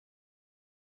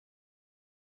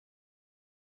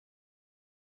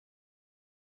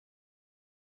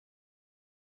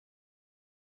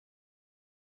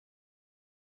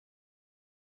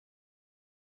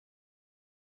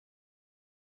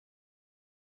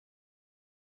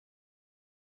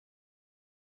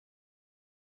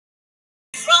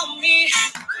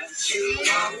you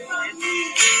want me.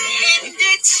 And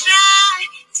they try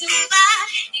to buy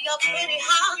your pretty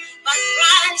heart, but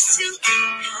price too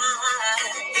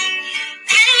high.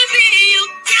 Baby, you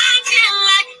got me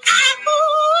like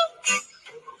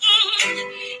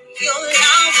your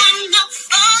love will not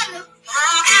fall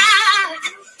apart.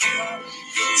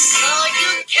 So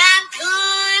you can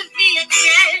put me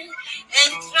again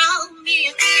and throw me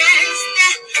against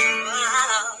that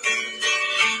wall.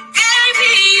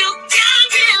 Baby, you got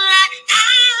me like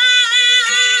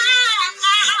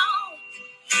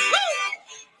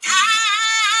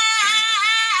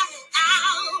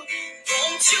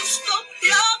Won't you stop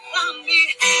loving me?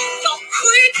 Don't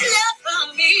quit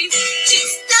loving me.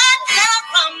 Just stop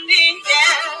loving me,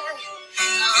 yeah.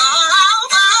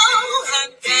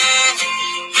 And then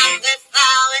I'm the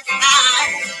flowers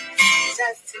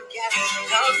just to get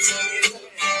close to you.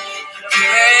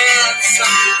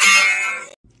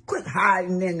 Quit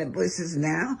hiding in the bushes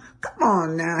now. Come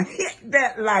on now, hit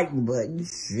that like button,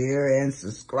 share and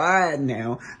subscribe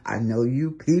now. I know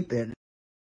you peeping.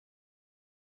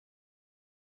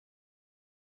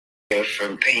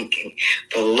 From Pinky.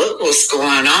 But look what's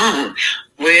going on.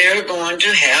 We're going to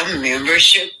have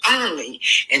membership only.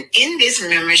 And in this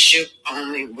membership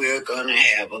only, we're going to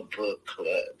have a book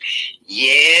club.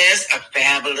 Yes, a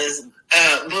fabulous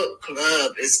book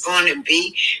club is going to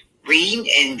be reading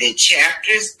in the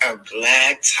chapters of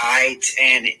Black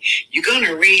Titanic. You're going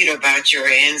to read about your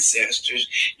ancestors.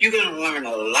 You're going to learn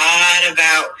a lot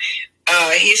about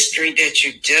history that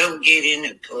you don't get in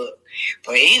the book.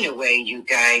 But anyway, you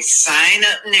guys, sign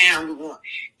up now.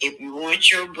 If you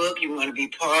want your book, you want to be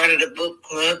part of the book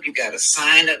club, you got to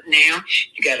sign up now.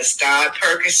 You got to start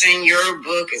purchasing your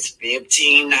book. It's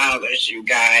 $15, you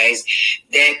guys.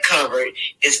 That covered.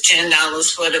 It's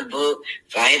 $10 for the book,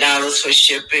 $5 for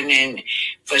shipping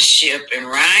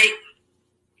right?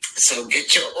 So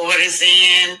get your orders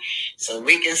in so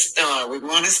we can start. We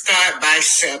want to start by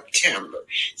September.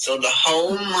 So the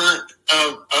whole month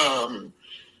of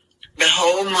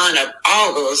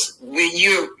August,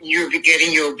 you'll be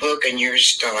getting your book and you're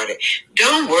started.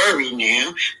 Don't worry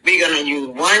now. We're going to use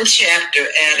one chapter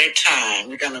at a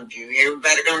time.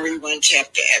 Everybody going to read one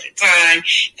chapter at a time,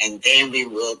 and then we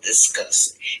will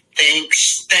discuss it.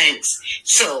 Thanks.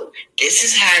 So this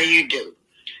is how you do.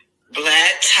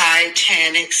 Black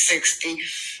Titanic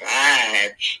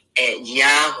 65 at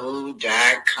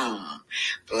yahoo.com.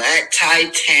 Black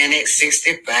Titanic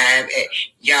 65 at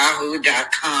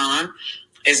yahoo.com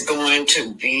is going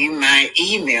to be my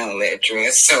email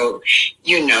address. So,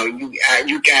 you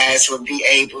guys will be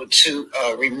able to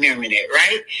remember that,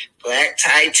 right? Black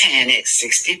Titanic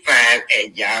 65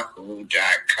 at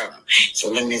yahoo.com. So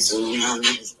let me zoom on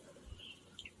this.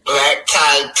 Black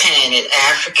Titanic,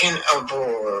 African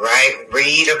Aboard, right?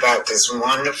 Read about this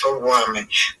wonderful woman,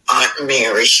 Aunt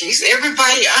Mary. She's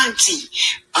everybody auntie.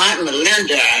 Aunt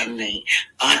Melinda,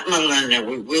 Aunt Melinda.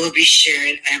 We will be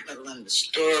sharing Aunt Melinda's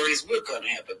stories. We're going to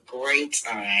have a great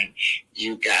time,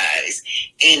 you guys.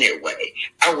 Anyway,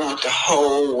 I want the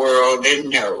whole world to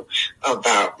know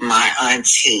about my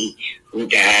auntie who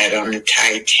died on the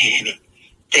Titanic.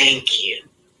 Thank you.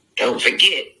 Don't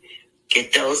forget.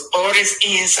 Get those orders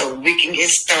in so we can get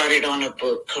started on the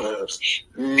book clubs.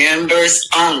 Members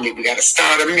only. We got to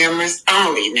start a members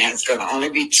only. Now it's going to only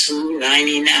be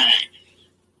 $2.99.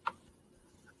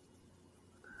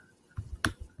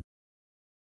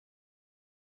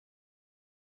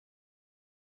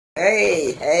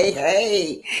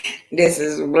 Hey. This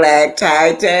is Black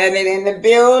Titanic in the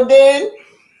building.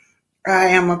 I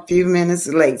am a few minutes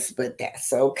late, but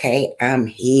that's okay. I'm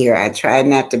here. I try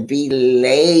not to be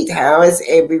late. How is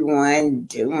everyone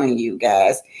doing, you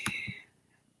guys?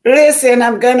 Listen,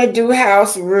 I'm going to do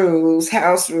house rules.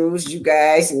 House rules, you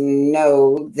guys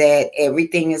know that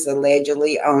everything is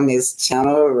allegedly on this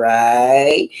channel,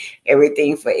 right?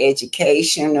 Everything for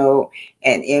educational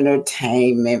and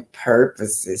entertainment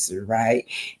purposes, right?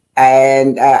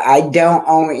 And I don't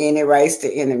own any rights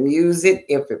to any music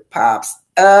if it pops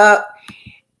up.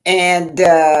 And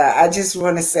I just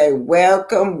want to say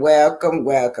welcome,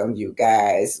 you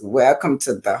guys. Welcome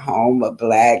to the home of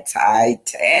Black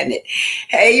Titanic.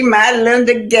 Hey, my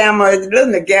Linda Gamma.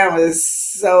 Linda Gamma is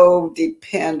so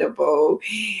dependable.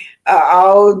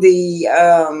 All the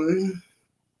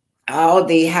not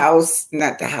the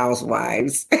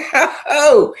housewives.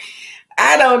 Oh,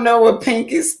 I don't know if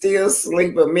Pinky's still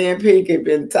asleep, but me and Pinky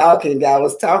been talking. I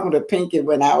was talking to Pinky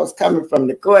when I was coming from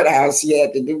the courthouse. She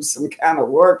had to do some kind of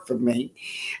work for me.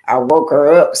 I woke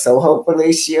her up, so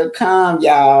hopefully she'll come,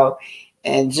 y'all,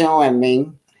 and join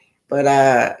me.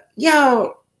 But,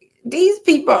 y'all, these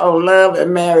people on Love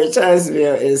and Marriage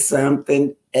Huntsville is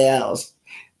something else.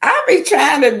 I be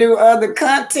trying to do other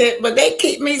content, but they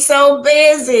keep me so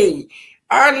busy.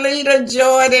 Arlita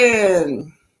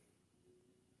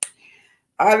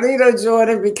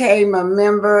Jordan became a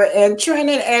member, and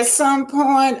Trinity at some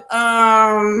point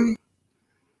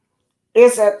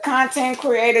is a content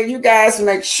creator. You guys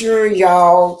make sure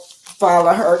y'all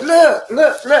follow her. Look.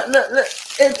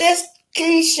 Is this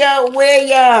Keisha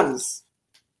Williams?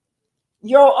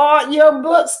 Your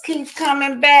books keep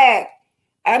coming back.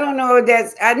 I don't know if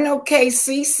that's, I know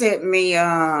KC sent me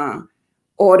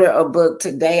order a book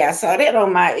today. I saw that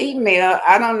on my email.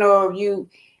 I don't know if you,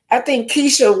 I think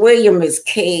Keisha Williams is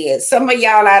kid. Some of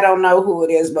y'all, I don't know who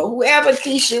it is, but whoever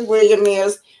Keisha Williams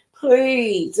is,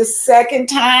 please, the second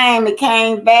time it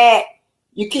came back.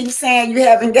 You keep saying you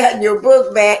haven't gotten your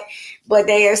book back, but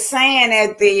they are saying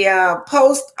at the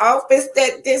post office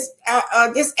that this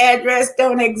address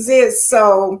don't exist.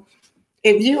 So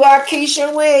if you are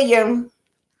Keisha Williams,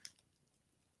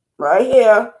 right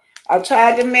here, I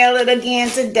tried to mail it again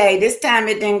today. This time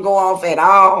it didn't go off at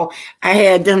all. I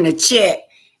had them to check,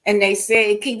 and they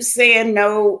say it keeps saying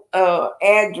no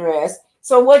address.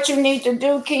 So what you need to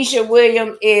do, Keisha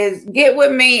Williams, is get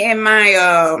with me in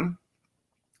my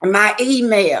my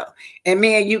email, and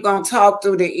me and you gonna talk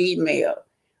through the email.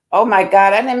 Oh my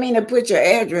God, I didn't mean to put your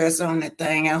address on the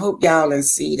thing. I hope y'all didn't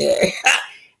see that.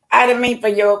 I didn't mean for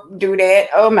you to do that.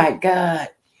 Oh my God.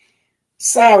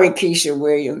 Sorry, Keisha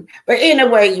Williams. But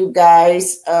anyway, you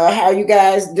guys, how you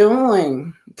guys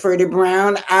doing? Pretty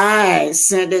brown eyes,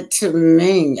 send it to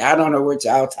me. I don't know what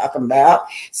y'all talking about.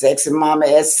 Sexy mama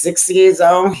at 6 years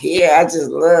old. Yeah, I just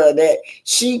love that.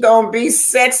 She gonna be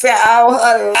sexy all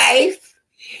her life.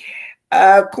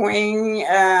 Queen,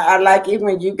 I like it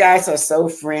when you guys are so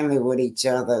friendly with each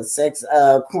other.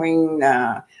 Queen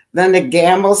Linda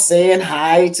Gamble saying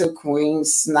hi to Queen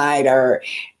Snyder.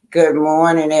 Good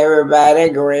morning, everybody.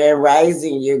 Grand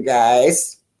rising, you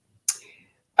guys.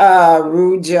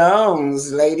 Rue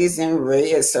Jones, ladies in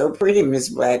red, so pretty, Miss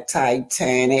Black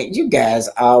Titanic. You guys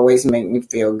always make me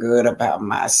feel good about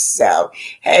myself.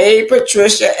 Hey,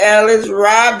 Patricia Ellis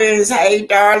Robbins. Hey,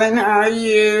 darling, how are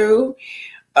you?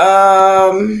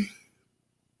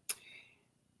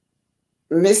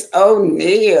 Miss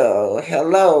O'Neill.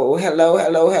 Hello.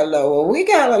 Well, we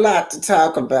got a lot to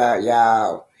talk about,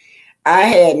 y'all.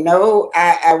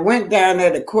 I went down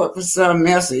there to court for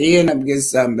something else and ended up getting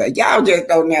something, but y'all just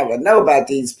don't never know about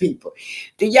these people.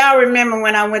 Do y'all remember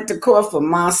when I went to court for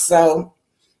Monso?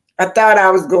 I thought I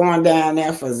was going down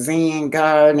there for Zen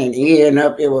Garden, and ended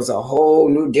up it was a whole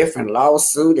new different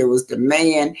lawsuit. It was the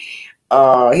man,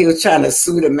 he was trying to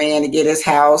sue the man to get his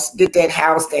house, get that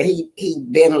house that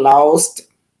he'd been lost.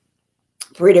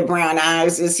 Pretty Brown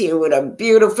Eyes is here with a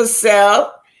beautiful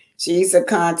self. She's a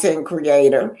content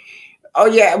creator. Oh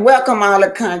yeah, welcome all the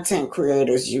content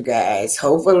creators, you guys.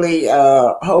 Hopefully,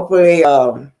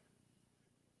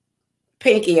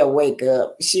 Pinky will wake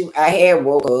up. I had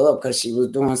woke her up because she was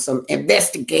doing some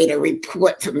investigative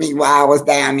report for me while I was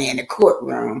down there in the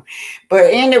courtroom. But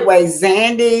anyway,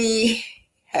 Zandy,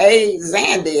 hey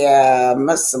Zandy,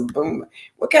 Musaboom.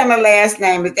 What kind of last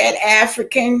name is that?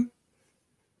 African?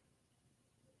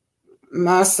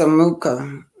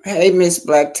 Masamuka. Hey, Miss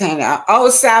Black Tana. Oh,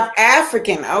 South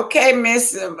African. Okay,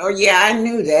 Miss. Oh, yeah, I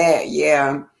knew that.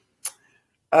 Yeah.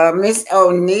 Miss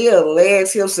O'Neill,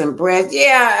 legs, hips, and breasts.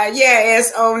 Yeah,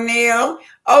 S. O'Neill.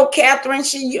 Oh, Catherine,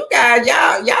 you guys,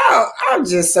 y'all, I'm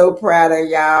just so proud of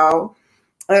y'all.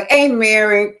 Hey,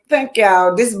 Mary, thank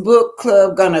y'all. This book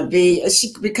club gonna be,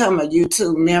 she could become a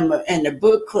YouTube member, and the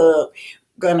book club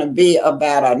gonna be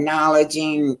about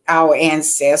acknowledging our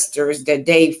ancestors that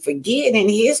they forget in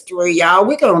history, y'all.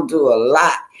 We're gonna do a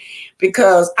lot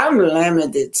because I'm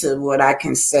limited to what I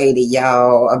can say to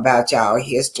y'all about y'all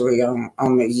history on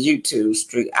the YouTube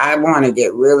street. I want to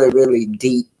get really, really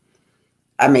deep.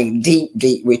 I mean,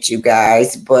 deep with you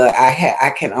guys, but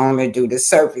I can only do the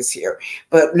surface here.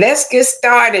 But let's get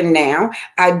started now.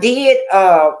 I did,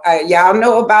 y'all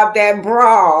know about that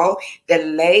brawl. The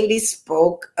lady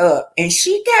spoke up and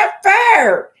she got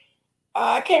fired.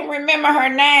 I can't remember her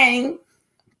name.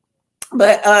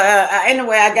 But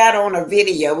anyway, I got on a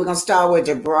video. We're going to start with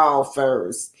the brawl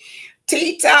first.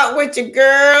 T-Talk with your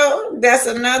girl. That's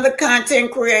another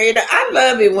content creator. I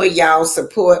love it when y'all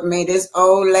support me. This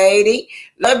old lady.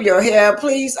 Love your hair.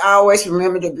 Please always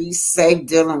remember to be safe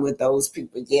dealing with those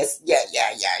people. Yes. Yeah.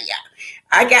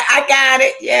 I got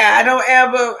it. Yeah,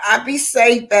 I be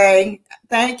safe, babe.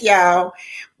 Thank y'all.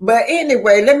 But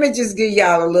anyway, let me just give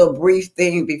y'all a little brief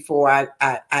thing before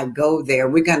I go there.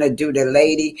 We're going to do the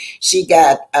lady. She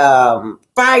got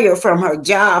fired from her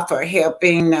job for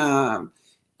helping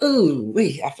ooh,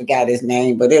 I forgot his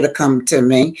name, but it'll come to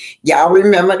me. Y'all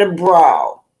remember the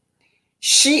brawl?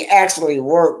 She actually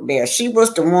worked there. She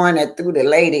was the one that threw the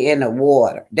lady in the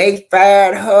water. They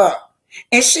fired her.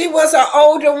 And she was an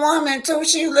older woman too.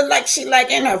 She looked like she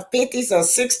like in her 50s or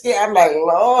 60s. I'm like,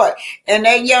 Lord. And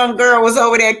that young girl was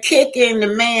over there kicking the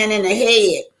man in the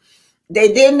head.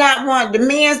 They did not want, the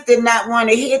men did not want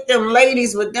to hit them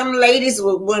ladies, but them ladies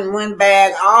went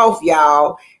back off,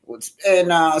 y'all.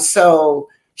 And so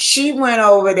she went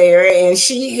over there and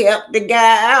she helped the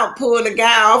guy out, pulled the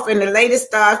guy off, and the lady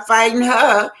started fighting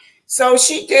her. So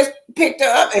she just picked her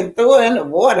up and threw her in the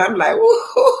water. I'm like,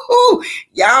 woo-hoo-hoo.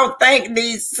 Y'all think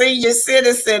these senior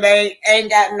citizens ain't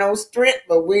got no strength,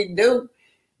 but we do.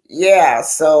 Yeah,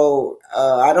 so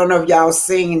I don't know if y'all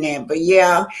seen that, but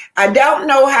yeah, I don't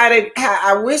know how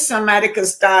I wish somebody could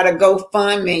start a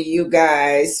GoFundMe, you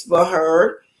guys, for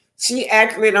her. She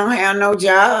actually don't have no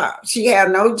job. She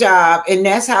have no job, and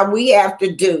that's how we have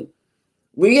to do.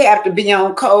 We have to be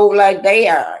on code like they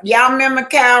are. Y'all remember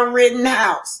Kyle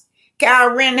Rittenhouse?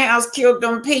 Kyle Rittenhouse killed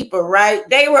them people, right?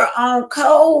 They were on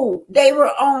code. They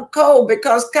were on code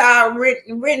because Kyle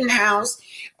Rittenhouse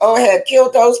had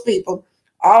killed those people.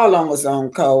 All of them was on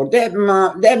code. That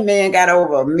man got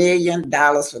over $1 million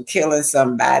for killing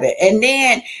somebody. And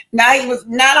then now he was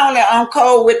not only on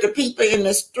code with the people in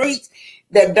the streets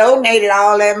that donated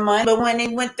all that money, but when he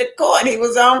went to court, he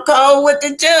was on code with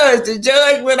the judge. The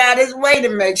judge went out his way to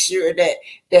make sure that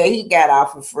he got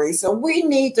off for free. So we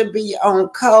need to be on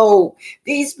code.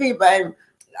 These people,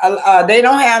 they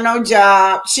don't have no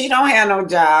job. She don't have no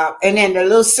job. And then the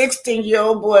little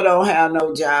 16-year-old boy don't have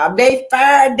no job. They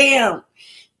fired them.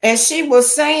 And she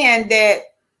was saying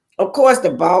that, of course,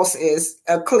 the boss is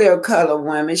a clear-color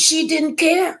woman. She didn't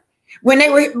care. When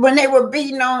they were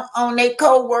beating on their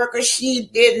co-workers, she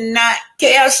did not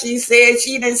care. She said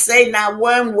she didn't say not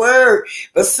one word.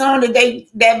 But soon as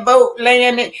that boat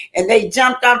landed and they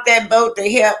jumped off that boat to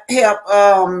help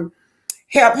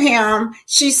him,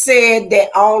 she said that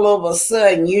all of a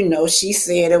sudden, she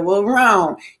said it was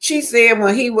wrong. She said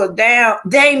when he was down,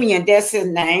 Damien, that's his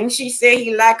name. She said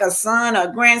he like a son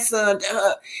or grandson to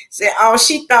her. Said,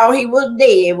 she thought he was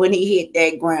dead when he hit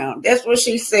that ground. That's what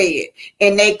she said.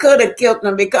 And they could have killed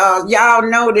him because y'all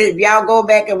know that if y'all go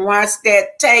back and watch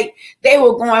that tape, they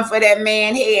were going for that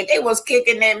man's head. They was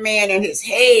kicking that man in his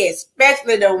head,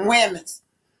 especially the women's.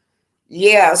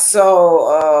 Yeah,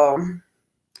 so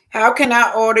how can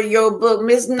I order your book,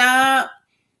 Miss Knob?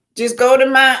 Just go to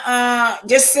my,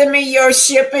 just send me your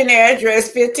shipping address,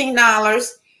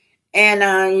 $15,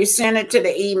 and you send it to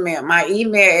the email. My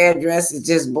email address is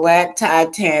just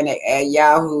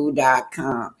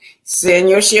blacktitanic@yahoo.com. Send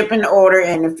your shipping order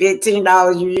and the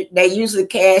 $15, they usually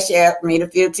cash out me the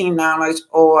 $15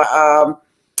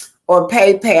 or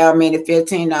PayPal me the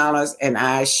 $15 and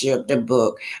I ship the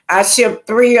book. I ship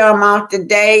 3 of them off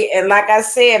today. And like I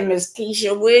said, Miss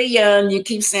Keisha Williams, you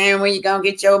keep saying when you're going to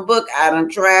get your book. I done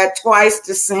tried twice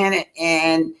to send it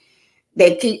and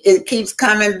it keeps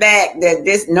coming back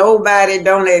that nobody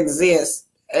don't exist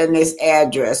in this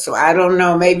address. So I don't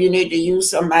know. Maybe you need to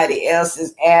use somebody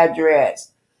else's address.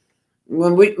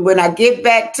 When I get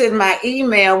back to my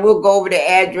email, we'll go over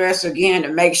the address again to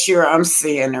make sure I'm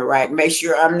seeing it right. Make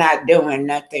sure I'm not doing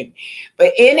nothing.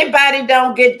 But anybody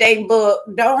don't get their book,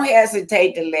 don't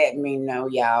hesitate to let me know,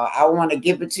 y'all. I want to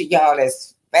give it to y'all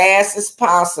as fast as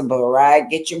possible, right?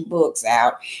 Get your books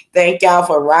out. Thank y'all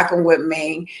for rocking with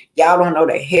me. Y'all don't know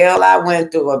the hell I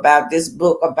went through about this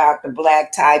book about the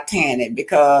Black Titanic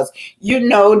because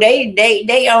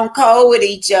they on code with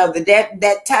each other.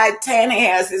 That Titanic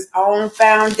has its own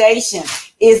foundation.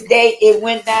 It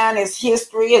went down as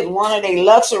history as one of their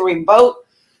luxury boats,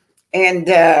 and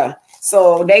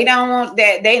so they don't want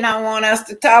that. They don't want us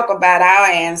to talk about our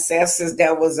ancestors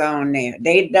that was on there.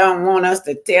 They don't want us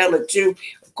to tell the truth.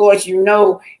 Of course,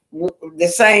 the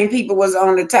same people was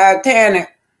on the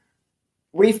Titanic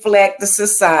reflect the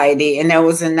society, and that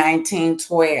was in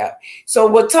 1912.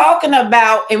 So we're talking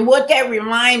about, and what that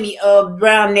remind me of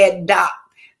around that dock.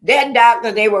 That dock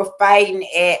that they were fighting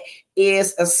at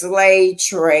is a slave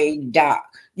trade dock.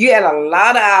 You had a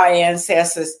lot of our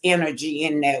ancestors' energy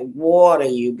in that water,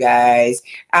 you guys.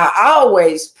 I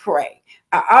always pray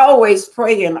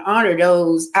and honor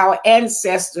our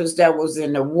ancestors that was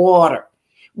in the water.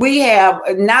 We have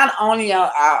not only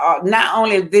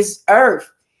this earth,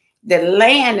 the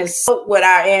land is soaked with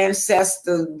our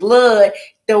ancestors' blood.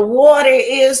 The water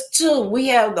is too. We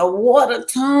have the water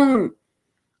tomb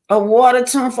a water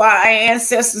tomb for our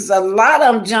ancestors. A lot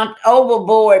of them jumped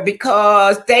overboard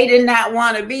because they did not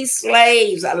want to be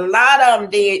slaves. A lot of them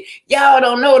did. Y'all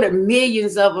don't know the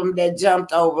millions of them that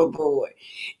jumped overboard.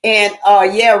 And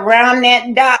yeah, around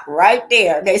that dock right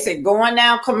there, they said going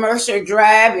down Commercial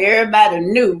Drive, everybody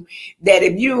knew that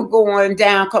if you were going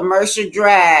down Commercial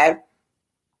Drive,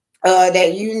 that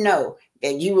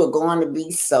that you were going to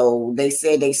be sold. They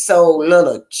said they sold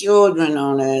little children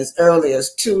on as early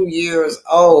as 2 years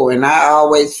old. And I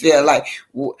always feel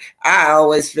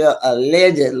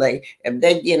allegedly, if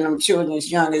they get them children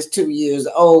as young as 2 years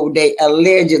old, they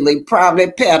allegedly probably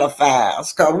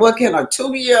pedophiles. Because what can a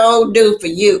 2-year-old do for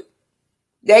you?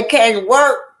 They can't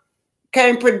work,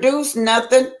 can't produce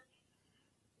nothing.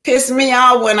 Pissed me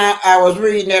off when I was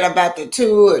reading that about the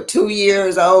 2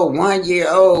 years old, 1 year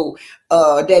old,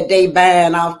 that they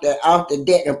buying off the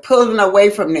deck and pulling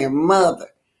away from their mother.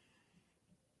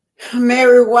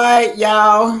 Mary White,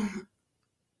 y'all,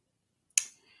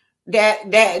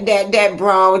 that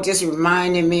brawl just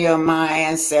reminded me of my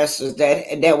ancestors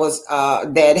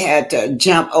that had to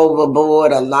jump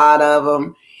overboard. A lot of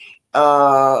them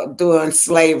during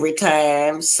slavery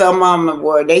time. Some of them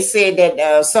were, they said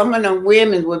that some of them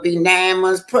women would be 9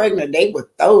 months pregnant. They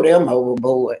would throw them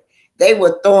overboard. They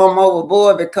would throw them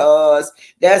overboard because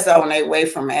that's on their way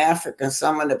from Africa.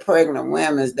 Some of the pregnant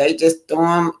women, they just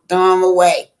throw them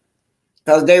away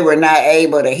because they were not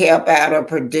able to help out or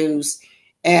produce.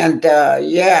 And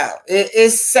yeah,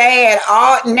 it's sad.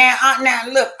 Now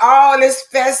look, all this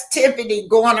festivity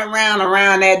going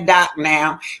around that dock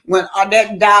now, when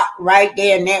that dock right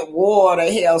there in that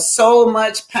water held so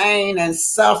much pain and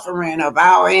suffering of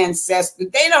our ancestors.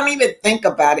 They don't even think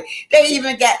about it. They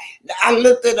even got, I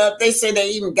looked it up, they said they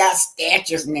even got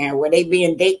statues now where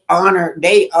they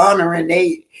honoring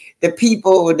the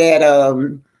people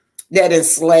that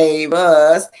enslave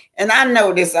us. And I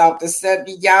know this off the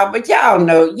subject, y'all, but y'all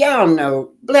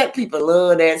know, Black people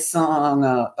love that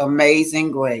song, Amazing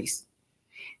Grace.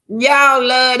 Y'all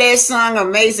love that song,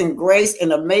 Amazing Grace,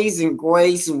 and Amazing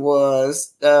Grace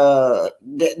was,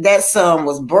 that song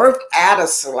was birthed out of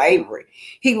slavery.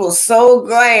 He was so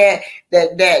glad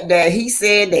that he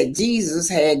said that Jesus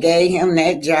had gave him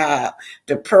that job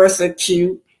to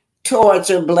persecute,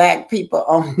 torture Black people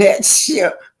on that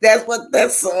ship. That's what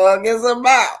that song is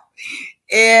about.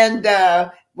 And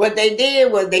what they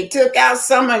did was they took out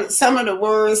some of the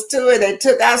words to it. They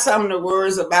took out some of the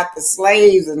words about the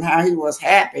slaves and how he was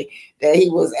happy that he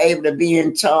was able to be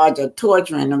in charge of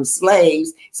torturing them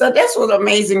slaves. So that's what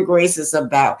Amazing Grace is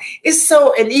about. It's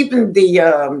so, and even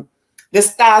the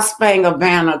Star Spangled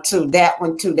Banner too, that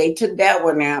one too. They took that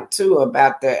one out too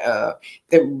about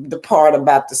the part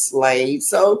about the slaves.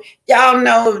 So y'all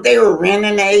know if they were written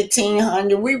in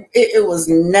 1800, it was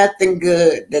nothing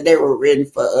good that they were written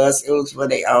for us. It was for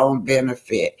their own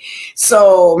benefit.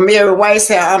 So Mary White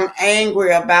said, I'm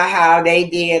angry about how they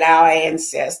did our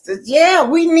ancestors. Yeah,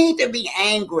 we need to be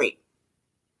angry.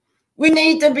 We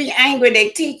need to be angry. They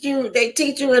teach you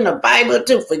in the Bible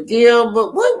to forgive,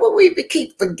 but what will we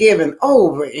keep forgiving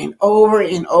over and over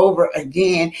and over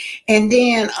again? And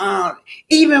then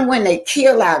even when they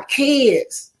kill our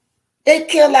kids, they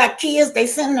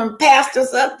send them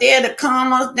pastors up there to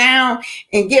calm us down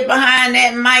and get behind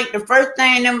that mic. The first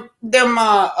thing them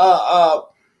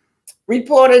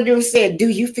reporter do said, do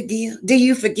you forgive? Do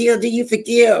you forgive? Do you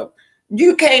forgive?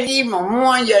 You can't even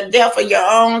mourn your death of your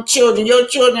own children. Your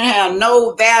children have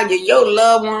no value. Your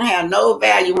loved one have no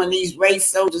value when these race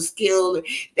soldiers killed.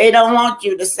 They don't want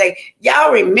you to say,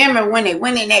 y'all remember when they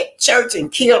went in that church and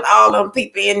killed all them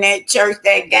people in that church,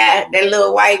 that guy, that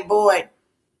little white boy?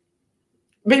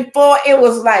 Before, it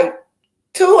was like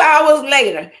 2 hours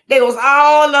later, they was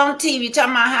all on TV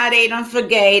talking about how they done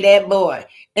forgave that boy.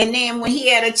 And then when he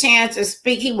had a chance to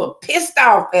speak, he was pissed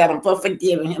off at him for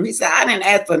forgiving him. He said, I didn't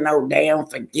ask for no damn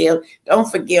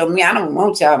don't forgive me. I don't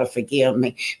want y'all to forgive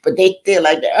me. But they still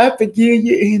like that. I forgive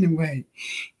you anyway.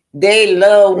 Their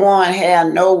loved one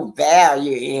had no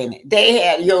value in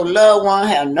it. Your loved one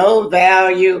have no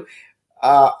value.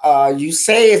 You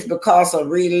say it's because of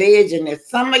religion. If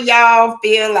some of y'all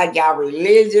feel like y'all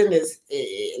religion is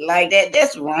like that,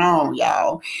 that's wrong,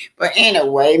 y'all. But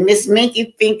anyway, Miss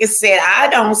Minky Finker said, I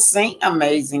don't sing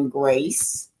Amazing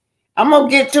Grace. I'm going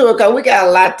to get to it because we got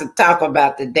a lot to talk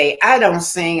about today. I don't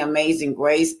sing Amazing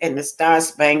Grace and the Star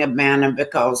Spangled Banner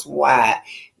because why?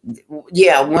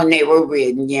 Yeah, when they were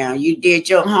written, yeah, you did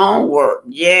your homework.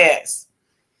 Yes.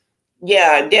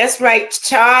 Yeah, that's right.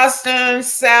 Charleston,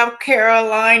 South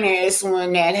Carolina is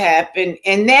when that happened.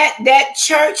 And that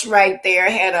church right there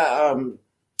had a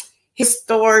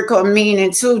historical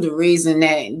meaning too, the reason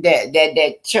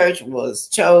that church was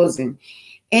chosen.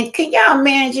 And can y'all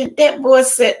imagine that boy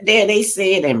sat there, they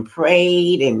said, and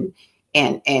prayed and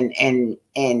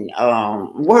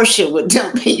worship with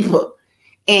them people.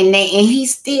 And he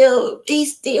still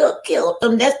killed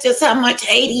them. That's just how much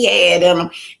hate he had in them.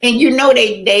 And you know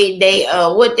they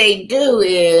what they do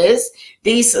is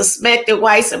these suspected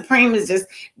white supremacists,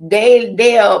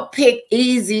 they'll pick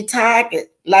easy targets,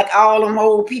 like all them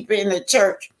old people in the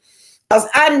church. Cause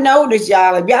I noticed,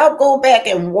 y'all, if y'all go back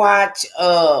and watch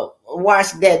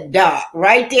that doc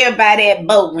right there by that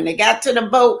boat, when they got to the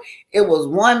boat, it was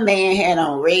one man had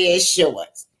on red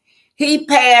shorts. He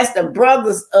passed the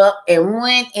brothers up and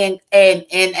went and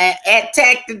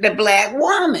attacked the black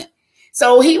woman.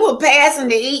 So he was passing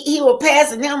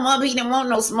them up. He didn't want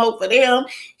no smoke for them.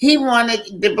 He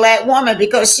wanted the black woman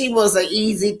because she was an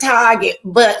easy target.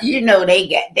 But you know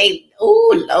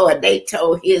oh Lord, they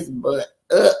tore his butt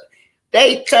up.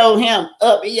 They tore him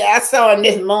up. Yeah, I saw him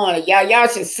this morning. Y'all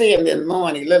should see him this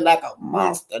morning. He looked like a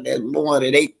monster this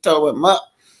morning. They tore him up.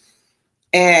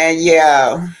 And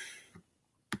yeah.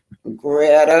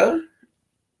 Greta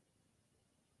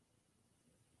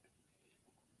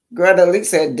Lee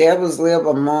said, devils live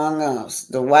among us.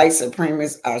 The white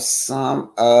supremacists are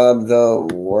some of the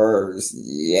worst.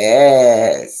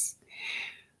 Yes.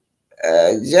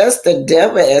 Just the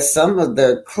devil as some of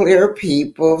the clear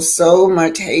people, so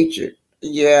much hatred.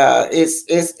 Yeah,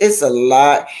 it's a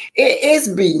lot. It's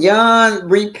beyond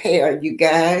repair, you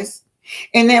guys.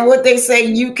 And then what they say,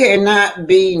 you cannot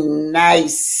be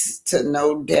nice to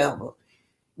no devil.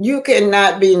 You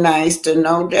cannot be nice to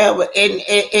no devil. And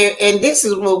this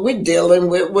is what we're dealing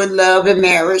with love and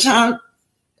marriage, huh?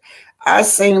 I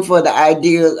sing for the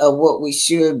ideal of what we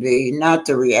should be, not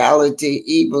the reality.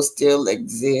 Evil still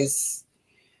exists.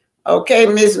 Okay,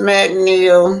 Miss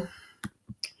McNeil.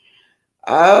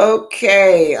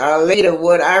 Okay, later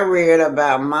what I read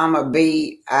about Mama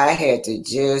B, I had to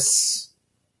just...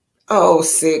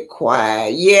 sit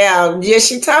quiet. Yeah,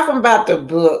 she talking about the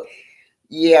book.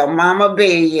 Yeah, Mama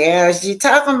B. Yeah, she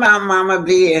talking about Mama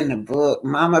B in the book.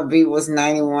 Mama B was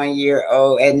 91 years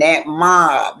old. And that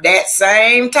mob, that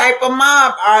same type of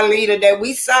mob, our leader that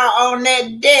we saw on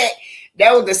that deck,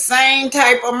 that was the same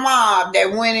type of mob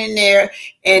that went in there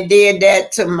and did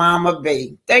that to Mama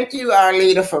B. Thank you, our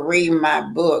leader, for reading my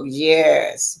book.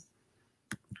 Yes.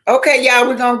 Okay, y'all,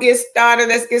 we're gonna get started.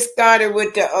 Let's get started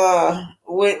with the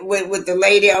with the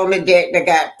lady on the deck that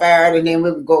got fired, and then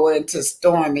we'll go into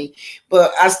Stormy.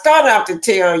 But I started off to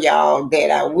tell y'all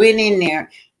that I went in there.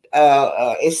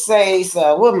 It says,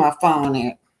 where my phone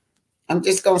at? I'm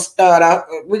just gonna start off.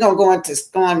 We're gonna go into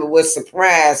Stormy, what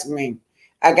surprised me.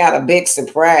 I got a big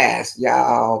surprise,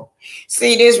 y'all.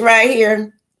 See this right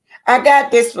here? I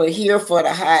got this for here for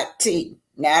the hot tea.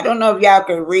 Now, I don't know if y'all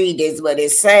can read this, but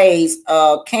it says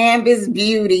Canvas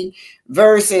Beauty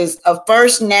versus a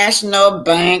First National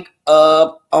Bank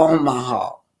of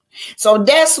Omaha. So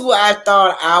that's what I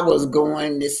thought I was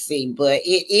going to see, but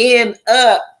it ended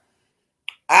up,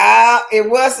 it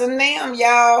wasn't them,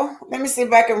 y'all. Let me see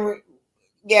if I can,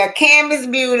 Canvas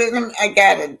Beauty, I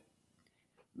got it,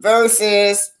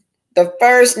 versus the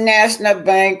First National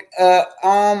Bank of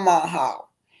Omaha.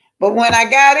 But when I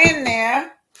got in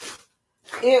there,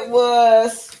 it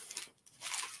was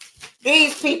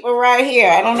these people right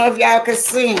here. I don't know if y'all can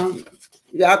see them.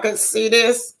 Y'all can see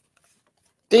this?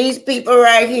 These people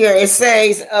right here. It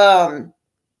says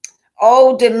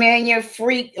Old Dominion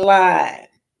Frieght line.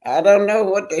 I don't know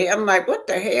what the hell. I'm like, what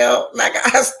the hell? Like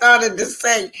I started to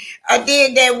say, I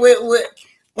did that with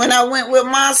when I went with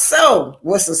my soul.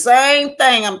 Was the same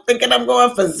thing. I'm thinking I'm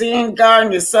going for Zen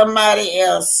Garden or somebody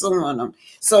else suing them.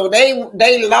 So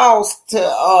they lost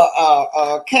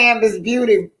to Canvas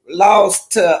Beauty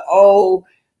lost to Old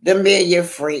Dominion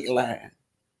Frieght line.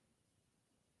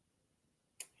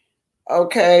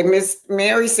 Okay, Miss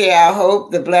Mary said, I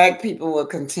hope the black people will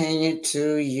continue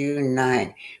to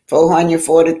unite.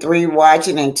 443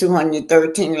 watching and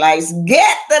 213 likes.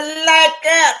 Get the like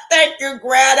up. Thank you,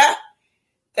 Greta.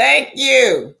 Thank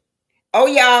you. Oh,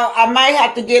 y'all, I might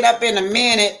have to get up in a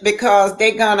minute because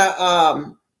they're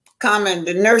gonna coming,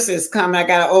 the nurses coming. I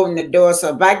gotta open the door.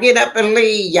 So if I get up and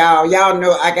leave, y'all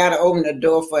know I gotta open the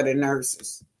door for the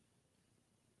nurses.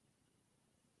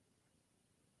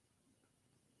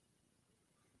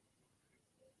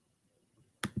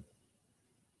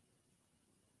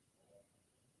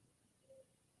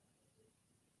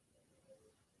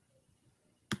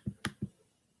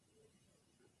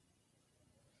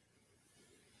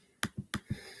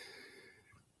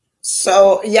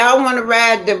 So y'all want to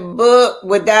ride the book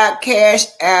without cash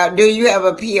out? Do you have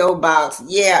a P.O. box?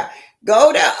 Yeah.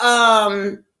 Go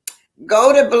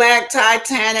Go to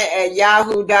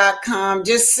blacktitanic@yahoo.com.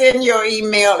 Just send your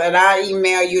email and I'll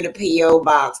email you the P.O.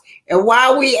 box. And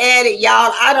while we at it,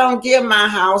 y'all, I don't give my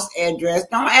house address.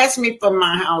 Don't ask me for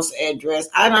my house address.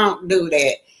 I don't do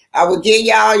that. I will give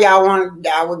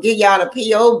I will give y'all the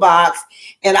P.O. box.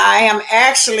 And I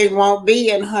won't be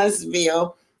in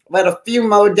Huntsville but a few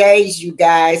more days, you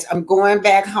guys. I'm going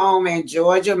back home in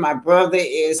Georgia. My brother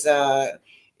is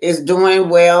doing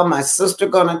well. My sister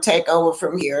gonna take over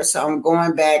from here, so I'm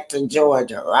going back to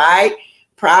Georgia, right?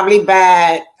 Probably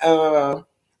by I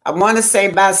want to say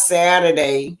by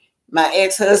Saturday. My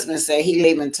ex-husband said he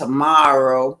leaving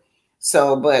tomorrow,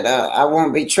 so but I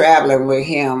won't be traveling with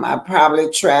him. I probably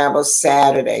travel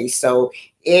Saturday. So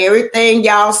everything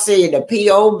y'all see, the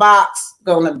P.O. box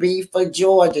gonna be for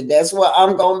Georgia. That's where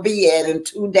I'm gonna be at in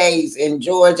 2 days in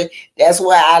Georgia. That's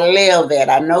where I live at.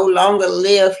 I no longer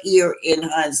live here in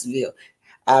Huntsville.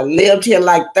 I lived here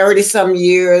like 30-some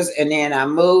years, and then I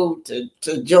moved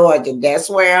to Georgia. That's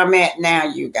where I'm at now,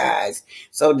 you guys.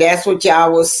 So that's what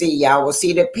y'all will see. Y'all will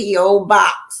see the P.O.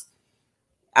 box.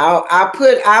 I'll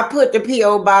put the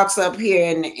P.O. box up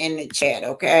here in the chat,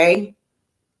 okay?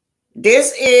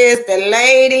 This is the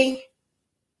lady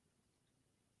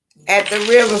at the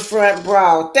Riverfront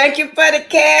Brawl. Thank you for the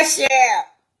cash app.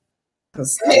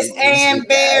 Miss Ann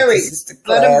Berry. This is the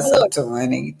class of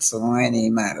 2020,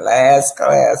 my last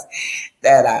class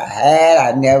that I had.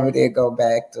 I never did go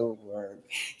back to work.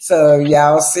 So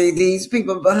y'all see these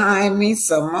people behind me?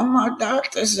 Some of them are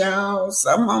doctors, y'all.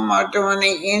 Some of them are doing the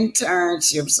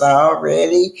internships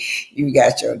already. You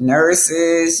got your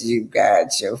nurses, you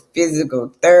got your physical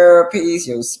therapists,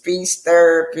 your speech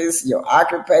therapists, your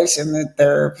occupational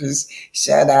therapists.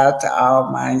 Shout out to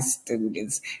all my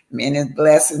students. Many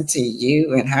blessings to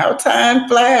you, and how time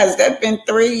flies. That's been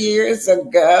 3 years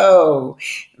ago.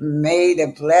 May the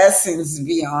blessings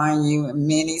be on you and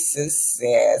many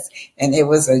success. And it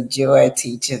was a joy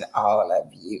teaching all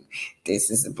of you. This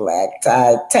is Black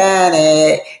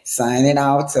Titanic signing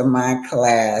off to my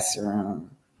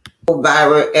classroom.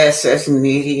 Byron SS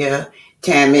Media,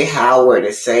 Tammy Howard,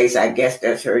 it says, I guess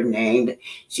that's her name.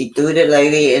 She threw the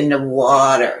lady in the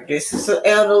water. This is an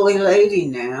elderly lady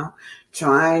now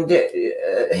trying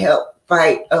to help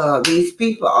fight these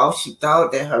people off. She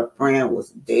thought that her friend was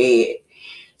dead.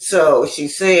 So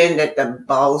she's saying that the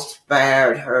boss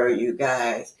fired her, you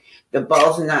guys. The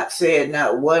boss said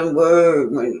not one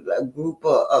word when a group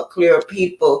of clear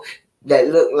people that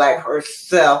looked like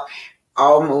herself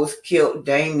almost killed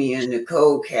Damien, the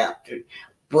co-captain.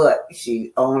 But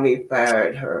she only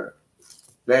fired her.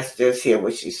 Let's just hear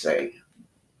what she said.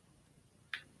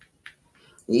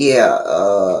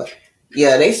 Yeah,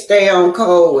 they stay on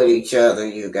code with each other,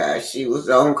 you guys. She was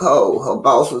on code. Her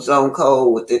boss was on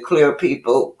code with the clear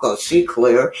people because she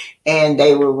clear, and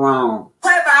they were wrong.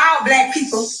 Play for all black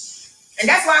people. And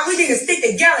that's why we need to stick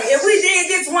together. If we did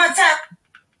this one time.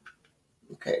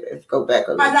 Okay, let's go back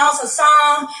a little. I lost a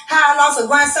son, how I lost a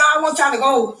grandson. I want y'all to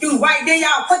go do right there.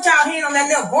 Y'all put y'all hand on that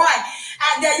little boy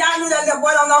out there. Y'all knew that little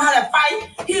boy don't know how to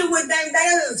fight. He was that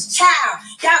little child.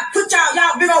 Y'all put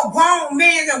y'all big old grown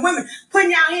men and women putting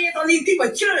y'all hands on these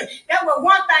people's children. That was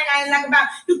one thing I didn't like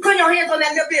about you putting your hands on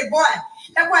that little bit boy.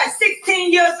 That boy is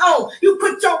 16 years old. You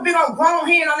put your big old grown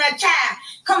hand on that child.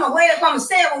 Come away from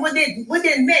 7 with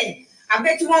this man. I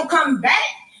bet you won't come back.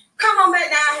 Come on back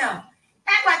down here.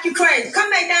 Act like you crazy. Come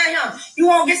back down here. You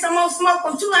want to get some more smoke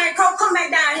from Tulane Coke? Come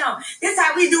back down here. This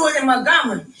how we do it in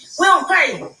Montgomery. We don't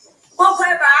play. We don't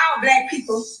play for all black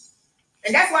people.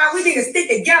 And that's why we need to stick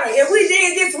together. If we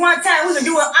did this one time, we can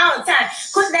do it all the time.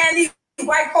 Quit letting these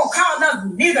white folk calling us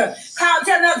nigger.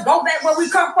 Telling us go back where we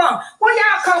come from. Where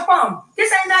y'all come from?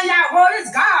 This ain't none of y'all world. It's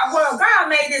God's world. God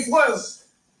made this world.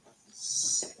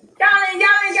 Y'all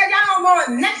don't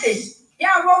want nothing.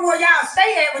 Y'all want where y'all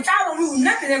stay at, but y'all don't do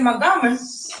nothing in Montgomery.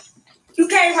 You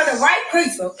came from the right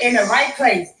people in the right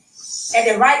place at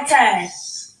the right time.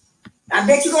 I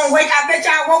bet you gonna wake. I bet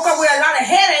y'all woke up with a lot of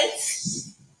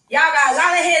headaches. Y'all got a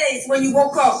lot of headaches when you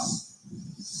woke up.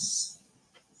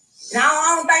 Now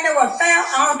I don't think that was fair.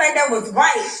 I don't think that was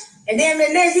right. And then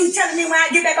you telling me when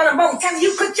I get back on the boat, telling me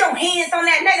you put your hands on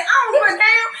that nigga. I don't give a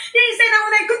damn. You ain't say nothing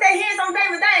when they put their hands on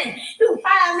David Dane. You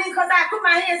fired me because I put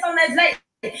my hands on that lady.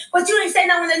 But you ain't say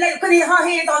nothing when the lady put her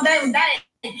hands on David Dane.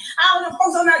 All the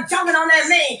folks on there jumping on that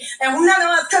man, and none of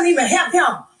us couldn't even help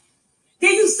him.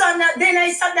 Then they sent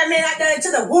that man out there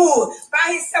into the woods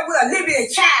by himself with a living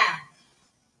child.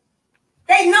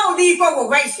 They know these folks were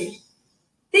racist.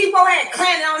 These folks had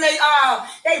Clinton on their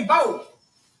boat,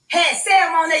 had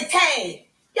Sam on their tag.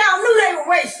 Y'all knew they were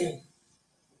racist.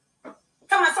 Talking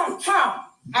about some Trump.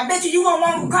 I bet you won't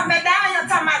want to come back down here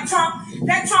talking about Trump.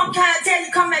 That Trump trying to tell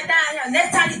you come back down here.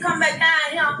 Next time you come back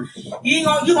down here, you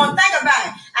gonna think about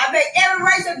it. I bet every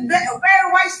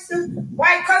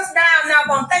white person down now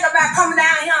gonna think about coming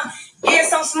down here, get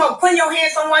some smoke, putting your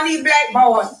hands on one of these black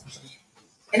boys.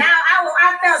 And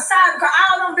I felt sorry because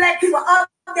all them black people up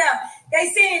there, they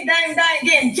seen dang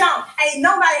getting jumped. Ain't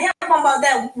nobody help them about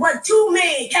that. What 2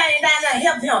 men came down there and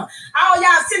helped him. All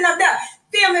y'all sitting up there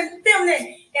filming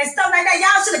and stuff like that.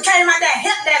 Y'all should have came out there and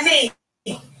helped that man.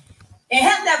 And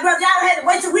help that brother. Y'all had to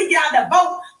wait till we get out the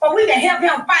boat for we can help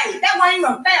him fight. That wasn't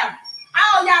even fair.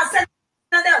 All y'all sitting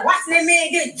up there watching that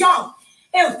man get jumped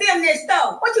and film this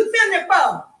stuff. What you filming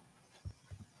for?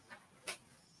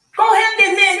 Go help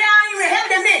this man. Y'all ain't even help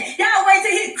that man. Y'all wait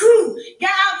till his crew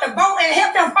got out the boat and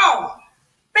help him fall.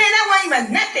 Man, that wasn't even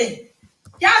nothing.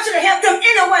 Y'all should have helped him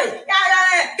anyway.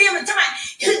 Y'all filming tonight.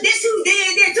 This who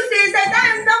did this, who did that.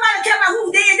 Nobody care about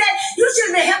who did that. You should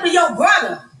have been helping your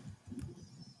brother.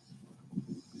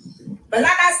 But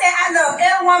like I said, I love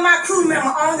every one of my crew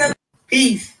members on the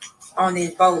beef on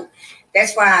this boat.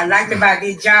 That's why I liked about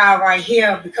this job right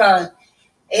here, because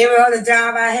every other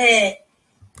job I had,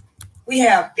 we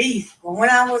have beef. But when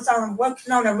I was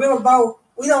working on the riverboat,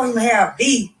 we don't even have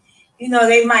beef. You know,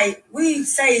 we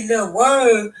say little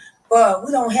words, but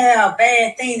we don't have a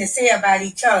bad thing to say about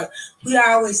each other. We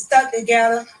always stuck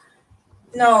together,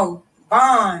 you know,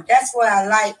 bond. That's what I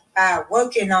like about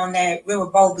working on that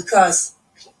riverboat, because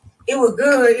it was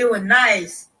good, it was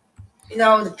nice. You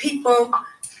know, the people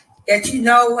that you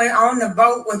know when on the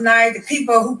boat was nice. The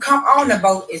people who come on the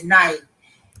boat is nice.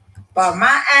 But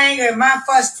my anger and my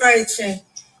frustration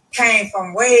came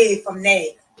from way from that.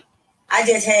 I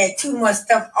just had too much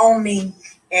stuff on me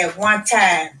at one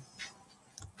time.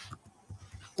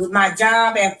 With my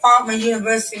job at Faulkner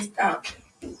University stuff.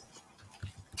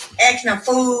 Asking a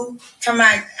fool, telling me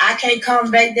I can't come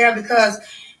back there because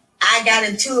I got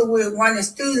into it with one of the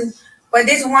students. But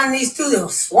this one of these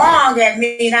students swung at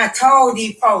me, and I told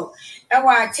these folks. That's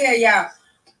why I tell y'all,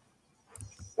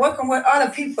 working with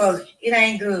other people, it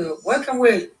ain't good. Working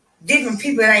with different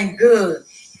people, it ain't good.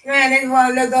 Man, this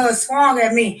one little girl swung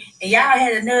at me, and y'all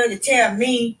had the nerve to tell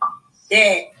me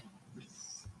that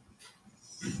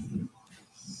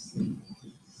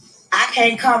I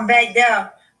can't come back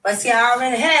there. But see, I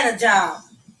already had a job.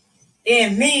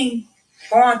 Then me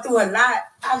going through a lot.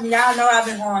 I mean, y'all know I've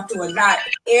been going through a lot.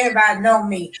 Everybody know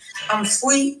me. I'm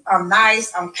sweet, I'm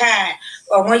nice, I'm kind.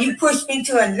 But when you push me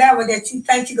to a level that you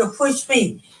think you can push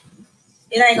me,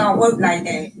 it ain't gonna work like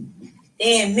that.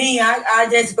 Then me, I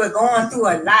just been going through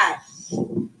a lot.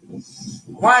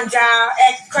 One job,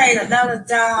 create another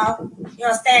job. You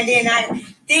understand?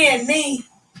 Then me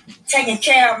taking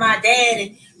care of my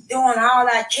daddy, doing all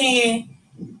I can,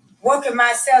 working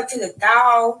myself to the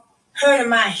dog, hurting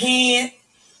my hand.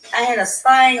 I had a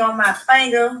sling on my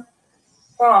finger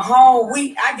for a whole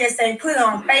week. I just ain't put it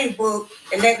on Facebook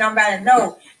and let nobody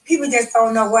know. People just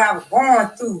don't know what I was going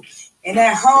through. And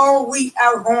that whole week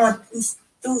I was going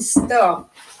through stuff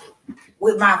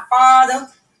with my father,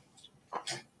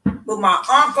 with my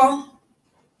uncle.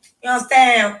 You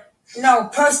understand? You know,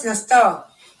 personal stuff.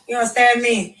 You understand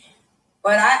me?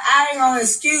 But I ain't gonna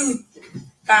excuse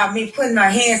about me putting my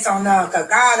hands on her, because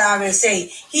God already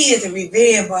say he is a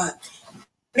revealer. But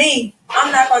me,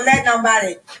 I'm not gonna let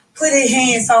nobody put his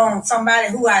hands on somebody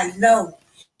who I know.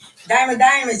 Diamond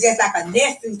is just like a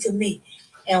nephew to me.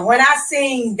 And when I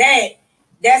seen that,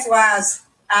 that's why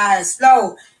I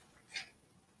slowed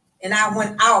and I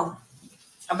went out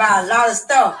about a lot of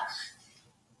stuff.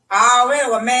 I already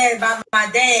was mad about my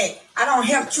dad. I don't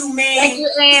help you, man. Thank you,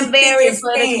 Ann Berry,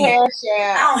 for the cash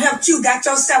out. I don't help you. Got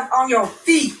yourself on your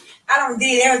feet. I don't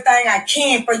did everything I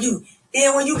can for you.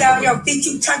 Then when you got on your feet,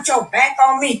 you turned your back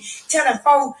on me, telling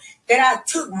folks that I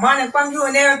took money from you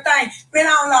and everything. Man, I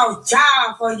don't know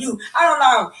job for you. I don't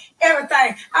know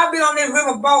everything. I've been on this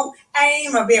riverboat. I ain't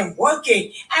even been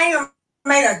working. I ain't even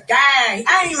made a dime.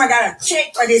 I ain't even got a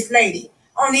check for this lady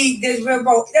on this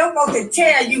riverboat. They're supposed to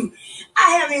tell you,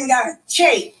 I haven't even got a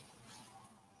check.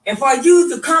 And for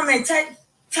you to come and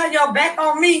turn your back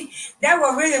on me, that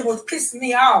what really was pissing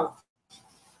me off.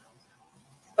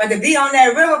 But to be on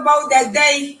that riverboat that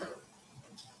day,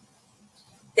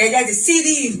 that to see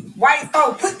these white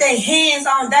folk put their hands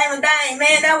on Damon Dang,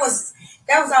 man, that was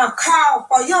uncalled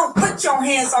for. You don't put your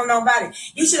hands on nobody.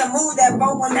 You should have moved that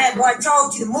boat when that boy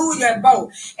told you to move that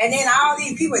boat. And then all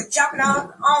these people jumping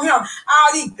on him,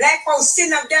 all these black folks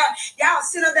sitting up there, y'all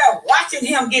sitting up there watching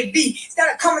him get beat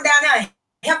instead of coming down there and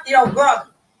helping your brother.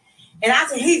 And I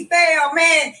said, he fell,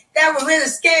 man. That would really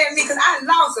scare me because I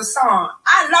lost a son.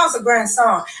 I lost a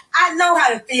grandson. I know how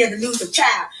to feel to lose a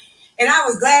child. And I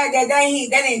was glad that they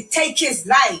didn't take his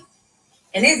life.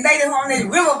 And this lady on this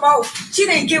riverboat, she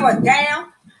didn't give a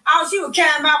damn. All she was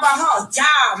caring about her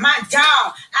job, my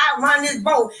job. I run this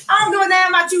boat. I don't give a damn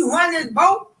about you run this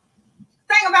boat.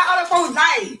 Think about other folks'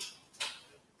 lives.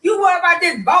 You worry about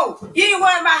this boat. You ain't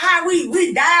worry about how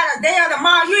we died a day or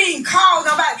tomorrow. You ain't called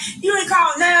nobody. You ain't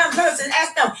called none person and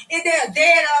ask them if they're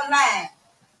dead or alive.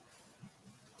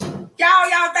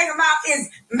 Y'all think about is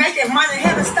making money,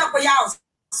 having stuff for y'all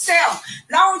self.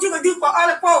 Long as you can do for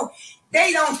other folks,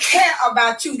 they don't care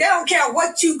about you. They don't care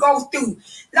what you go through.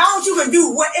 Long as you can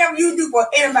do whatever you do for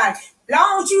anybody.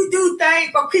 Long as you do things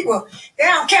for people, they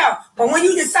don't care. But when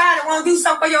you decide to want to do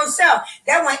something for yourself,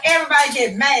 that's when everybody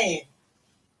gets mad.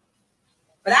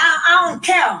 But I don't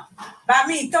care about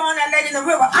me throwing that lady in the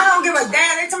river. I don't give a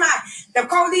damn. They tell me, the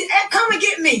police, hey, come and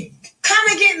get me. Come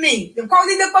and get me. The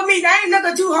police look for me. They ain't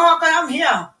looking too hard because I'm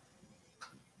here.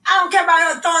 I don't care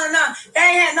about her throwing it up. They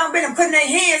ain't had no business putting their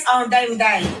hands on David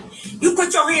Day. You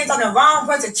put your hands on the wrong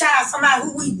person, child, somebody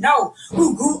who we know,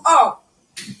 who grew up.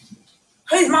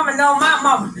 His mama know my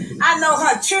mama. I know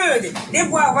her children. This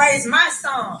boy raised my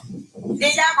son.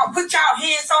 Then y'all gonna put y'all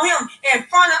hands on him in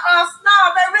front of us?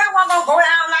 No, baby, that wasn't gonna go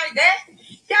down like that.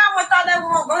 Y'all would thought that was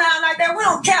gonna go down like that. We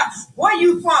don't care where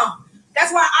you from.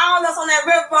 That's why all of us on that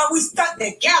river, we stuck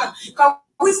together. Because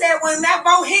we said when that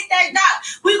boat hit that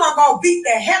dock, we gonna go beat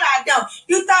the hell out of them.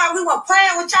 You thought we were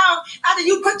playing with y'all after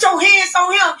you put your hands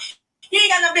on him? You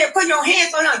ain't got no bit putting your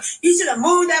hands on him. You should have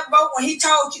moved that boat when he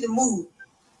told you to move.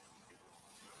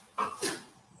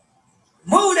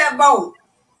 Move that boat.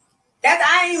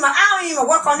 I don't even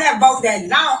work on that boat that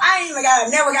long.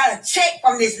 Never got a check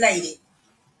from this lady.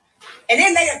 And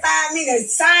then they find me the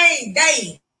same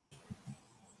day.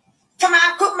 Come on,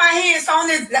 I put my hands on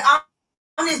this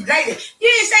lady. You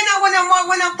didn't say no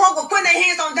when them folks were putting their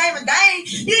hands on David Dane.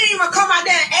 You didn't even come out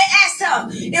there and ask her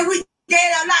if we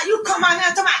dead or not. You come out there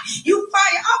and tell me, you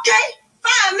fire. Okay,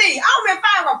 fire me. I don't been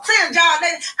fired for playing job,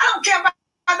 lady. I don't care about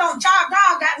no job.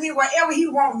 God got me wherever he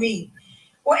want me.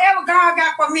 Whatever God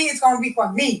got for me, it's going to be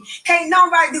for me. Can't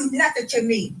nobody do nothing to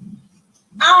me.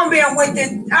 I don't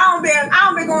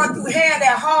been going through hell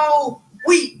that whole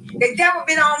week. The devil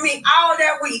been on me all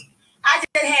that week. I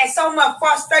just had so much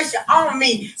frustration on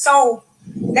me. So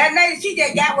that lady, she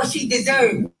just got what she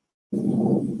deserved.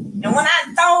 And when I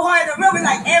throw her in the river,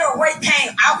 like every weight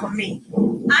came out of me.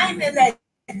 I ain't been let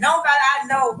nobody I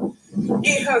know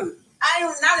get hurt. I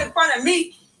ain't not in front of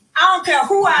me. I don't care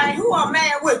who I'm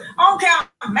mad with. I don't care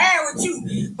I'm mad with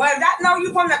you. But if I know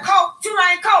you from the coast, you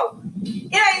ain't coast.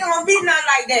 It ain't gonna be nothing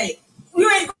like that. You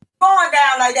ain't going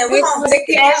down like that. We're gonna stick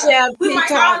together. We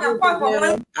might all the fuck, but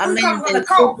when we come from the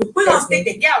coast, we're gonna stick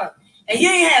together. And you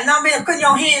ain't had no business putting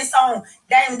your hands on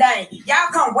damn dang. Y'all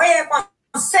come way up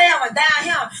on Selma down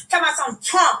here, talking about some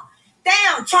Trump.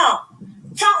 Damn Trump.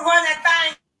 Trump run that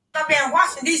thing up in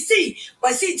Washington, D.C.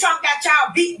 But see, Trump got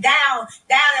y'all beat down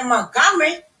in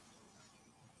Montgomery.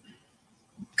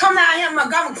 Come down here,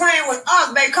 Montgomery, playing with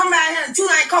us, baby. Come down here, and you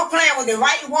ain't playing with the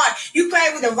right one. You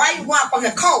play with the right one from the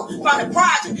coast, from the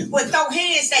project, with those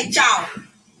hands at y'all.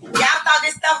 Y'all thought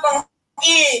this stuff gonna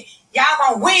end. Y'all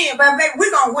gonna win, but baby,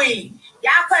 we gonna win.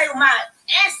 Y'all play with my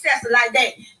ancestors like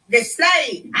that. The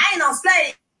slave. I ain't no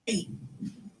slave.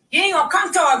 You ain't gonna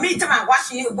come to me to my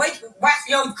washing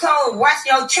your clothes,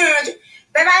 washing your children.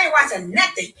 Baby, I ain't watching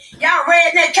nothing. Y'all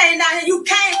redneck came down here. You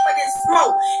came for this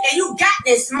smoke, and you got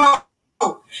this smoke.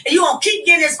 And you gonna keep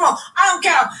getting this smoke. I don't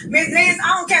care, Miss Liz.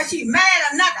 I don't care if she's mad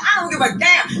or nothing. I don't give a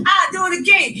damn. I'll do it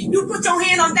again. You put your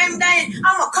hand on damn thing,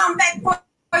 I'm gonna come back for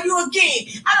you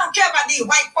again. I don't care about these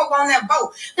white folk on that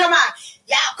boat. Come on,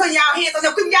 y'all putting y'all hands on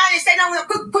them. Y'all didn't say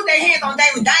nothing. Put their hands on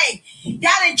David Dane.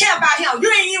 Y'all didn't care about him. You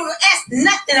ain't even ask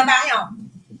nothing about him.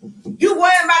 You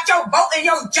worrying about your boat and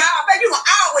your job, baby. You gonna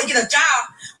always get a job.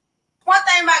 One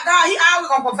thing about God, he always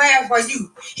gonna provide for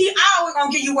you. He always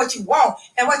gonna give you what you want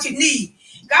and what you need.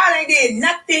 God ain't did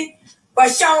nothing but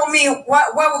show me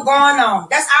what was going on.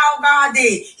 That's all God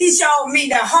did. He showed me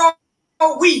the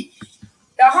whole week.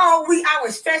 The whole week, I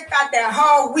was stressed out that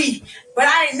whole week. But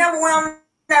I ain't never went on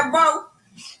that boat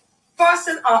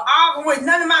fussing or arguing with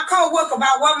none of my co-workers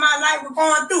about what my life was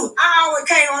going through. I always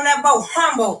came on that boat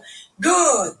humble,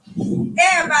 good.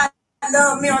 Everybody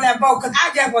loved me on that boat because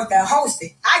I just was the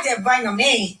hostess. I just bring them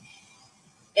in.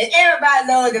 And everybody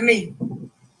loved me.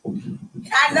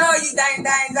 I love you, dang.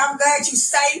 I'm glad you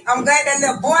safe. I'm glad that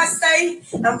little boy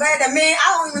safe. I'm glad the man, I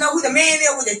don't even know who the man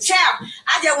is with the child.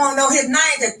 I just want to know his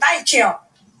name to thank him.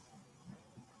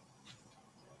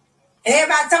 And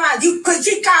everybody talking about you, because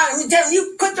she calling me, telling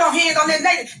you put your hands on this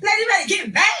lady. Lady, you better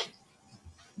get back.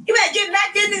 You better get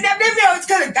back. This man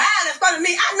could have died in front of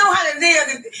me. I know how to live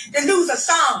to lose a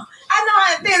son. I know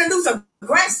how it feels to lose a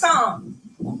grandson.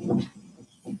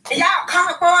 And y'all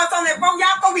coming for us on that boat.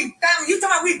 Y'all gonna be family. You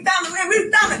talking about we family. And we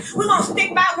family. We're gonna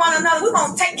stick by one another. We're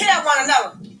gonna take care of one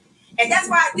another. And that's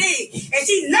what I did. And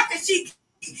she lucky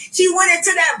she went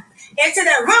into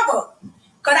that river.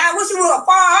 Cause I wish we would have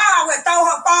I would throw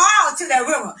her far out to that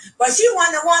river. But she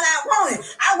wasn't the one I wanted.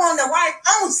 I wanted the wife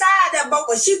on side that boat,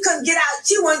 but she couldn't get out.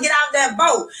 She wouldn't get out that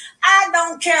boat. I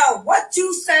don't care what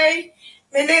you say,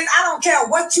 and then I don't care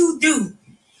what you do.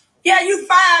 Yeah, you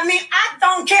fired me. I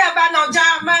don't care about no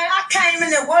job, man. I came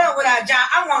in the world without a job.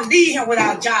 I want to leave here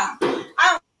without a job.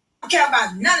 I don't care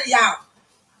about none of y'all.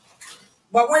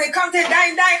 But when it comes to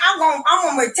that day, I'm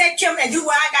gonna protect him and do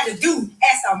what I got to do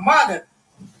as a mother.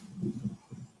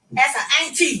 As an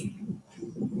auntie.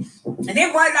 And it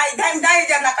was like that day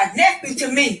just like a nephew to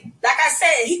me. Like I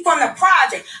said, he from the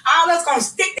project. All us gonna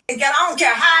stick together. I don't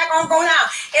care how it gonna go down.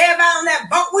 Everybody on that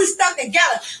boat, we stuck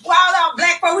together. Well, all our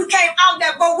black folk, we came out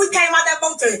that boat. We came out that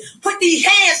boat to put these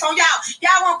hands on y'all.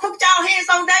 Y'all wanna put y'all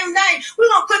hands on them day. We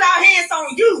gonna put our hands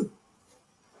on you.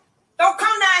 Don't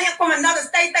come down here from another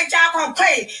state that y'all gonna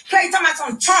play talking about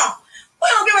some Trump.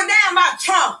 We don't give a damn about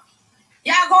Trump.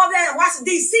 Y'all go over there in Washington,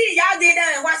 D.C. Y'all did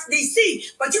that in Washington, D.C.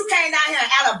 But you came down here in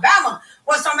Alabama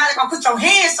where somebody going to put your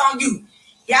hands on you.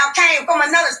 Y'all came from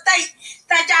another state.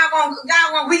 Think y'all going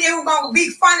to be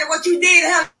funny what you did.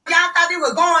 Y'all thought it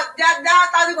was going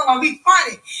to be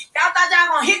funny. Y'all thought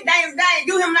y'all going to hit Dame and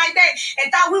do him like that and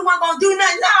thought we weren't going to do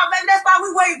nothing. No, baby, that's why we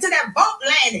waited till that boat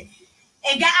landed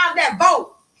and got out that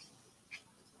boat.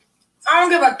 I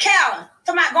don't give a care.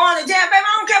 Talking about going to jail, baby.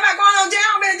 I don't care about going to jail.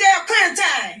 I've been in jail plenty of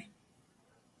time.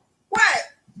 What?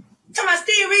 Tell my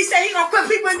Steve Reed said he gonna put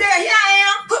people in jail. Here I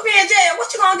am. Put me in jail.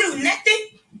 What you gonna do?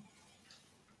 Nothing.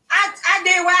 I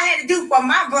did what I had to do for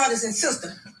my brothers and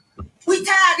sisters. We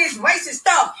tired of this racist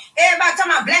stuff. Everybody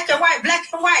talking about black and white, black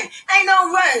and white. Ain't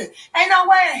no way. Ain't no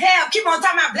way in hell. Keep on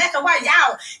talking about black and white.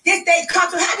 Y'all, this day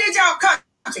country. How did y'all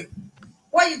country?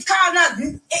 What you calling us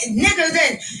niggas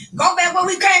and go back where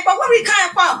we came from? Where we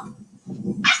came from?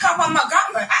 I come from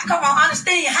Montgomery. I come from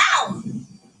Understanding How.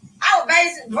 I was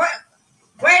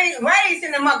raised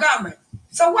in the Montgomery.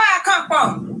 So where I come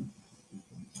from?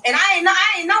 And I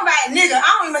ain't nobody nigga.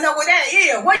 I don't even know what that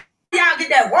is. Where y'all get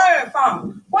that word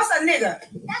from? What's a nigga?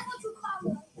 That's what you call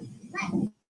it.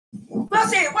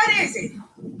 What's it? What is it?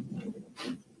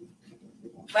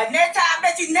 But next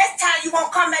time you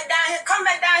won't come back down here. Come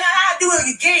back down here, I'll do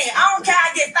it again. I don't care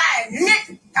I get fired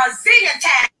a zillion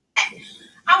times.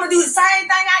 I'm gonna do the same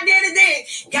thing I did today.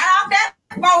 Got off that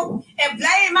boat and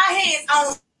blame my hands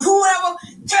on whoever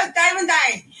took David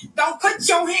Dane. Don't put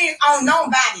your hands on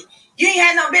nobody. You ain't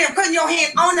had no business putting your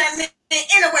hands on that man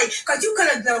anyway, because you could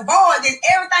have avoided it.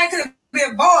 Everything could have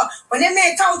been avoided. When that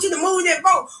man told you to move that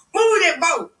boat, move that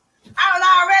boat. I was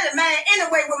already mad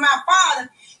anyway with my father.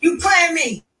 You playing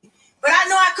me. But I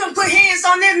know I couldn't put hands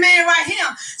on this man right here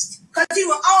because he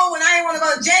was old and I didn't want to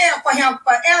go to jail for him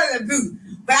for elder abuse.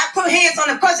 But I put hands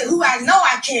on the person who I know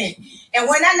I can. And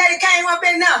when that lady came up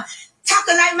in there,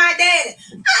 talking like my daddy,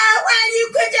 why did you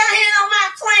put your hand on my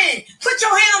friend? Put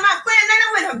your hand on my friend, then I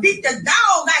went and beat the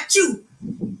dog at you.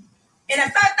 And the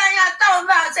first thing I thought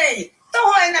about, I said, throw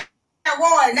her in that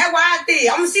water. And that's what I did.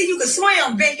 I'm going to see if you can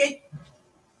swim, Becky.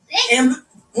 And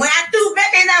when I threw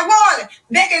Becky in that water,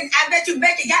 I bet you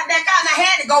Becky got back out, and I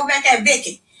had to go back at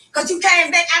Becky. Because you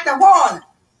came back out the water.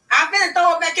 I'm finna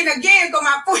throw it back in again because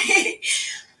my friend,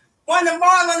 one of the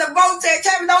boys on the boat said,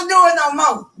 tell me don't do it no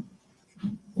more.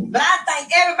 But I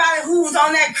thank everybody who's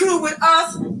on that crew with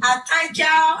us. I thank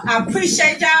y'all. I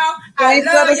appreciate y'all. I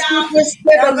love y'all.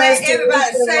 I'm glad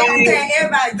everybody safe. I'm glad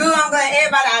everybody good. I'm glad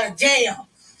everybody out of jail.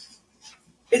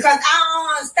 Because I don't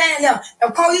understand them. The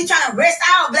police trying to arrest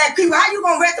our black people. How you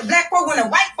gonna arrest the black folk when the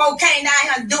white folk came down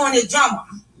here doing this drama?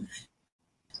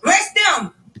 Arrest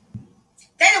them.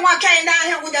 They the one came down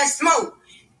here with that smoke.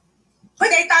 But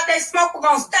they thought that smoke was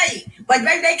going to stay. But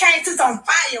baby, they came to some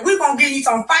fire. We're going to give you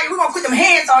some fire. We're going to put them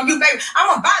hands on you, baby.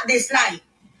 I'm about this life.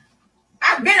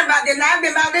 I've been about this life. I've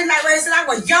been about this life ever since I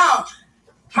was young.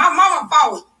 My mama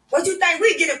fought. What you think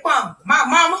we get it from? My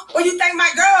mama. What you think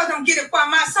my girls don't get it from?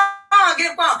 My son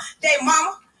get it from? They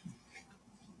mama.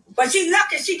 But she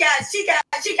lucky. She got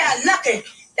lucky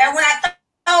that when I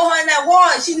throw her in that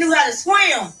water, she knew how to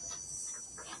swim.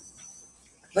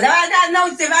 But if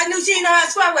I knew she didn't know how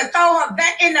to swim, I would throw her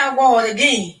back in that water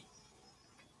again.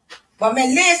 But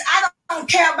man, Liz, I don't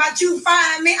care about you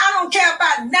firing me. I don't care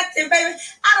about nothing, baby.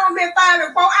 I don't been fired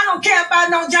before. I don't care about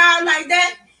no job like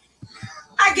that.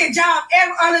 I get job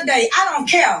every other day. I don't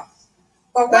care.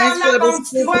 But where I'm not going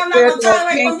to turn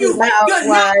away from you, you're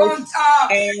not going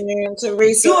and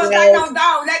Teresa do us like no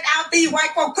dog. Let out these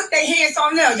white folks put their hands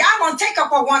on them. Y'all going to take up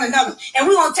for one another, and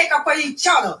we're going to take up for each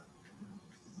other.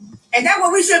 And that's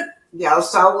what we should. Y'all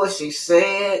saw what she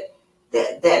said?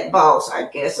 That boss, I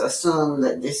guess, assumed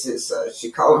that this is,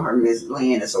 she called her Miss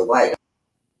Lynn, as a white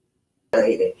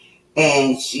lady,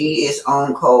 and she is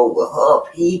on code with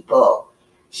her people.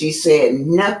 She said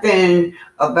nothing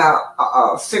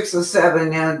about 6 or 7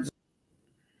 now.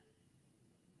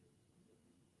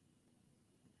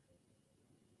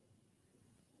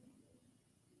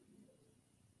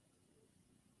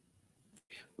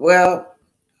 Well,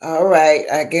 all right.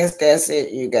 I guess that's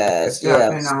it, you guys.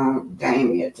 Jumping on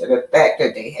Damien to the fact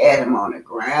that they had him on the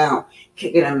ground,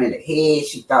 kicking him in the head.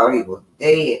 She thought he was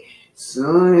dead.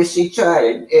 Soon as she tried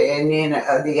it, and then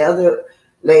the other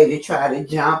lady tried to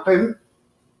jump him.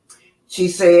 She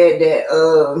said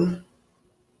that,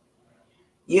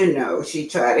 she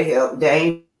tried to help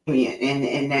Damien,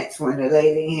 and that's when the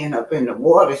lady ended up in the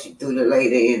water. She threw the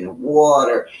lady in the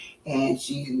water, and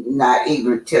she's not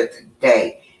even till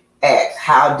today asked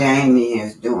how Damien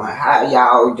is doing, how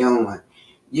y'all doing.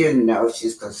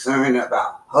 She's concerned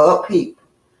about her people.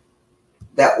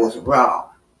 That was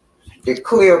wrong. The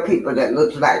clear people that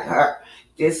looked like her.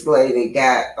 This lady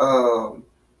got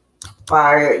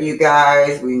fired, you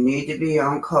guys. We need to be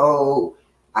on code.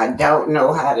 I don't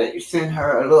know how to send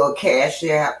her a little cash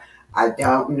app. I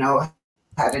don't know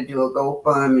how to do a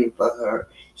GoFundMe for her.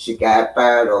 She got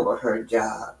fired over her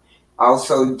job.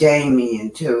 Also,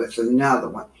 Damien, too, is another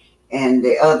one. And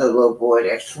the other little boy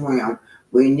that swam.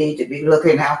 We need to be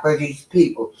looking out for these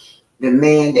people. The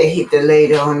man that hit the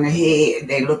lady on the head,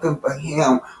 they're looking for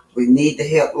him. We need to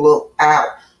help look out.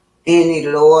 Any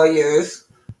lawyers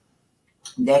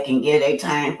that can get their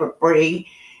time for free,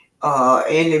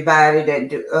 anybody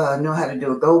that know how to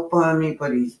do a GoFundMe for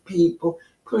these people,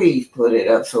 please put it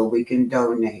up so we can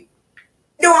donate.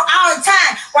 Doing all the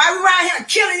time while we around here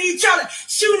killing each other,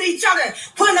 shooting each other,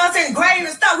 putting us in graves and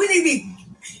stuff. We need to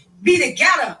be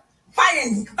together,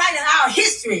 fighting our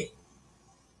history.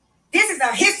 This is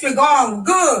a history going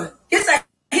good. This is a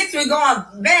history going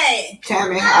bad.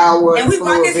 Tammy Howard, and we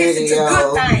brought this history to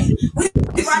good things. We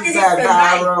brought this history to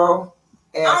life.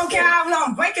 I don't care how we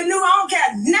on breaking news. I don't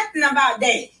care nothing about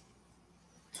that.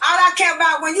 All I care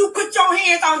about, when you put your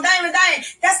hands on Damon Dane,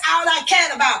 that's all I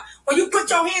cared about. When you put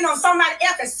your hand on somebody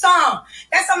else's son,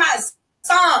 that's somebody's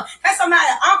son, that's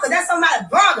somebody's uncle, that's somebody's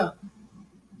brother.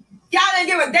 Y'all didn't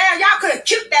give a damn. Y'all could have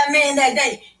killed that man that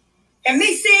day. And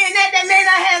me seeing that man,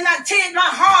 I had my tears, my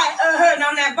heart hurting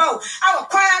on that boat. I was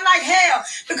crying like hell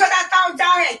because I thought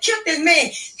y'all had killed this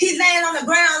man. He's laying on the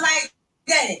ground like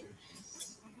that.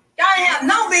 Y'all ain't have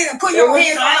no business to put your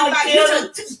hands on nobody. You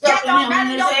just got on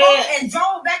back in your boat and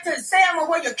drove back to the Selma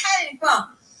where you came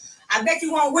from. I bet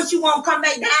you won't wish you won't come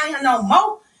back down here no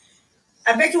more.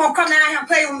 I bet you won't come down here and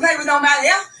play with nobody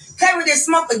else. Play with this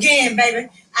smoke again, baby.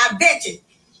 I bet you.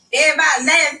 Everybody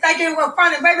laugh, think it was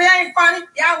funny. Baby, it ain't funny.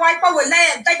 Y'all white folks would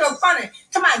laugh, think it was funny.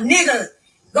 To my niggas,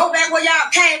 go back where y'all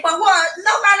came from. What?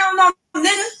 Nobody don't know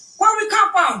niggas. Where we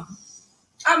come from?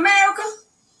 America?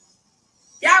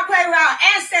 Y'all play with our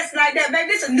ancestors like that, baby.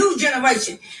 This is a new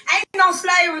generation. Ain't no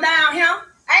slavery down here.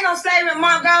 Ain't no slavery in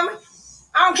Montgomery.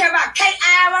 I don't care about Kate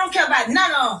I don't care about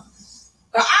none of them.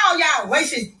 But all y'all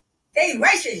racist, they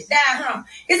racist down here.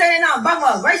 It ain't no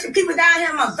but racist people down here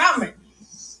in Montgomery.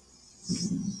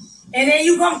 And then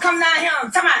you gonna come down here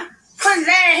and talking about putting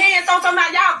their hands on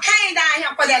somebody. Y'all came down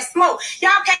here for that smoke.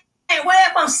 Y'all came way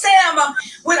from Selma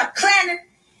with a Klan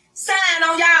sign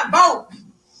on y'all boat.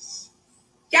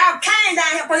 Y'all came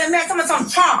down here for that mess. Some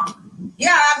Trump.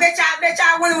 Yeah, I bet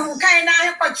y'all women who came down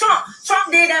here for Trump. Trump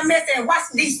did that mess in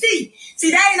Washington, D.C. See,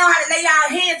 they ain't know how to lay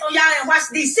y'all hands on y'all in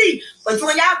Washington, D.C. But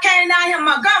when y'all came down here in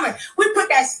Montgomery, we put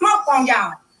that smoke on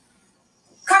y'all.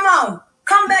 Come on.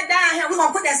 Come back down here. We're going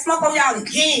to put that smoke on y'all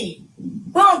again.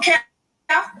 We don't care.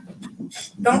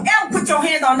 Don't ever put your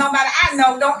hands on nobody I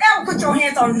know. Don't ever put your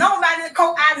hands on nobody in the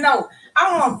coat I know.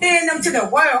 I'm going to send them to the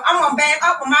world. I'm going to back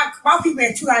up with my people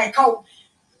in 200 coat.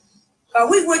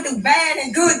 We went through bad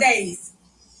and good days.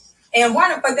 And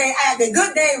wonderful days. The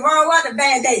good days roll out the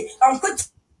bad days. Don't put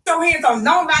your hands on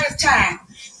nobody's child.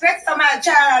 Especially somebody's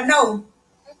child I know.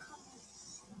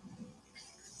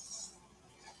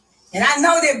 And I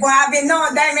know that boy. I've been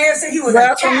knowing Damon ever since he was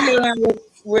a child.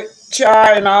 With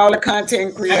Char and all the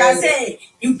content creators. Like I said,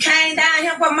 you came down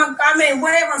here from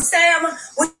wherever from Selma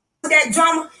with that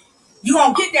drummer. You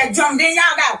gonna get that drum. Then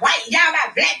y'all got white, y'all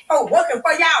got black folk working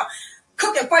for y'all,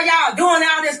 cooking for y'all, doing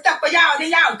all this stuff for y'all.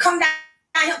 Then y'all come down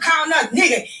here calling us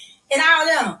nigga and all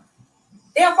them.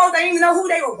 Them folks don't even know who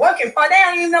they were working for. They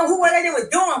don't even know what they were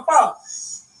doing for.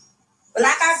 But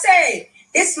like I said,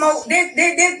 this stuff,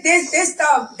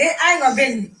 I ain't gonna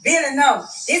been building up.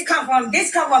 This come from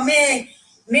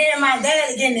me and my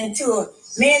dad getting into it.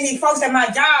 Me and these folks at my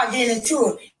job getting into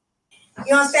it.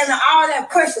 You understand? All that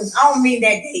questions on me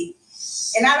that day.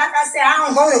 And like I said, I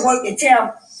don't go to work to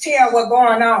tell what's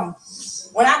going on.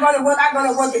 When I go to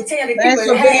work to tell the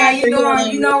people, hey, how you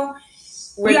doing? You know,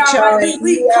 we pray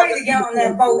together on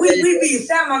that boat. We be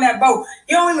family on that boat.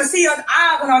 You don't even see us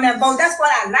arguing on that boat. That's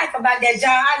what I like about that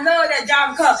job. I love that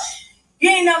job because you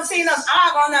ain't never seen us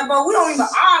argue on that boat. We don't even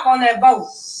argue on that boat.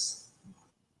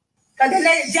 Because the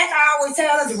lady Jack always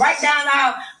tell us write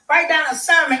down a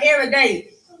sermon every day.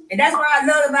 And that's what I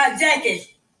love about Jackie.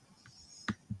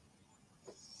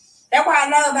 That's what I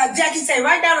love about Jackie. Say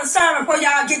write down a sermon before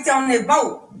y'all get on this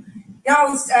boat.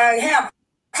 Y'all have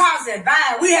positive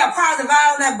vibe. We have positive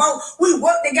vibe on that boat. We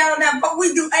work together on that boat.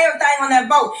 We do everything on that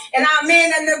boat. And our men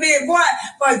that little bit boy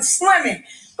for swimming.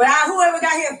 But whoever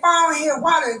got here falling here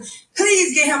water,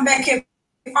 please get him back here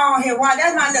falling here water.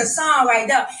 That's my little song right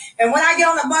there. And when I get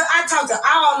on the boat, I talk to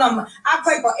all of them. I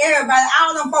pray for everybody.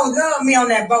 All them folks love me on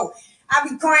that boat. I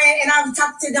be praying and I be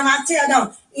talking to them. I tell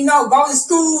them, you know, go to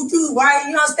school, do right.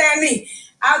 You understand me?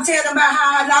 I'll tell them about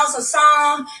how I lost a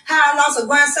son, how I lost a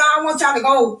grandson. I want y'all to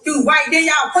go do right. Then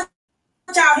y'all put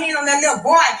y'all hand on that little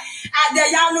boy out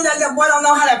there. Y'all knew that little boy don't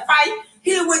know how to fight.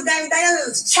 He was that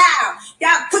was a child.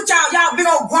 Y'all put y'all big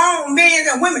old grown men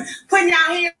and women putting y'all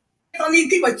hands on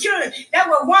these people's children. That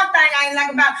was one thing I ain't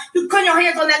like about you putting your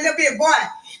hands on that little bit boy.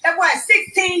 That boy is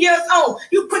 16 years old.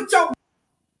 You put your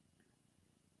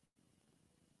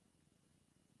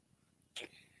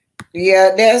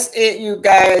Yeah, that's it, you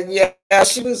guys. Yeah,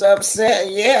 she was upset.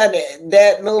 Yeah,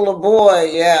 that little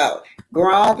boy, yeah.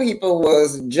 Grown people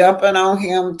was jumping on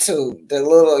him too, the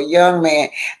little young man.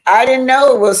 I didn't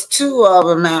know it was two of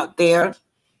them out there.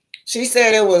 She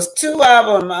said it was two of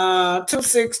them, two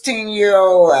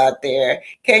 16-year-old out there.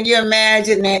 Can you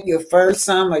imagine that your first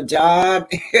summer job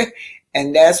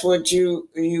and that's what you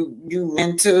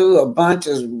into, a bunch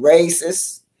of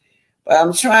racists? But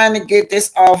I'm trying to get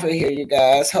this off of here, you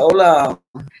guys. Hold on.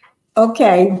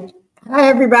 Okay. Hi,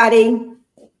 everybody.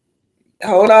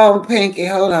 Hold on, Pinky.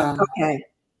 Hold on. Okay.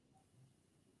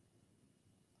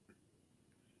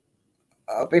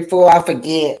 Before I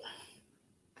forget.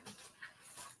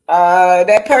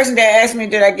 That person that asked me,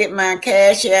 did I get my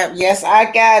Cash App? Yes,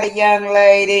 I got it, young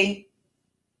lady.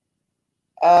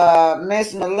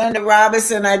 Miss Melinda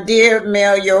Robinson, I did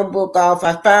mail your book off.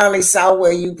 I finally saw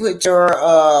where you put your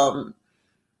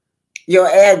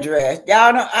address.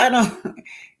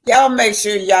 Y'all make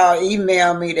sure y'all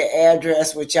email me the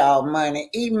address with y'all money.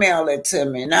 Email it to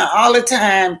me. Now all the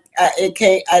time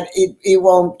it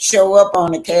won't show up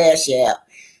on the Cash App.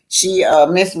 She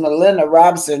Miss Melinda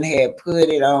Robinson had put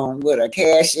it on with a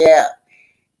Cash App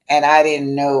and I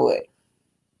didn't know it.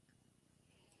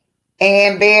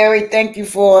 And Barry, thank you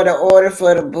for the order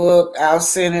for the book. I'll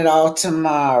send it all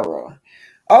tomorrow.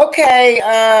 Okay,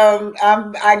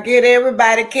 I get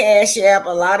everybody Cash App. A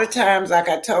lot of times, like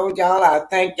I told y'all, I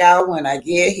thank y'all when I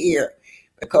get here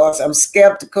because I'm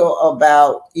skeptical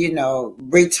about,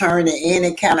 returning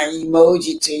any kind of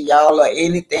emoji to y'all or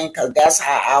anything because that's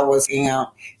how I was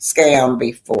scammed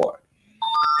before.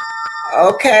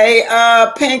 Okay,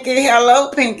 Pinky,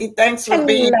 hello, Pinky. Thanks for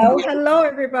being here. Hello,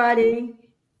 everybody.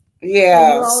 Yeah.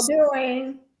 How you all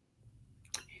doing?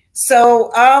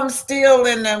 So I'm still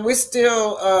I'm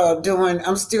still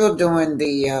doing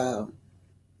the,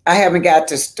 I haven't got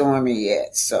to Stormy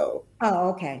yet. So. Oh,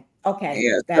 okay. Okay.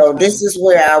 Yeah. So this is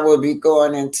where I will be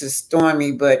going into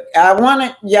Stormy, but I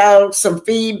wanted y'all some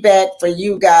feedback for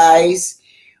you guys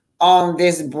on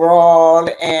this brawl.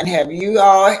 And have you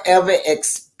all ever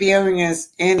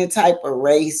experienced any type of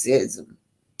racism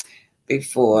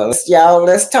before?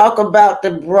 Let's talk about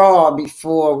the brawl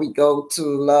before we go to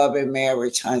Love and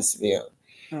Marriage Huntsville.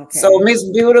 Okay. So Miss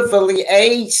Beautifully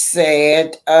Aged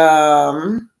said,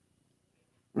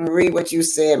 read what you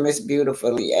said, Miss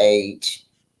Beautifully Aged.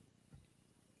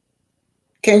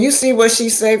 Can you see what she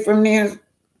said from there?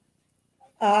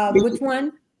 Which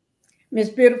one? Miss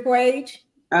Beautiful Age?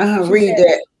 Read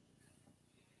that.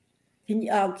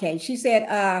 Okay. She said,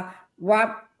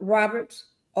 Roberts,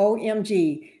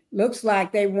 OMG. Looks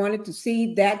like they wanted to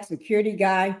see that security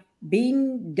guy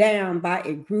beaten down by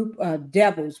a group of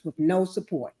devils with no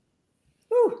support.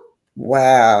 Whew.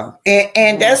 Wow.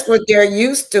 And that's what they're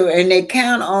used to. And they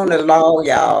count on the law,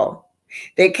 y'all.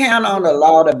 They count on the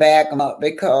law to back them up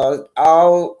because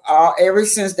ever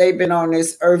since they've been on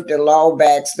this earth, the law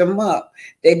backs them up.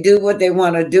 They do what they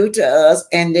want to do to us,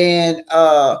 and then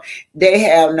they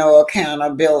have no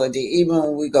accountability, even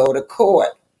when we go to court.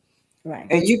 Right.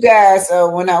 And you guys,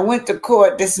 when I went to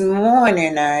court this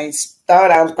morning, I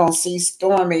thought I was going to see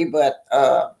Stormy, but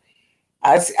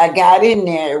I got in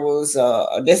there. It was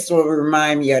this will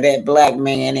remind me of that black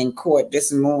man in court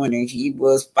this morning. He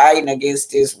was fighting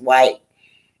against this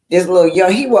little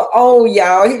young. He was old,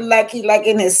 y'all. He like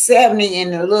in his 70s,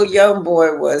 and the little young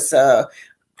boy was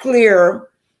clear.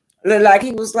 Looked like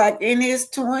he was like in his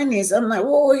 20s. I'm like,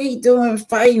 what was he doing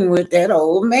fighting with that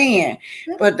old man?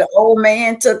 But the old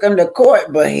man took him to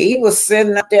court, but he was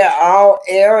sitting up there all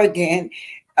arrogant.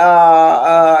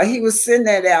 He was sitting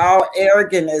there all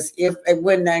arrogant as if it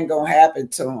wasn't nothing gonna happen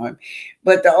to him.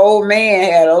 But the old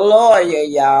man had a lawyer,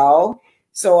 y'all.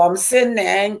 So I'm sitting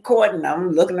there in court and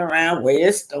I'm looking around,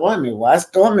 where's Stormy? Why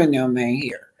Stormy and them ain't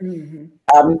here? Mm-hmm.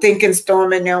 I'm thinking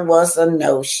Stormy and them was a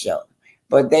no-show.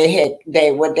 But what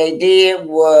they did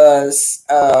was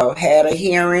had a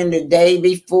hearing the day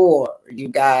before, you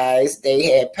guys.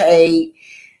 They had paid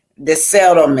the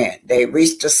settlement. They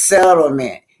reached a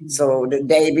settlement. So the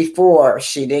day before,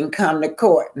 she didn't come to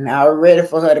court. And I was ready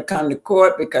for her to come to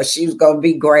court because she was going to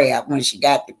be grabbed when she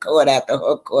got to court after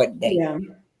her court date. Yeah.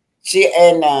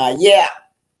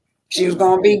 She was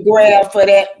going to be grabbed for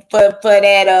that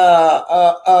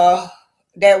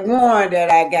warrant that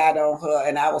I got on her.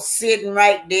 And I was sitting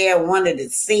right there, wanted to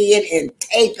see it and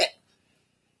tape it.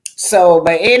 So,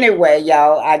 but anyway,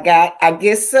 y'all, I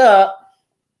gets up.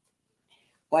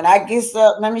 When I gets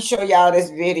up, let me show y'all this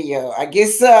video. I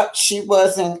gets up, she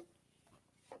didn't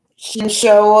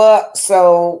show up.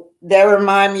 So that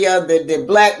remind me of the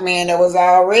black man that was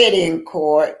already in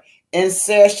court in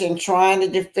session trying to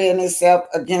defend himself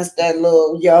against that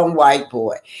little young white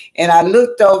boy. And I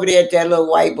looked over there at that little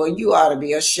white boy. You ought to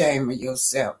be ashamed of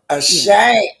yourself.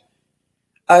 Ashamed.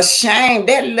 Yeah. Ashamed.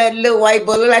 That little white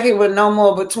boy looked like he was no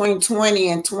more between 20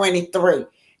 and 23.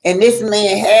 And this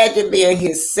man had to be in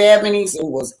his 70s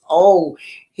and was old.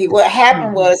 What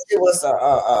happened was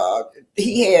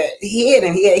he had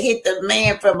hit the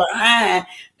man from behind,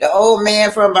 the old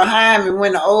man from behind. And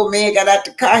when the old man got out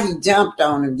the car, he jumped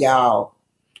on him, y'all.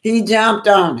 He jumped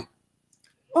on him.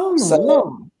 Oh my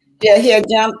Lord. Yeah, he had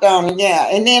jumped on him. Yeah,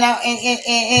 and then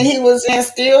and he was in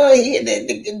still.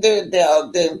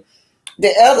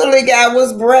 The elderly guy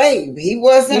was brave. He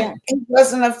wasn't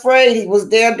afraid. He was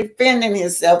there defending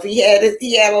himself. He had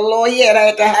a lawyer. He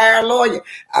had to hire a lawyer.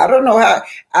 I don't know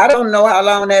how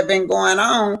long that been going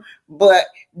on, but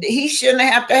he shouldn't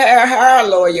have to hire a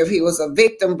lawyer if he was a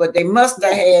victim. But they must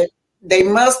have had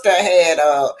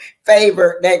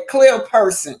favored that clear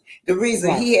person. The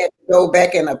reason he had to go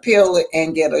back and appeal it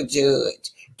and get a judge,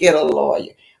 get a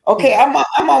lawyer. Okay, I'm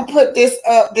gonna put this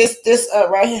up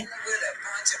right here.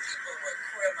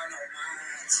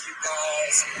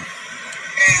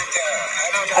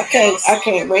 I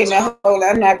can't wait now. Hold on,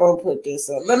 I'm not gonna put this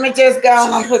up. Let me just go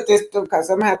on and put this through because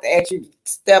I'm gonna have to actually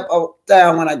step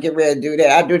down when I get ready to do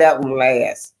that. I do that one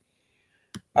last.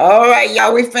 All right,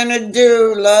 y'all, we finna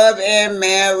do Love and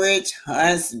Marriage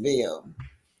Huntsville.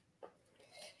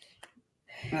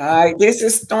 All right, this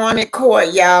is Stormy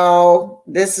Court, y'all.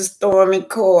 This is Stormy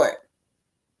Court.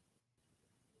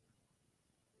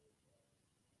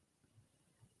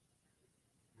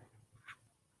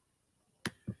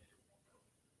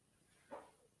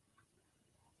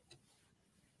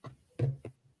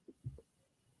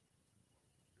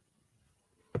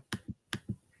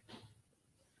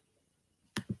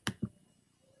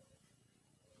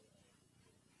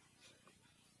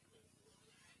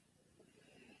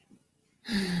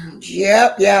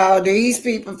 Yep, y'all. These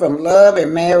people from Love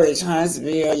and Marriage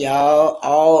Huntsville, y'all,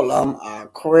 all of them are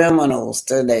criminals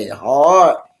to their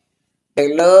heart.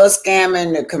 They love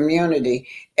scamming the community.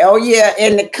 Oh, yeah,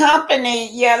 and the company,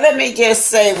 let me just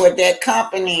say what that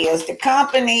company is. The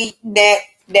company that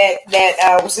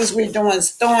since we're doing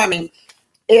Stormy,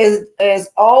 is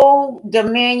Old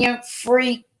Dominion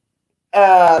Frieght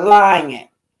Lion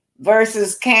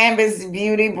versus Canvas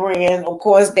Beauty Brand. Of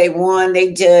course, they won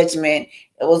their judgment.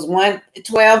 It was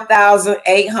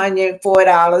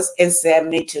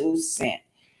 $12,804.72.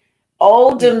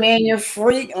 Old Dominion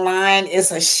Frieght Line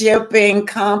is a shipping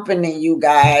company, you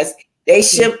guys. They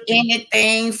ship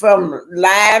anything from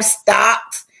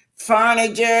livestock,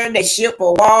 furniture. They ship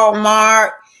for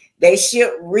Walmart. They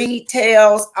ship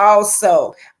retails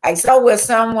also. I saw where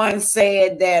someone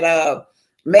said that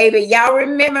maybe y'all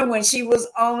remember when she was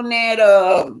on that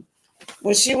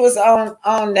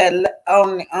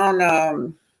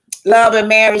Love and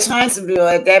Marriage Huntsville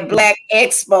at that Black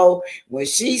Expo when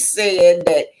she said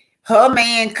that her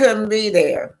man couldn't be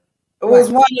there. It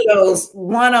was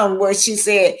one of them where she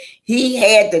said he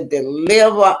had to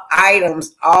deliver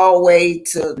items all the way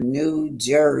to New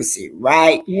Jersey,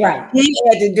 right? Right. He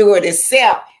had to do it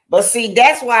himself. But see,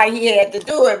 that's why he had to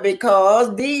do it,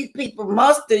 because these people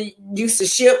must have used to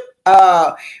ship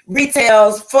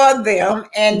retails for them,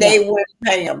 and they wouldn't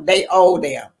pay them. They owe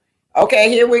them. Okay,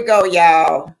 here we go,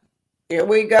 y'all. Here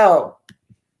we go.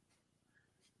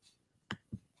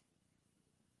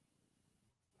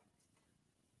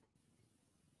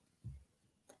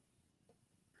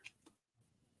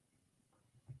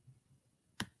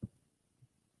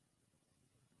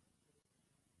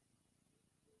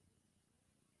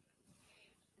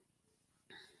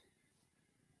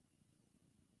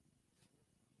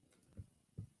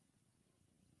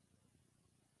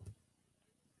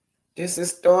 This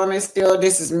is Stormy Still.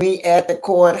 This is me at the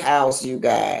courthouse, you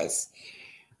guys.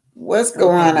 What's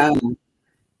going on?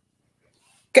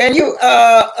 Can you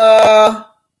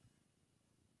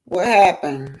what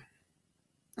happened?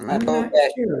 I'm not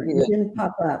sure. It didn't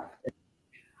pop up.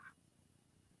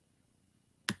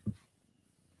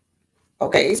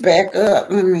 Okay, it's back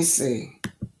up. Let me see.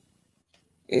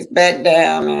 It's back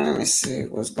down. Let me see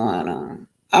what's going on.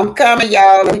 I'm coming,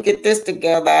 y'all. Let me get this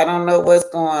together. I don't know what's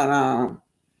going on.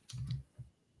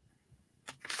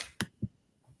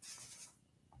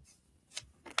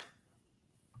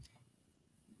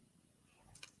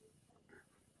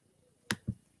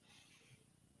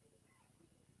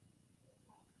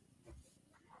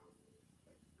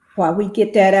 While we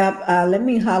get that up, let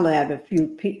me holler at a few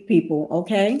people,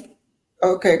 okay?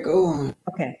 Okay, go on.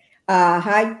 Okay.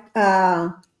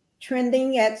 Hi,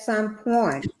 trending at some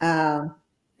point.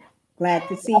 Glad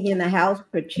to see you in the house,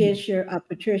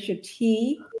 Patricia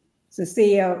T,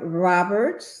 Cecilia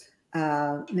Roberts.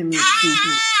 Let me see.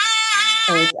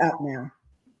 Oh, it's up now.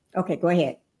 Okay, go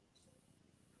ahead.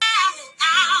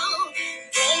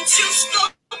 Don't you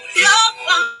stop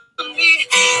loving me.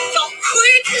 Don't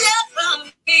quit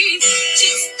loving me.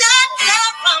 Just stop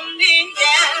loving me,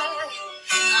 yeah.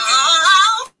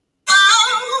 Oh,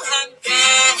 I'm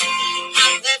bad.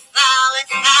 I'm the solid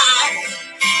time.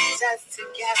 Just to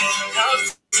get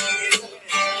close to you.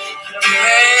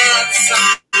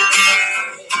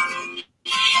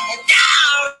 And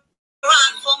I'll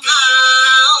run for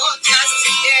miles just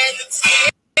to get a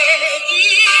taste.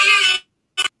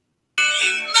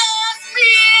 Must be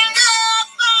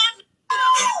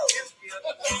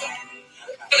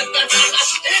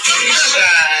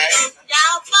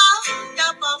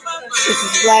This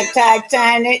is Black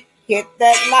Titanic. Hit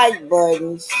that like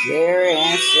button, share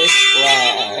and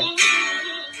subscribe.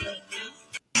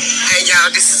 Hey y'all,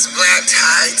 this is Black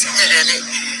Titanic.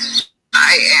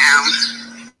 I am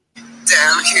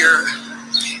down here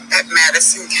at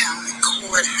Madison County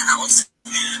Courthouse.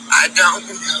 I don't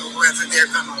know whether they're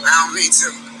going to allow me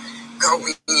to go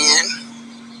in.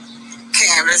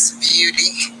 Canvas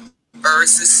Beauty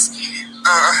versus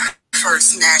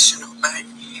First National Bank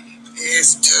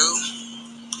is due.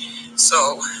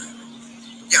 So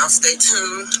y'all stay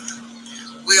tuned.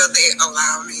 Will they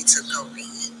allow me to go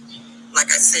in? Like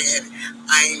I said,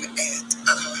 I'm at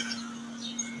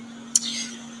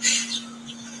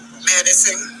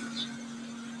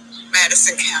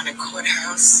Madison County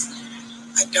Courthouse.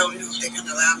 I don't know if they're going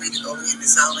to allow me to go in.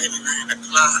 It's already 9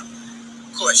 o'clock.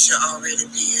 Court should already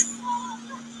be in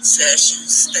session.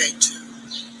 Stay tuned.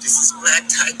 This is Black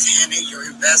Titanic, your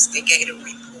investigator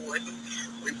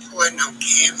reporting on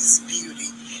Canvas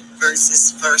Beauty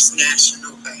versus First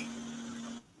National Bank.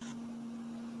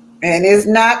 And it's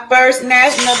not First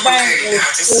National Bank.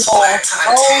 It's Old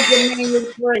Dominion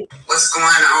Frieght. What's going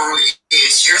on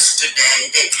is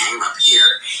yesterday they came up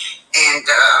here and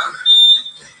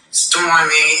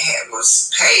Stormy was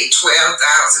paid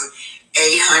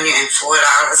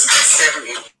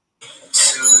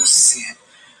 $12,804.72.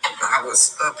 I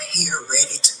was up here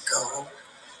ready to go.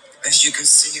 As you can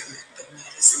see, I'm at the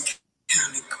Madison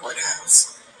County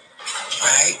Courthouse.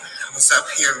 Right? I was up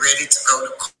here ready to go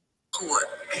to court,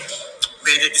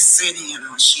 ready to sit in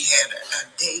on. She had a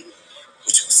date,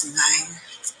 which was the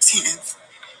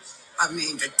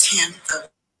 10th of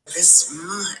this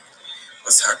month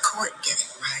was her court date,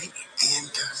 right?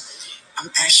 And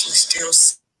I'm actually still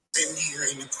sitting here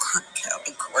in the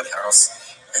county courthouse,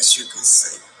 as you can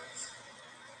see.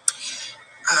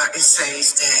 It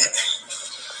says that,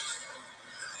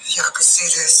 y'all can see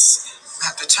this, I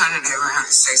have to turn it around.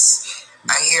 It says,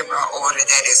 I hereby order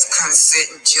that its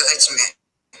consent judgment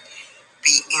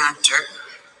be entered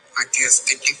against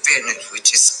the defendant,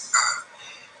 which is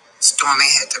Stormy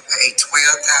had to pay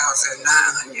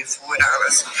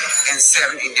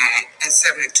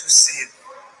 $12,904.72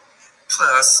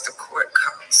 plus the court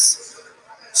costs.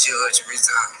 Judge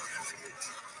resolved.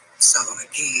 So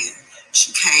again,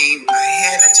 she came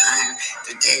ahead of time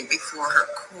the day before her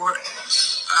court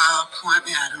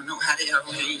appointment. I don't know how they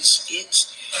arranged it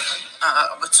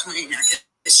between, I guess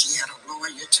she had a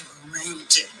lawyer to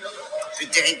arrange it the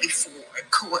day before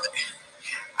court.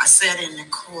 I sat in the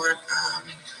court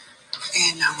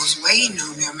and I was waiting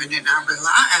on them, and then I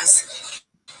realized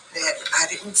that I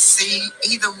didn't see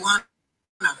either one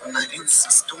of them. I didn't see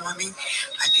Stormy.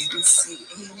 I didn't see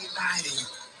anybody.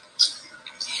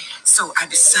 So I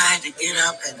decided to get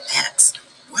up and ask,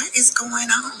 what is going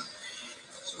on?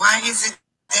 Why is it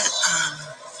that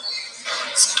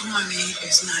Stormy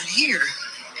is not here?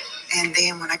 And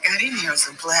then when I got in there, it was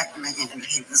a black man. It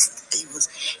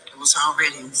was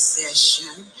already in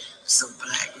session. There's a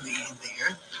black man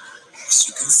there, as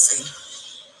you can see.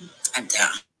 I'm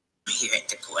down here at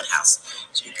the courthouse.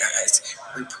 So you guys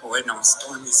reporting on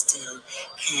Stormy Still,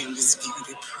 Canvas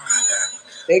Beauty Product.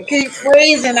 They keep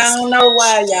freezing. I don't know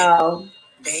why, y'all.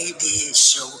 They did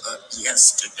show up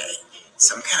yesterday.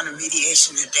 Some kind of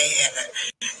mediation that they had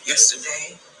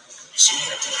yesterday. She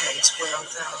had to pay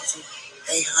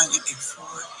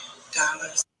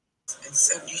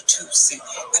 $12,804.72. I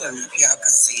don't know if y'all can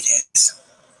see this.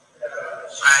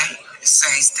 Right? It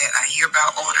says that I hereby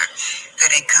order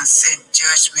that a consent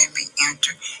judgment be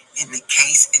entered in the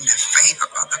case in the favor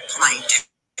of the plaintiff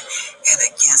and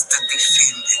against the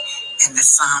defendant in the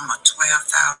sum of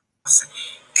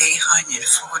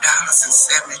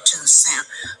 $12,804.72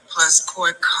 plus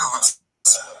court costs.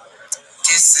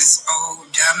 This is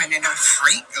Old Dominion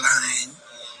Frieght line.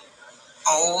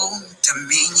 Old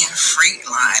Dominion Frieght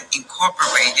line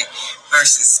Incorporated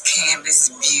versus Canvas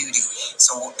Beauty.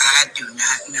 So I do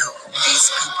not know who these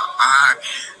people are.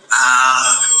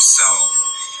 So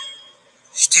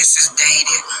this is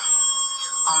dated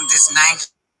on this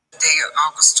 9th day of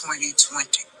August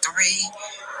 2023.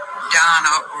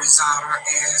 Donna Rosado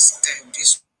as the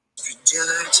district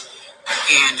judge.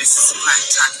 Again, this is a black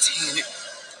Titanic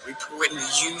reporting to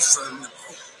you from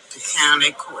the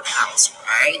county courthouse,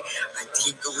 right? I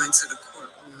did go into the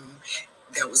courtroom.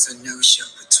 There was a no-show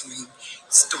between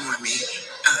Stormy,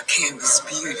 Canvas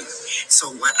Beauty.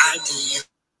 So what I did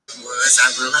was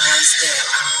I realized that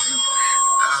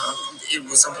it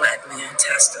was a black man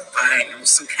testifying. It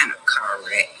was some kind of car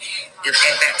wreck. At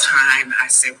that time, I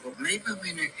said, well, maybe I'm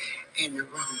in the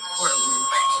wrong courtroom.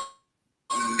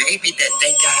 Maybe that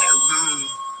they got it wrong.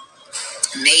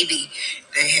 Maybe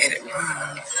they had it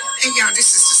wrong. Hey, y'all,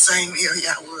 this is the same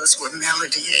area I was where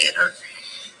Melody had her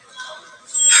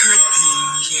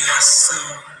thing. Yeah, so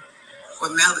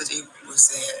where Melody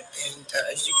was at. And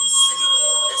as you can see,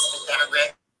 that's the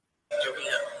directory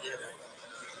up here, the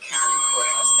county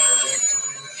courthouse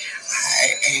directory. I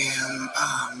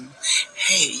am,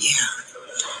 hey, yeah,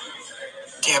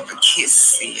 Deborah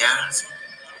Kissy.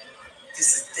 This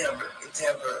is Deborah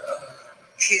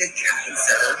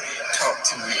Kidkaiser talked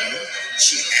to me.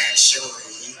 She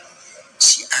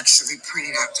actually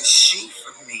printed out the sheet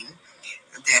for me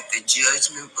that the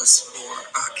judgment was for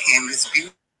Canvas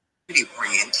Beauty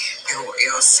Brand,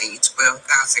 LLC,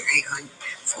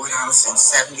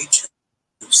 $12,804.72.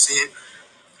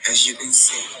 As you can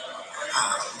see,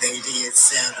 they did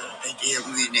settle. They did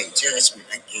win a judgment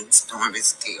against Stormy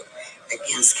Still,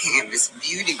 against Canvas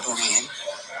Beauty Brand,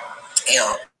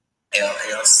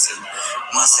 LLC.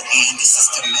 Once again, this is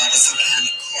the Madison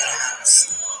County Courthouse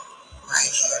right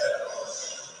here.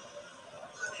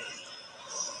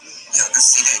 Y'all can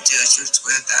see that judgment,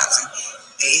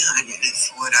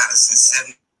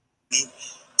 $12,804.72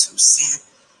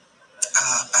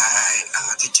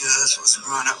 by the judge was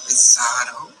run up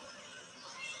Rosado,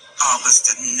 August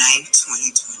the 9th,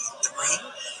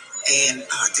 2023. And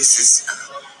this is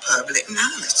public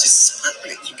knowledge. This is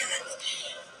public, you guys.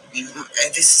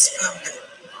 This is public.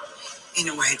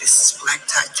 Anyway, this is Black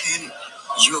Titanic.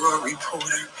 You're a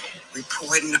reporter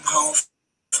reporting off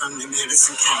from the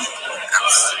Madison County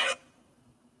Courthouse.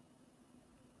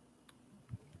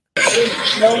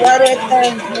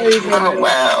 Oh,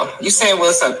 wow. You said it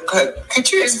was a,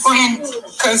 could you explain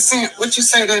consent? What you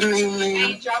say that mean,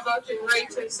 ma'am? Y'all both agree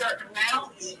to a certain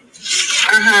amount.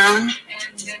 Uh-huh. And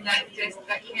then that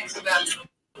cancels out the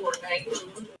court date.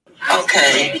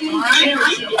 Okay.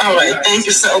 All right. Thank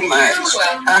you so much.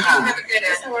 Have a good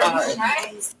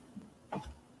afternoon.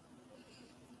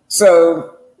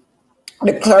 So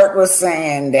the clerk was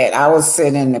saying that I was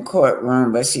sitting in the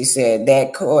courtroom, but she said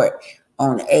that court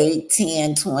on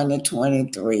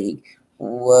 8/10/2023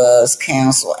 was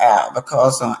canceled out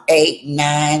because on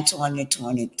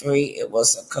 8/9/2023 it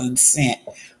was a consent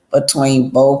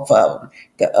between both of them.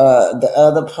 The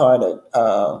other part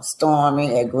of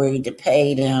Stormy agreed to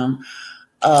pay them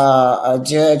a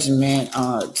judgment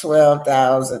on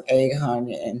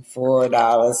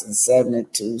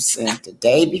 $12,804.72 the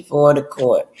day before the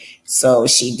court, so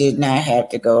she did not have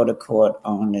to go to court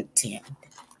on the 10th.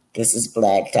 This is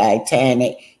Black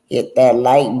Titanic. Hit that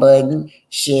like button,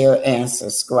 share, and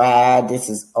subscribe. This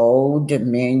is Old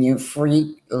Dominion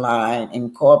Frieght Line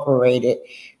Incorporated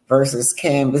versus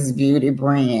Canvas Beauty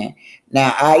Brand.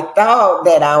 Now, I thought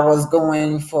that I was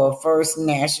going for First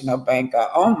National Bank of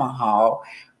Omaha,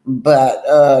 but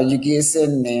you get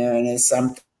sitting there and it's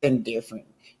something different.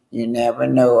 You never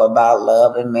know about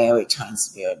love and marriage,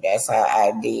 Huntsville. That's how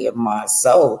I did my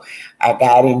soul. I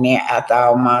got in there. I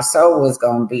thought my soul was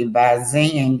going to be by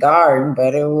Zen Garden,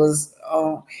 but it was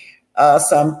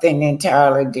something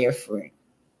entirely different.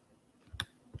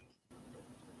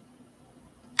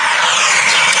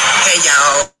 Hey,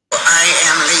 y'all. I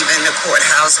am leaving the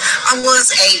courthouse. I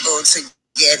was able to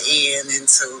get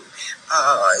into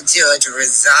Judge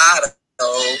Rosado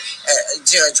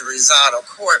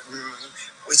courtroom,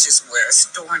 which is where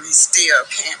Stormy Steele,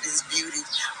 Canvas Beauty,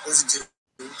 was due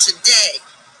today.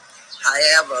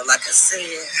 However, like I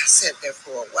sat there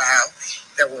for a while.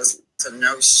 There was a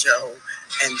no-show,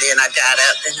 and then I got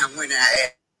up and I went and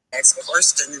I asked a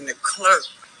question, and the clerk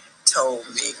told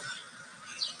me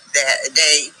that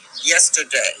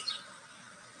yesterday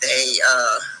they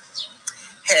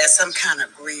had some kind of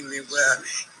agreement where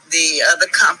the other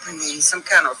company, some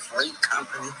kind of freight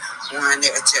company, won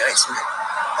their judgment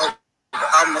of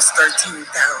almost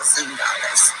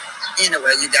 $13,000.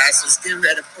 Anyway, you guys, it's getting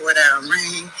ready to pour down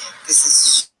rain. This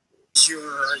is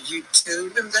your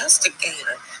YouTube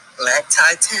investigator, Black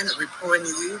Titanic, reporting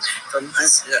to you from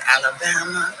Huntsville,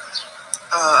 Alabama,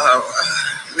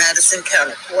 Madison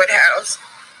County Courthouse.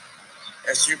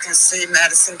 As you can see,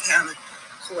 Madison County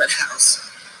Courthouse.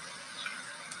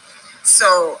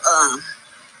 So,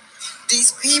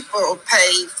 these people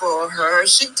paid for her.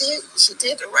 She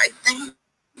did the right thing.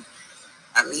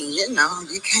 I mean, you know,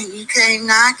 you can't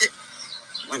knock it.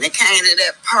 When they came to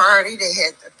that party, they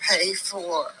had to pay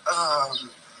for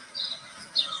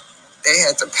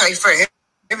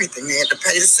everything. They had to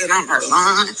pay to sit on her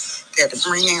lawn. They had to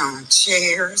bring their own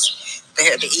chairs. They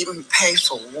had to even pay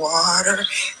for water.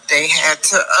 They had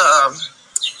to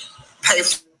pay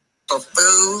for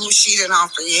food. She didn't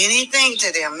offer anything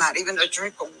to them, not even a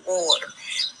drink of water.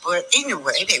 But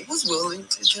anyway, they was willing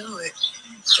to do it.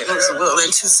 They was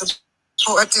willing to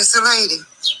support this lady.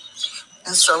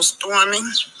 And so, Stormy,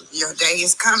 your day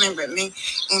is coming with me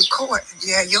in court.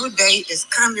 Yeah, your day is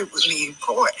coming with me in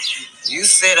court. You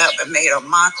set up and made a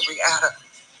mockery out of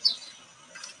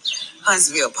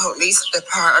Huntsville Police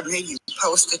Department. You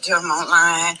posted them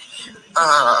online,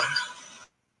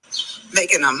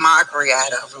 making a mockery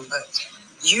out of them. But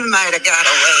you might have got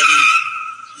away.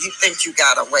 You think you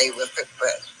got away with it,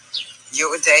 but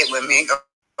your day with me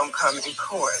gonna come in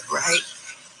court, right?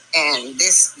 And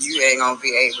this you ain't gonna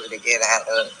be able to get out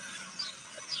of.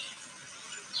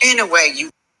 Anyway,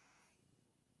 you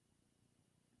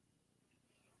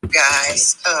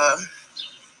guys,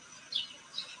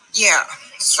 yeah,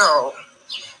 so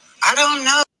I don't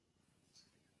know.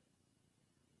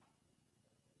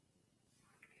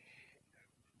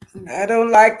 I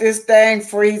don't like this thing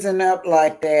freezing up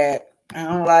like that. I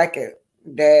don't like it.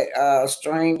 That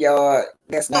StreamYard,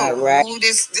 that's not right.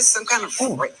 This some kind of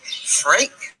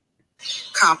freight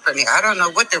company. I don't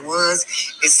know what it was.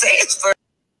 It says for.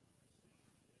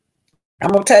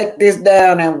 I'm gonna take this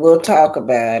down and we'll talk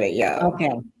about it, y'all.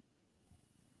 Okay.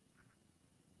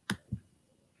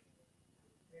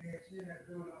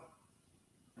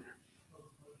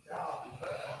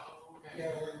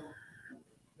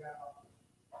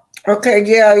 Okay,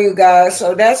 yeah, you guys.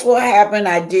 So that's what happened.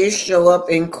 I did show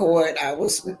up in court. I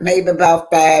was maybe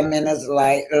about 5 minutes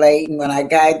late. When I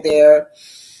got there,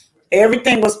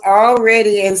 everything was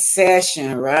already in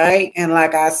session, right? And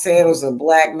like I said, it was a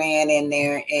black man in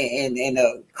there and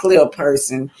a clear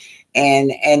person,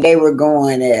 and they were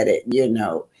going at it, you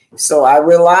know. So I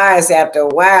realized after a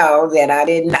while that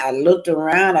I looked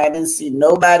around, I didn't see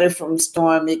nobody from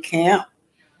Stormy Camp.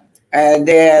 And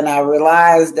then I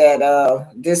realized that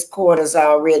this court is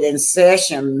already in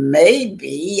session.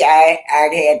 Maybe I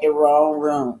had the wrong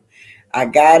room. I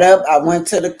got up, I went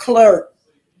to the clerk.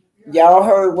 Y'all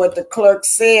heard what the clerk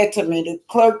said to me. The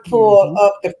clerk pulled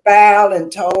up the file and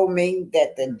told me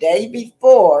that the day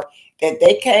before that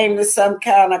they came to some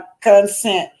kind of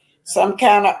consent, some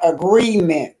kind of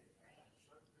agreement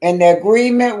And the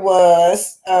agreement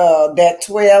was that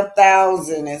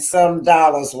 $12,000 and some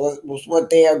dollars was what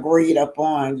they agreed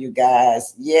upon, you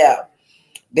guys. Yeah,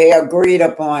 they agreed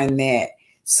upon that.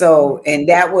 So, and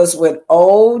that was with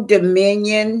Old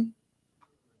Dominion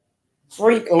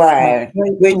Frieght line.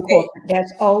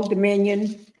 That's Old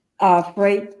Dominion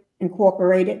Frieght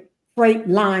Incorporated, Freight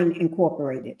Line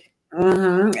Incorporated.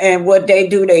 And what they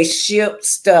do, they ship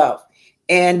stuff.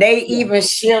 And they even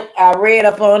ship, I read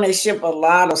up on, they ship a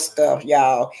lot of stuff,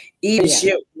 y'all. Even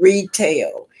ship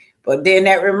retail. But then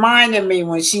that reminded me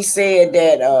when she said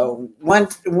that on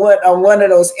one of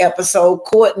those episodes,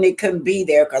 Courtney couldn't be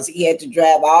there because he had to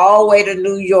drive all the way to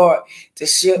New York to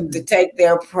ship to take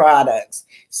their products.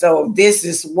 So this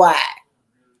is why.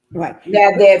 Right.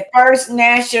 Now the First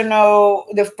National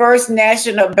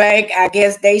Bank, I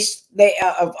guess they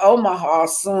of Omaha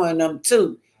suing them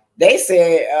too. They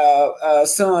said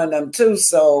suing them too,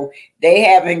 so they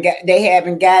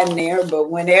haven't gotten there.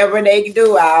 But whenever they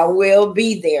do, I will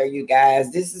be there, you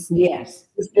guys. This is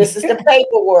the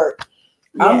paperwork.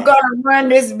 I'm gonna run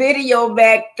this video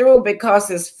back through because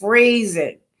it's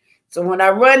freezing. So when I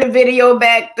run the video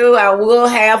back through, I will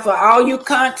have, for all you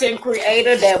content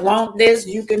creators that want this,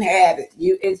 you can have it.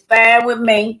 It's fine with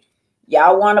me.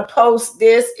 Y'all want to post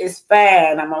this, it's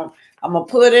fine. I'm gonna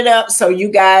put it up so you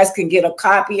guys can get a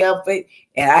copy of it.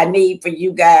 And I need for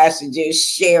you guys to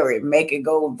just share it, make it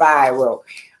go viral.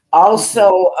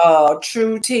 Also,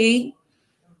 True T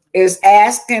is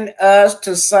asking us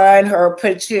to sign her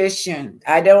petition.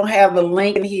 I don't have a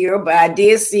link in here, but I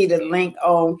did see the link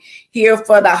on Here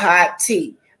for the Hot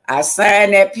Tea. I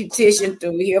signed that petition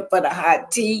through Here for the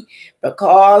Hot Tea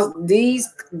because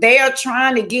they are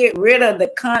trying to get rid of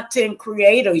the content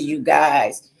creators, you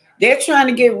guys. They're trying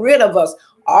to get rid of us.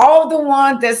 All the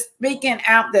ones that's speaking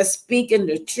out, that's speaking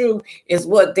the truth is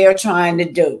what they're trying to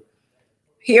do.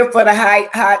 Here for the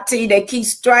hot tea, they keep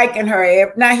striking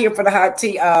her. Not Here for the Hot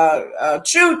Tea,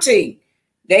 True Tea.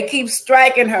 They keep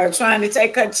striking her, trying to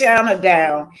take her channel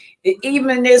down.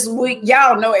 Even this week,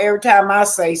 y'all know every time I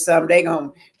say something, they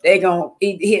gonna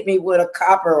hit me with a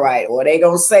copyright, or they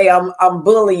gonna say I'm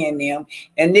bullying them.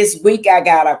 And this week I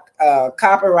got a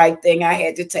copyright thing. I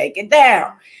had to take it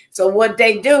down. So what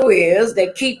they do is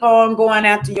they keep on going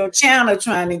after your channel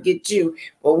trying to get you.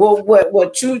 But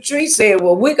what True Tree said,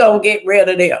 well, we're gonna get rid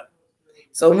of them.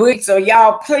 So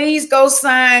y'all please go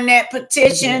sign that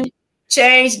petition,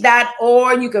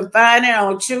 change.org. You can find it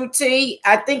on True T.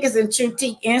 I think it's in True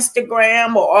T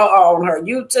Instagram or on her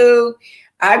YouTube.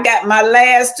 I got my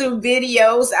last 2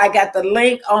 videos. I got the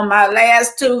link on my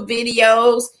last 2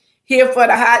 videos. Here for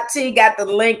the Hot Tea got the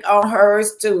link on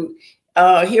hers too.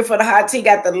 Here for the Hot Tea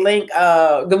got the link,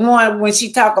 the one when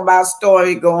she talk about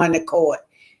story going to court.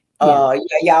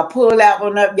 Y'all pull that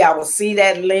one up. Y'all will see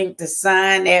that link to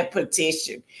sign that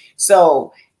petition.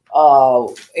 So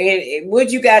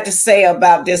what you got to say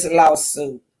about this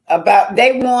lawsuit? About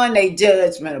they won their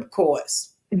judgment, of course.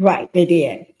 Right, they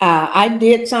did. I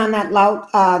did sign that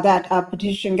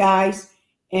petition, guys,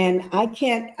 and I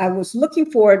was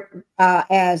looking for it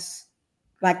as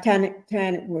like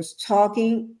Tanit was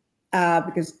talking.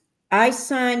 Because I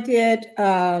signed it,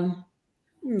 let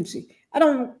me see. I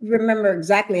don't remember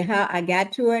exactly how I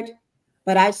got to it,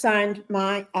 but I signed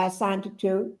it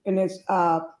too. And it's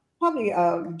probably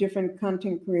different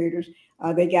content creators.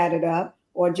 They got it up,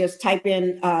 or just type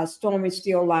in Stormy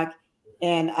Still Lock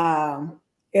and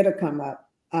it'll come up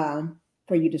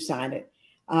for you to sign it.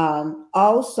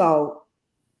 Also,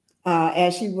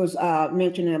 as she was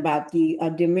mentioning about the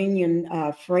Dominion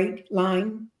Frieght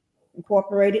line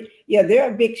Incorporated. Yeah,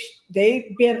 they've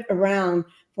been around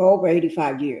for over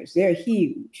 85 years. They're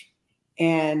huge.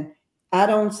 And I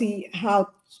don't see how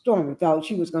Stormy thought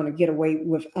she was going to get away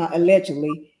with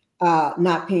allegedly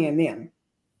not paying them.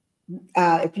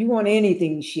 If you want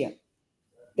anything shipped,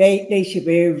 they ship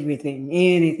everything,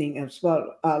 anything as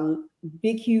well.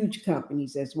 Big, huge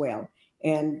companies as well.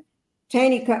 And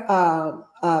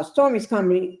Stormy's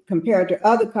company, compared to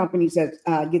other companies that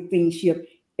get things shipped,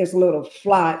 it's a little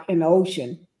flat in the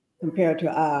ocean compared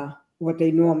to what they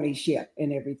normally ship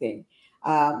and everything.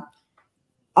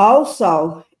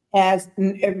 Also, as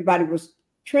everybody was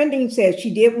trending, said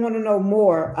she did want to know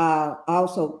more.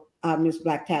 Also, Miss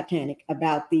Black Titanic,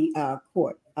 about the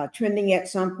court. Trending at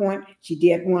some point, she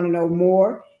did want to know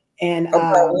more. And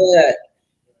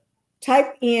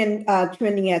type in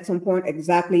trending at some point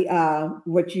exactly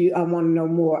what you want to know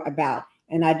more about.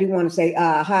 And I do want to say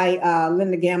hi,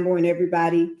 Linda Gamble and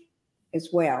everybody as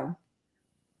well.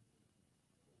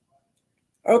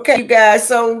 Okay, you guys.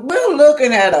 So we're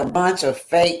looking at a bunch of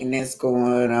fakeness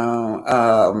going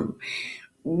on.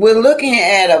 We're looking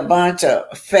at a bunch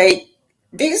of fake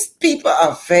These people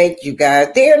are fake, you guys.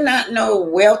 They're not no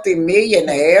wealthy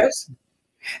millionaires.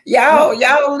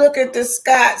 Y'all look at the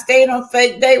Scots. They don't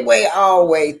fake their way all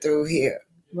the way through here.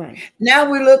 Right. Now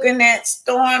we're looking at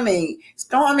Stormy.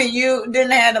 Stormy, you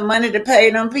didn't have the money to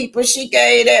pay them people. She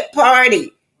gave that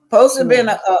party. Supposed to have been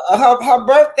her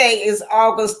birthday is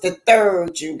August the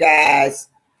 3rd, you guys.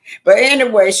 But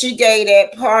anyway, she gave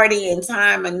that party in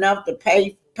time enough to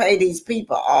pay these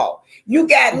people off. You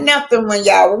got nothing when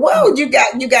y'all. Whoa, you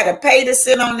got to pay to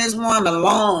sit on this woman's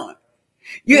lawn.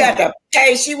 You have to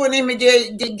pay. She wouldn't even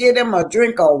get them a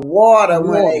drink of water.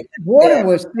 Water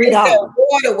was $3.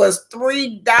 Water was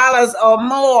 $3 or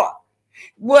more.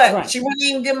 What? Right. She wouldn't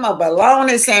even give them a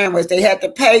bologna sandwich. They had to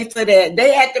pay for that.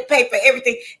 They had to pay for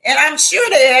everything. And I'm sure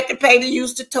they had to pay to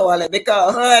use the toilet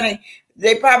because, honey,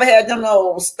 they probably had them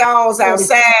little stalls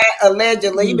outside,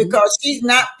 allegedly, because she's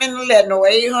not finna let no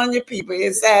 800 people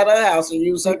inside her house and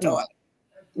use her toilet.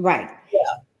 Right.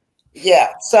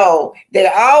 Yeah. So they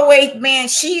always been,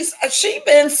 she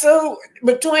been sued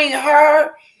between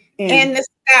her and the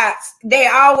Scots. They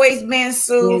always been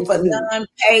sued for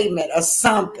non-payment or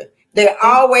something. They're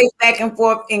always back and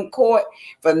forth in court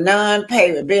for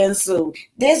non-payment, being sued.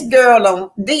 This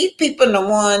girl, these people the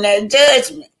won that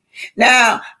judgment.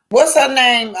 Now, what's her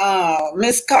name?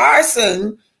 Miss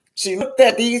Carson. She looked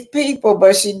at these people,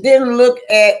 but she didn't look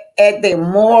at their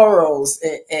morals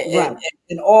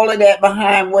and all of that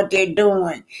behind what they're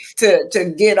doing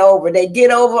to get over. They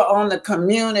get over on the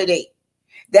community.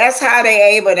 That's how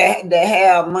they're able to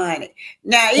have money.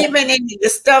 Now, even in the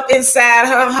stuff inside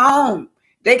her home,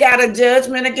 they got a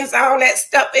judgment against all that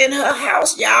stuff in her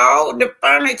house, y'all. The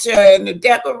furniture and the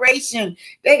decoration.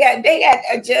 They got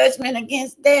a judgment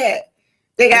against that.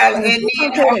 They got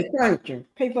furniture.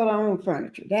 People own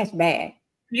furniture. That's bad.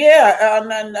 Yeah,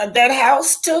 that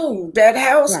house too. That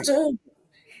house too.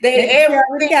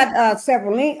 We got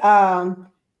several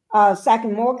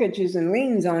second mortgages and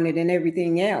liens on it and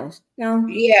everything else. Now,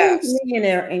 yes,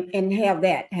 millionaire and have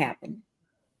that happen.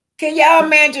 Can y'all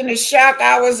imagine the shock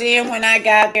I was in when I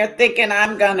got there, thinking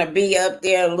I'm gonna be up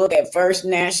there and look at First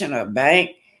National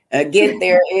Bank? Get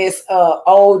there is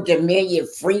Old Dominion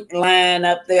Frieght line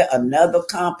up there, another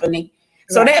company.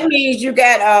 So that means you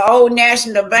got Old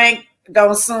National Bank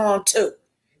gonna sue them too.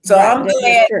 So I'm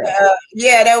glad.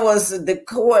 That was the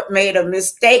court made a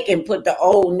mistake and put the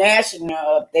Old National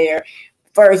up there,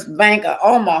 First Bank of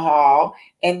Omaha,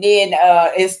 and then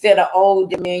instead of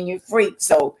Old Dominion Frieght.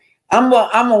 So I'm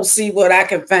gonna see what I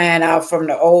can find out from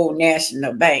the Old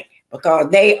National Bank because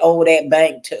they owe that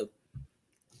bank too.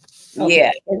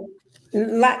 Okay. Yeah.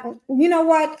 Like, you know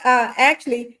what?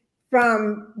 Actually,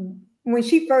 from when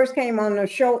she first came on the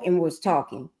show and was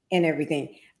talking and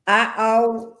everything, I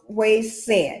always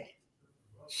said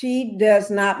she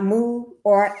does not move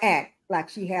or act like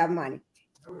she have money.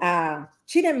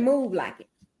 She didn't move like it.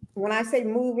 When I say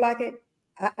move like it,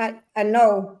 I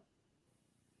know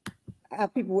how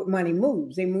people with money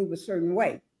moves. They move a certain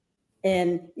way.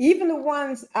 And even the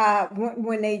ones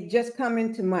when they just come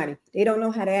into money, they don't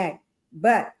know how to act.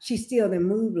 But she still didn't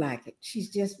move like it. She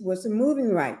just wasn't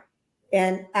moving right.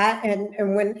 And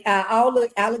when all the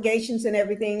allegations and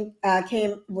everything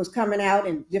was coming out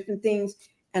and different things,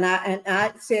 and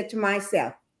I said to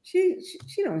myself, she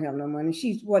don't have no money.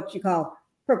 She's what you call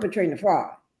perpetrating a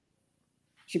fraud.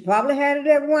 She probably had it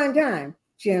at one time.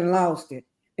 She hadn't lost it,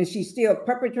 and she's still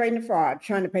perpetrating the fraud,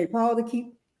 trying to pay Paul to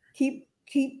keep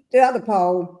the other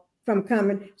Paul from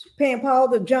coming, paying Paul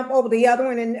to jump over the other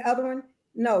one and the other one.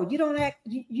 No, you don't act.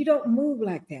 You don't move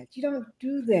like that. You don't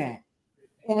do that.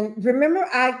 And remember,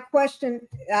 I questioned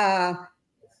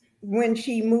when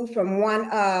she moved from one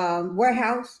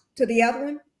warehouse to the other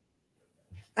one.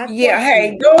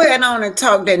 Hey, go ahead on and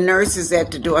talk to nurses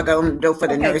at the door. I got on the door for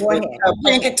the nurse. Go ahead.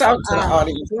 You can talk to the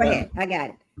audience. Go ahead. I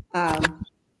got it.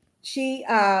 She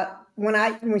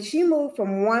when she moved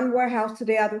from one warehouse to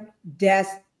the other,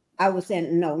 I was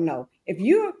saying no. If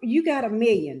you got $1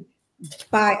 million,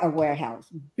 buy a warehouse,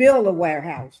 build a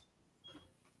warehouse.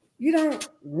 You don't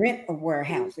rent a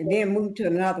warehouse and then move to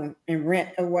another one and rent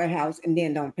a warehouse and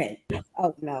then don't pay.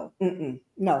 Oh no,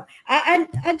 no. I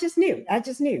just knew.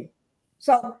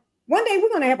 So one day we're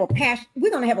gonna have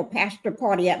a pastor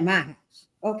party at my house.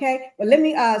 Okay, but let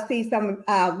me see some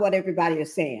what everybody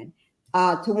is saying.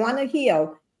 Tawana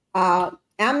Hill, I'm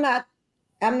not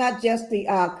just the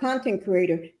content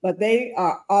creator, but they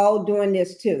are all doing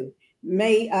this too.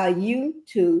 May you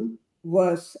too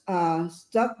was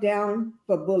struck down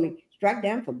for bullying.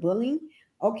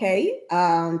 Okay,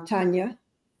 Tanya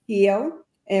Hill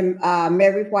and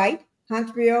Mary White,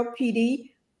 Huntsville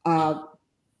PD,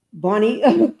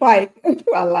 Bonnie Fight.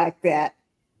 I like that.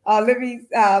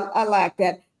 I like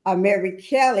that. Mary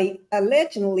Kelly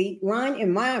allegedly, line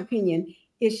in my opinion,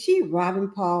 is she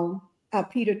robbing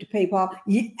Peter to pay Paul?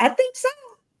 I think so.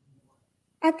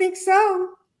 I think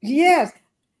so. Yes,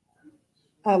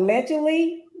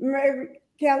 allegedly, Mary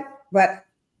Kelly. But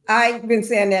I've been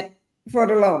saying that for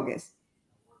the longest.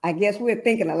 I guess we're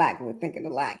thinking alike. We're thinking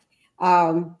alike.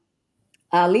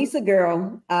 Lisa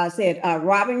Girl said,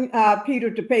 robbing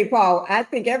Peter to pay Paul. I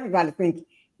think everybody thinks,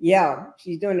 yeah,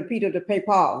 she's doing the Peter to pay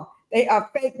Paul. They are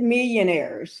fake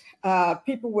millionaires.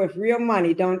 People with real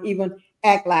money don't even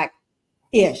act like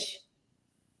ish.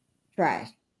 Trash.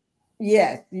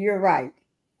 Yes, you're right.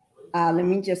 Let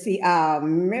me just see.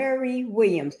 Mary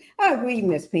Williams. I agree,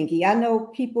 Miss Pinky. I know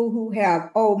people who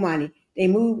have old money. They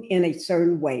move in a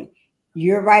certain way.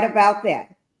 You're right about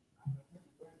that.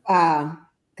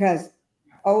 Because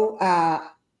I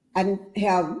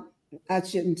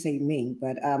shouldn't say me,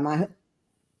 but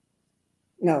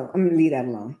no, I'm gonna leave that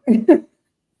alone.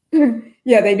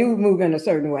 Yeah, they do move in a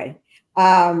certain way.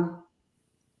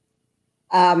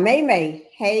 May,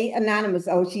 hey, Anonymous.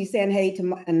 Oh, she's saying hey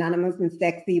to Anonymous and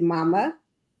Sexy Mama.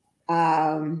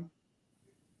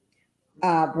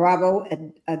 Bravo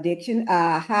Addiction.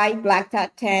 Hi, Black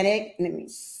Titanic. Let me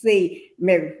see.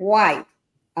 Mary White.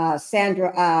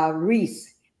 Sandra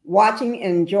Reese. Watching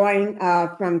and enjoying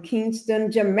from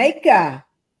Kingston, Jamaica.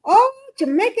 Oh,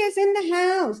 Jamaica is in the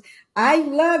house. I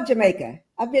love Jamaica.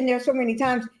 I've been there so many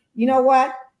times. You know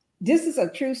what? This is a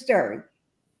true story.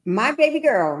 My baby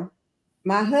girl,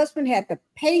 my husband had to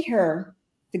pay her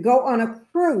to go on a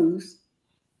cruise.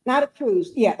 Not a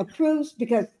cruise. Yeah, a cruise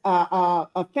because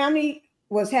a family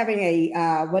was having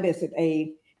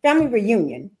a family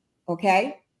reunion.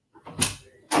 Okay.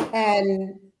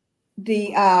 And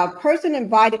the person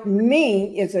invited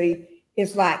me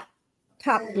is like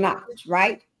top notch,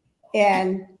 right?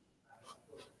 And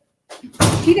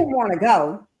she didn't want to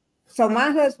go. So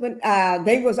my husband,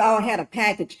 they was all had a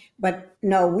package, but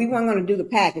no, we weren't going to do the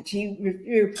package. He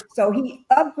refused. So he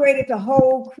upgraded the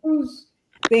whole cruise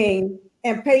thing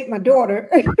and paid my daughter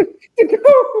to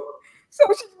go. So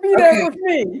she'd be there with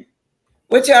me.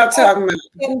 What y'all talking about?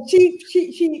 And she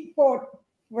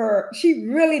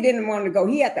really didn't want to go.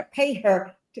 He had to pay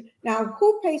her. Now,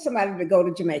 who pays somebody to go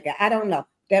to Jamaica? I don't know.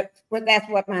 That's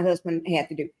what my husband had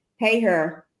to do. Pay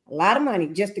her a lot of money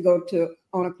just to go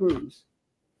on a cruise.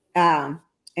 And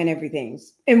everything.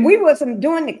 And we wasn't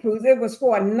doing the cruise. It was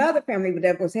for another family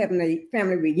that was having a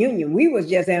family reunion. We was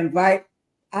just invited.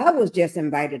 I was just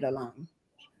invited along.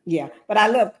 Yeah. But I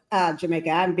love Jamaica.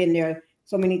 I've been there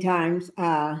so many times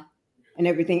and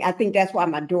everything. I think that's why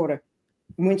my daughter,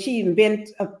 when she even been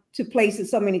to places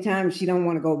so many times, she don't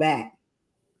want to go back.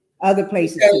 Other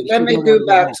places. Okay, let me do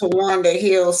about Tawanda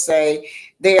Hill say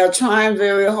they are trying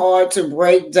very hard to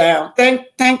break down. Thank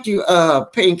you,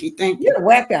 Pinky. Thank you. You're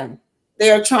welcome.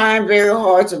 They are trying very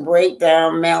hard to break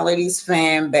down Melody's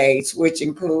fan base, which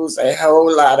includes a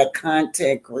whole lot of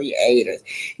content creators.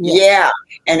 Yeah,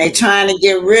 and they're trying to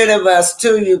get rid of us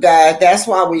too, you guys. That's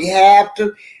why we have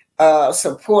to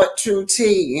support True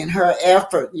T in her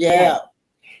effort. Yeah.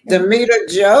 Demeter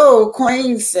Joe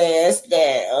Queen says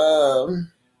that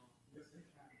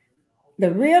the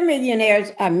real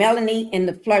millionaires are Melanie and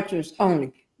the Fletchers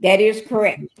only. That is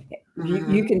correct.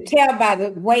 You can tell by the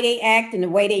way they act and the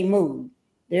way they move.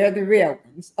 They're the real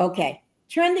ones. Okay.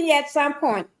 Trendy at some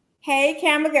point. Hey,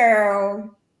 camera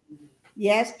girl.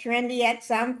 Yes, trendy at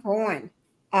some point.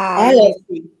 I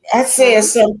said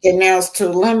something else too.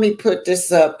 Let me put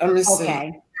this up. Let me see.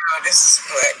 Okay. This is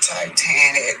Black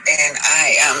Titanic, and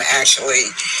I am actually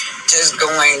just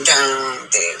going down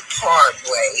the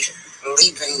parkway,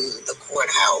 leaving the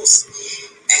courthouse.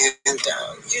 And,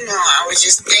 I was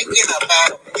just thinking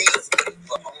about these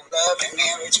people on Love and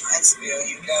Marriage Huntsville,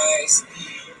 you guys.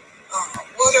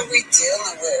 What are we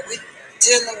dealing with? We're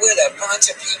dealing with a bunch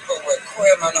of people with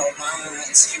criminal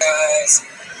minds, you guys.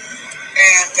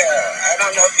 And I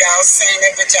don't know if y'all seen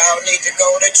it, but y'all need to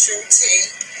go to True T.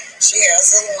 She has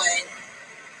a link.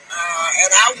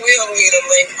 And I will leave a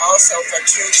link also for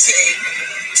True T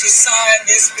to sign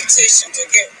this petition to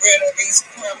get rid of these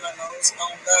criminals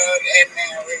on Love and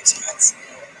Marriage.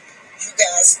 You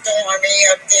guys storm me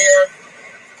up there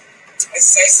and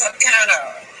say some kind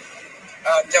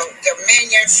of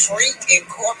Dominion Frieght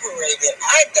Incorporated.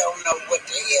 I don't know what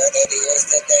the hell that is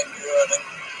that girl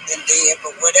did,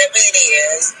 but whatever it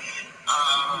is,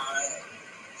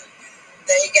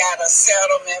 they got a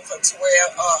settlement for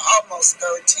almost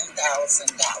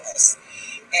 $13,000.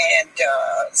 And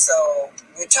so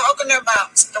we're talking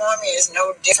about Stormy is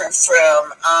no different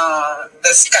from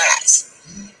the Scotts.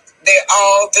 They're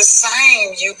all the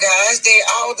same, you guys. They're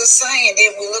all the same.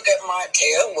 Then we look at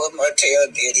Martell. What Martell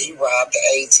did, he robbed the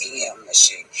ATM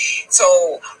machine.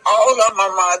 So all of my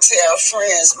Martell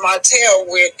friends, Martell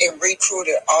went and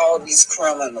recruited all these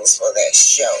criminals for that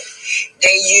show.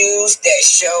 They used that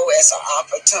show as an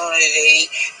opportunity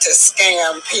to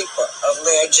scam people,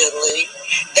 allegedly.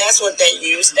 That's what they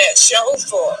used that show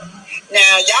for.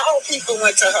 Now, y'all people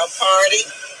went to her party.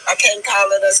 I can't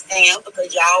call it a scam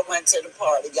because y'all went to the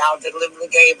party. Y'all deliberately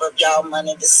gave up y'all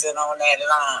money to sit on that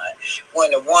line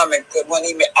when the woman wouldn't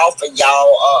even offer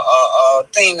y'all a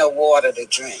thing of water to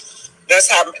drink. That's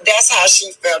how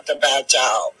she felt about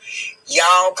y'all.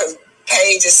 Y'all could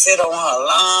pay to sit on her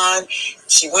lawn.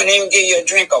 She wouldn't even give you a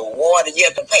drink of water. You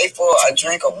have to pay for a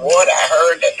drink of water. I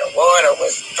heard that the water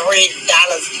was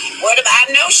 $3. What about? I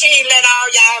know she ain't let all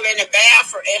y'all in the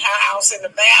bathroom, in her house in the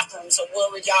bathroom. So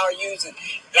what were y'all using?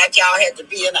 Like y'all had to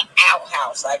be in an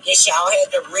outhouse. I guess y'all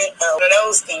had to rent one of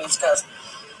those things. Cause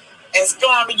and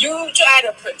Stormy, you try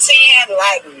to pretend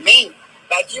like me,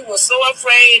 like you were so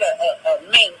afraid of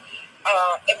me.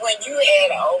 And when you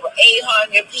had over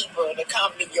 800 people to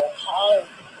come to your home,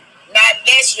 not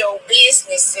that's your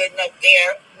business sitting up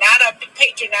there, not up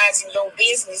patronizing your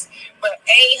business, but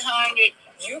 800,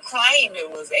 you claimed it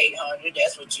was 800,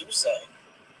 that's what you say.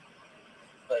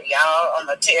 But y'all, I'm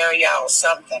going to tell y'all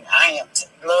something. I am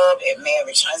Love and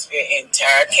Marriage Huntsville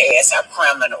entire cast are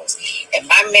criminals. And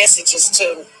my message is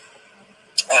to,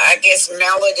 I guess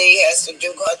Melody has to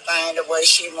do her thing the way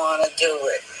she want to do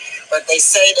it. But they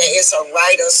say that it's a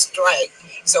writer's strike.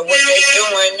 So what they're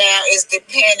doing now is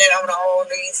dependent on all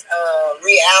these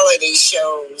reality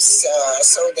shows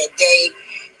so that they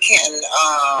can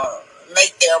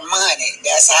make their money.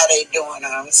 That's how they doing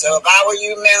them. So if I were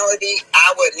you, Melody,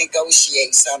 I would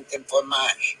negotiate something for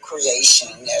my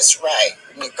creation. That's right.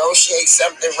 Negotiate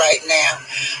something right now.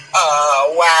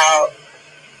 While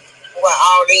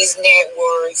all these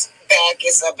networks back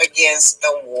is up against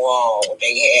the wall.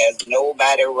 They have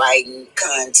nobody writing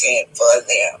content for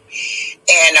them.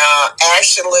 And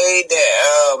actually,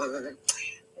 their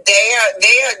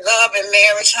Love and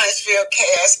Marriage Huntsville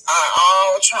cast are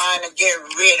all trying to get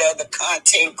rid of the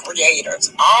content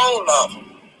creators. All of them.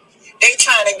 They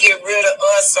trying to get rid of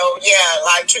us. So, yeah,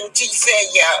 like True T said,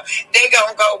 yeah, they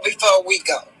going to go before we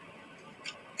go.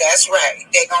 That's right.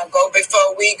 They're going to go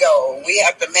before we go. We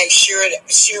have to make sure that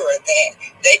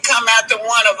they come after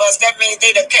one of us. That means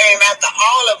they done came after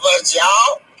all of us,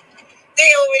 y'all.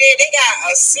 They over there, they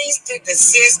got a cease to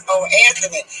desist on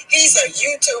Anthony. He's a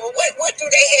YouTuber. What do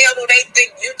they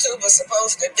think YouTube is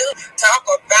supposed to do? Talk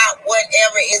about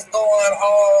whatever is going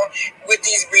on with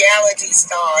these reality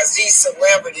stars, these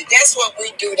celebrities. That's what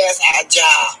we do. That's our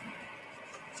job.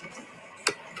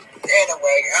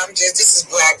 Anyway, this is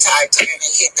Black Tie Turner.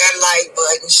 Hit that like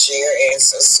button, share, and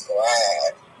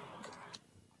subscribe.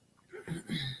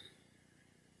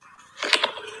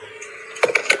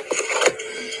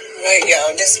 Right,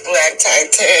 y'all, this is Black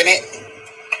Titanic.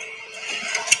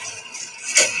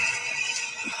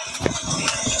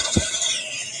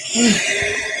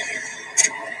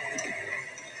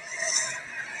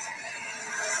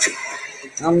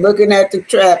 I'm looking at the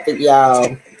traffic, y'all.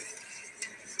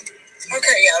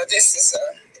 Okay, y'all, this is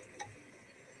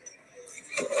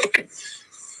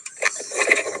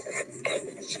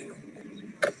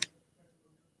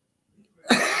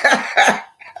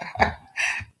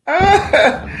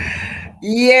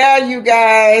yeah, you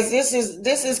guys, this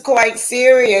is quite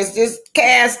serious. This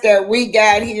cast that we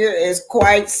got here is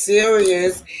quite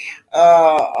serious.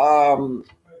 With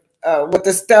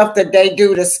the stuff that they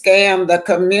do to scam the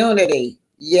community.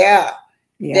 Yeah.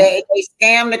 They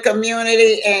scam the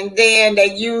community, and then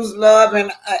they use Love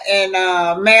and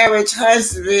Marriage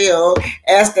Huntsville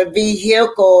as the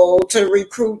vehicle to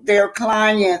recruit their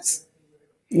clients.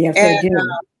 Yes, they do.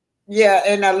 Yeah,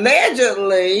 and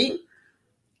allegedly,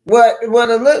 what it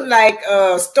looked like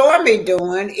Stormy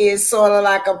doing is sort of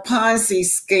like a Ponzi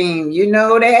scheme. You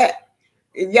know that?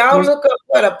 Y'all look up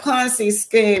what a Ponzi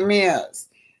scheme is.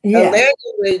 Yeah.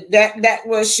 Allegedly, that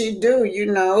what she do. You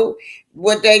know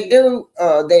what they do.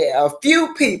 A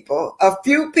few people.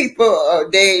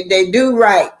 They do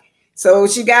right. So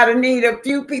she got to need a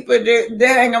few people to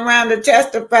hang around to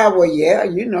testify. Well, yeah,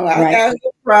 you know, I got a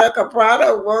product. A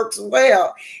product works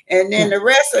well, and then the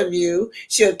rest of you,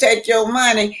 she'll take your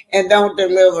money and don't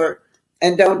deliver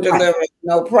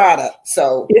no product.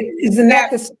 So isn't that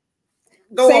the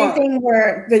same thing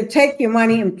where they take your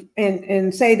money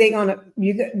and say they're gonna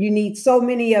you need so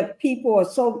many people, or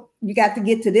so you got to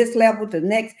get to this level to the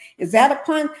next? Is that a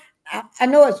pun? I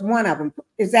know it's one of them.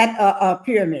 Is that a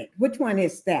pyramid? Which one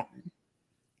is that?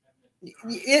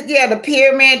 Yeah, the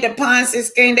pyramid, the Ponzi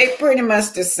scheme, they pretty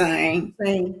much the same.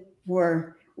 Same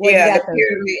where you Yeah, the got to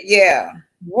pyramid, yeah.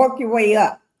 work your way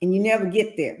up and you never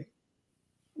get there.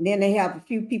 And then they have a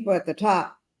few people at the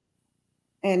top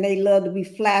and they love to be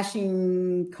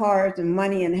flashing cars and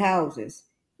money and houses.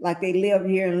 Like they live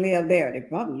here and live there. They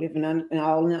probably living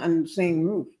all under the same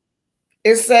roof.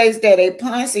 It says that a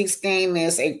Ponzi scheme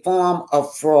is a form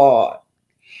of fraud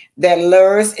that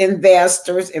lures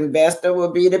investors. Investor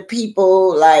will be the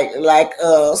people like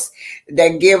us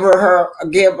that give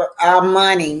our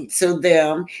money to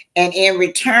them, and in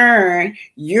return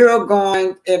you're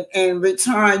going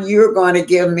to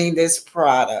give me this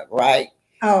product, right?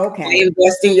 Oh, okay. I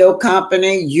invest in your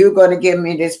company, you're going to give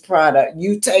me this product.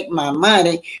 You take my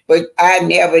money, but I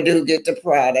never do get the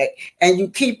product. And you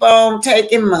keep on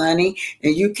taking money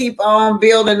and you keep on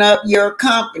building up your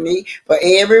company. But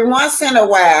every once in a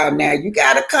while now, you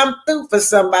got to come through for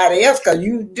somebody else, because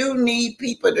you do need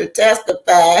people to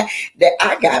testify that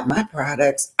I got my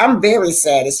products. I'm very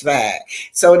satisfied.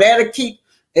 So that'll keep,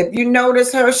 if you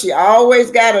notice her, she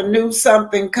always got a new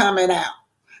something coming out.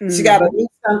 She got to do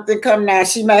something come now.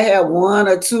 She might have one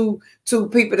or two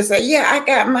people to say, yeah, I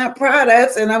got my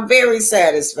products and I'm very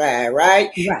satisfied, right?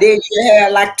 Then you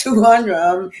had like 200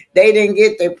 of them. They didn't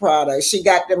get their product. She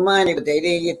got the money, but they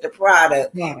didn't get the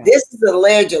product. This is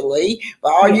allegedly,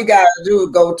 but all you got to do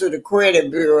is go to the credit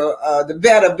bureau, the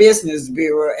Better Business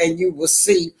Bureau, and you will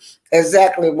see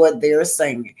exactly what they're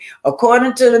saying.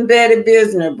 According to the Better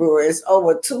Business Bureau, it's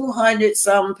over 200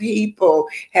 some people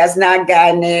has not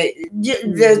gotten it,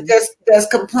 just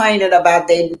complaining about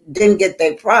they didn't get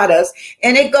their products,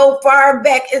 and it go far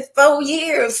back. It's 4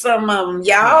 years. Some of them,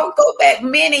 y'all, go back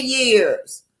many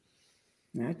years.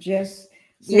 Not just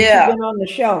since she's been on the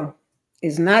show.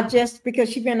 It's not just because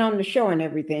she's been on the show and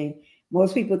everything.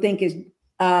 Most people think it's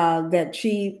that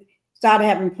she started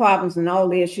having problems and all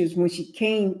the issues when she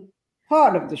came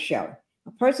part of the show.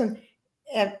 A person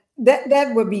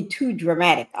that would be too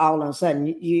dramatic. All of a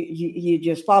sudden, you're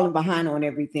just falling behind on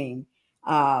everything.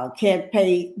 Can't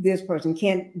pay this person,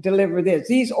 can't deliver this.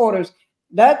 These orders,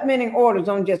 that many orders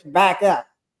don't just back up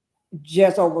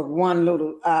just over one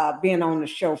little being on the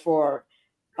show for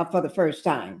the first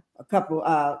time. A couple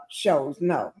shows.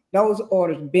 No, those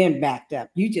orders been backed up.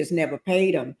 You just never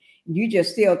paid them. You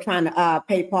just still trying to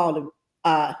pay Paul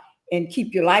to and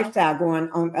keep your lifestyle going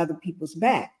on other people's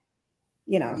back.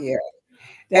 You know. Yeah.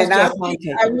 And I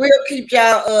will keep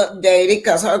y'all updated,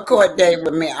 because her court date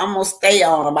with me, I'm going to stay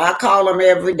on them. I call them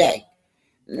every day.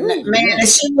 Ooh, man, if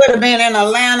she would have been in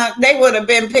Atlanta, they would have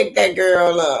been picked that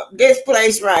girl up. This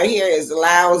place right here is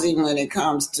lousy when it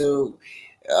comes to,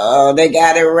 they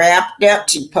got it wrapped up.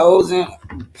 She posing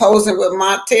with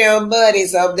Martell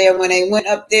buddies up there. When they went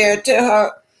up there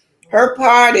to her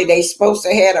party, they supposed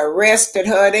to had arrested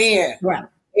her then. Right.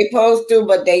 They supposed to,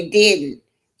 but they didn't.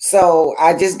 So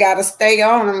I just got to stay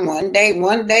on them. One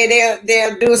day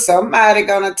they'll do. Somebody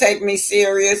gonna take me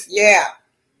serious. Yeah.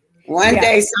 One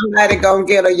day somebody gonna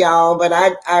get her, y'all. But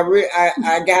I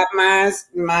got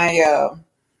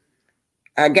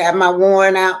I got my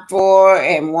warrant out for her,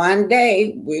 and one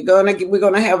day we're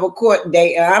gonna have a court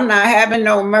date. And I'm not having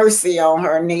no mercy on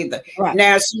her neither. Right.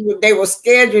 Now they were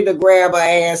scheduled to grab her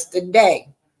ass today.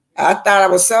 I thought I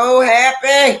was so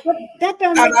happy. I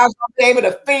was gonna be able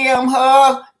to film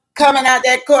her coming out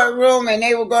that courtroom, and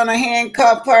they were gonna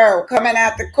handcuff her coming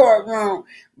out the courtroom.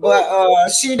 But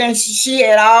she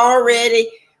had already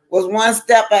was one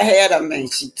step ahead of me.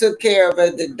 She took care of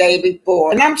it the day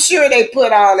before. And I'm sure they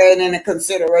put all that into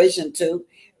consideration too.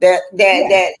 That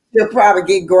she'll probably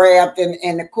get grabbed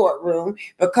in the courtroom,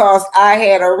 because I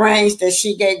had arranged that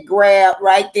she get grabbed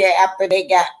right there after they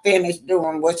got finished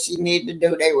doing what she needed to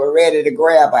do. They were ready to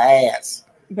grab her ass.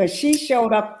 But she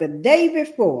showed up the day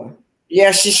before.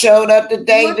 Yeah, she showed up the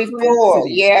day before.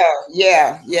 Yeah.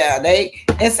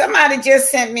 And somebody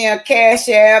just sent me a Cash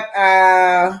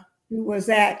App. Who was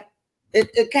that?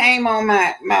 It came on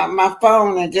my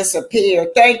phone and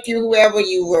disappeared. Thank you, whoever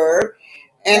you were.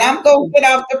 And I'm going to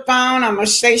get off the phone. I'm going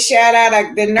to say shout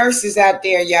out the nurses out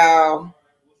there, y'all.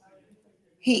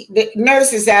 The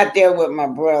nurse is out there with my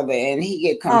brother, and he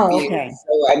get confused. Oh, okay.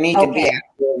 So I need to be out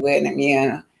there with him.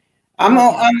 Yeah. I'm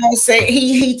gonna say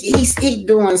he's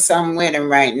doing something with him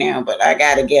right now, but I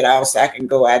got to get off so I can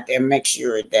go out there and make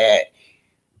sure that,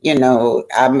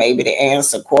 I'm able to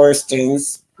answer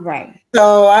questions. Right.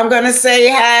 So I'm going to say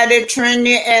hi to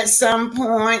Trinity at some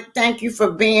point. Thank you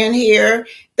for being here.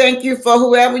 Thank you for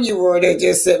whoever you were that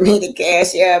just sent me the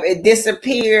Cash App. It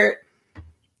disappeared.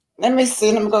 Let me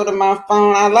see. Let me go to my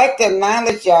phone. I'd like to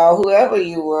acknowledge y'all, whoever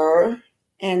you were.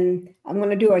 And I'm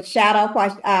going to do a shout out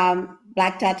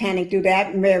Black Titanic do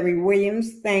that. Mary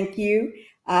Williams, thank you.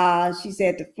 She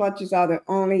said the Fletchers are the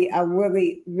only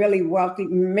really, really wealthy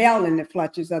male in the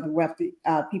Fletchers are the wealthy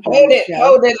people on the show.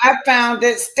 Hold it. I found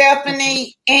it.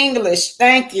 Stephanie English.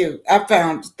 Thank you. I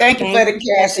found it. Thank you for the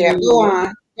cash app.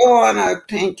 Go on,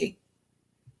 Pinky.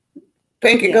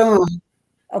 Pinky, go on.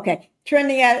 Okay.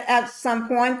 Trinity, at some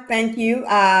point, thank you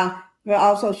for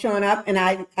also showing up. And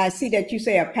I see that you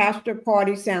say a pastor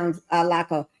party sounds like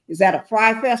is that a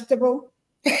fry festival?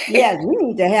 Yes, we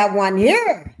need to have one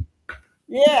here.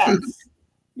 Yes.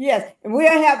 Yes. And we'll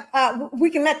have, we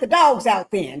can let the dogs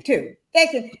out then too.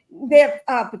 They'll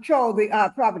patrol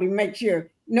the property, make sure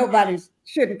nobody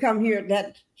shouldn't come here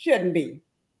that shouldn't be.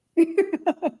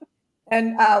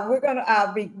 And we're going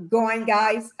to be going,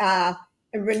 guys.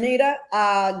 And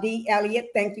Renita D. Elliott,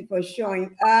 thank you for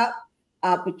showing up.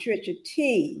 Patricia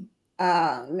T.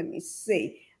 Let me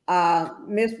see.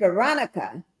 Miss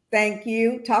Veronica, thank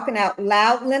you. Talking out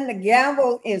loud. Linda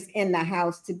Gamble is in the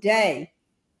house today.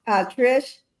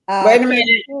 Trish. Wait a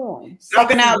minute.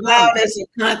 Talking out loud as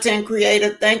a content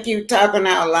creator. Thank you, Talking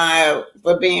Out Loud,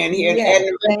 for being here.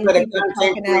 Yes, thank you for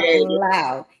Talking Out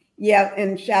Loud. Yeah,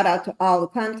 and shout out to all the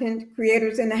content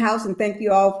creators in the house, and thank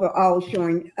you all for all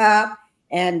showing up.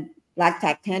 And Black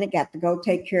Titanic got to go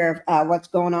take care of what's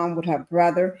going on with her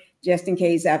brother, just in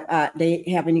case they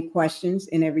have any questions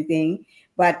and everything.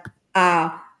 But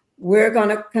we're going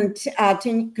to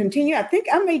continue. I think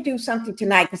I may do something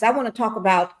tonight because I want to talk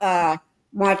about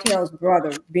Martell's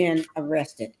brother being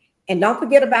arrested. And don't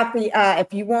forget about the,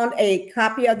 if you want a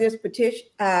copy of this petition,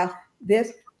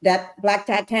 that Black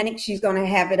Titanic, she's going to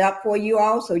have it up for you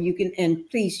all so you can, and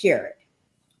please share it.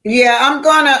 Yeah, I'm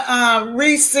gonna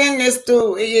resend this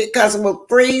through because it was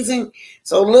freezing.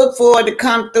 So look forward to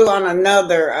come through on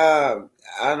another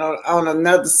on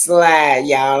another slide,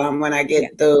 y'all. When I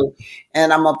get through,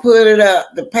 and I'm gonna put it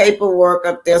up, the paperwork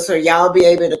up there, so y'all be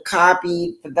able to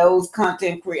copy for those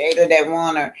content creators that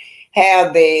wanna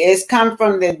have it's come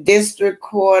from the District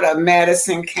Court of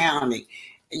Madison County.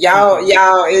 Y'all,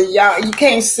 you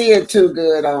can't see it too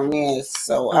good on this,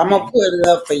 so I'm gonna put it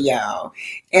up for y'all.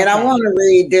 And I want to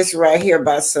read this right here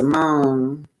by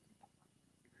Simone.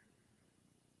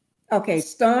 Okay,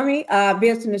 Stormy,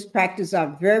 business practices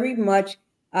are very much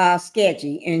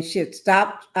sketchy and should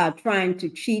stop trying to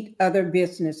cheat other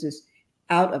businesses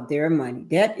out of their money.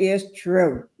 That is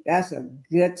true. That's a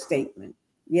good statement.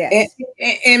 Yes.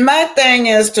 And my thing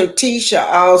is to Tisha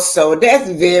also, that's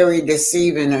very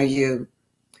deceiving of you.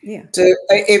 Yeah.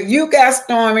 If you got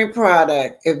Stormy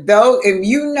product, if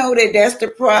you know that that's the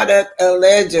product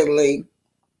allegedly,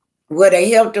 where the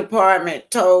health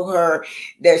department told her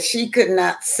that she could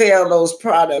not sell those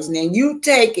products, and then you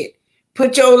take it,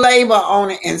 put your label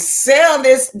on it, and sell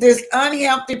this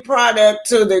unhealthy product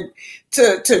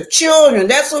to children.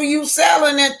 That's who you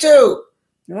selling it to.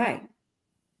 Right.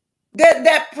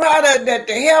 That product that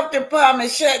the health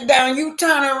department shut down, you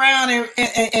turn around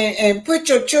and put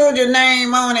your children's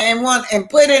name on it and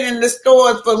put it in the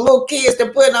stores for little kids to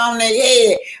put on their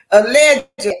head.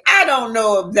 Allegedly, I don't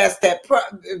know if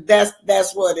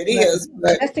that's what it is.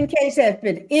 But just in case if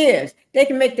it is, they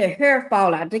can make their hair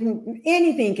fall out.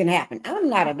 Anything can happen. I'm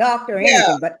not a doctor or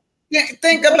anything, but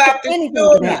think about the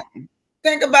children.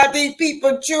 Think about these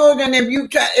people's children.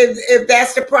 If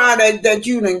that's the product that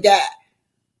you done got.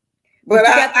 But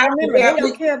I remember they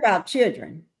don't care about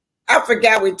children. I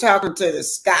forgot we're talking to the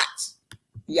Scots.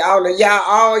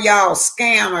 All y'all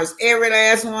scammers. Every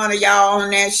last one of y'all on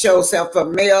that show, except for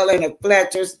Mel and the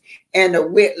Fletchers and the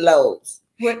Whitlows.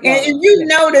 And you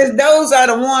notice those are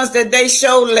the ones that they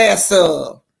show less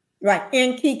of. Right.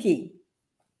 And Kiki.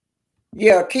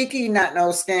 Yeah, Kiki not no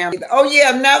scam. Oh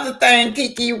yeah, another thing,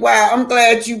 Kiki. Wow, I'm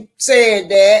glad you said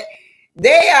that.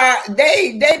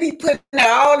 They be putting out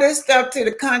all this stuff to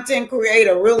the content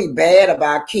creator really bad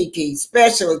about Kiki,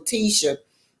 especially Tisha,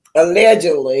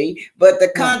 allegedly. But the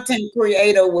content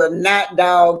creator will not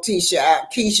dog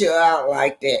Keisha out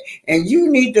like that. And you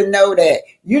need to know that.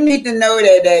 You need to know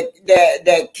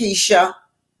that Keisha.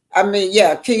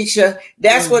 Keisha,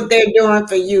 that's what they're doing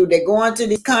for you. They're going to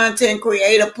this content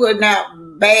creator putting out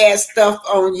bad stuff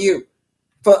on you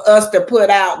for us to put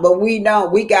out, but we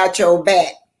don't. We got your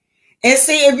back. And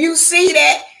see, if you see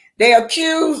that, they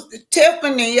accused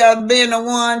Tiffany of being the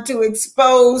one to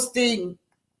expose is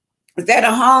that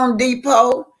a Home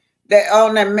Depot that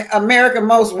on the American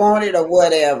Most Wanted or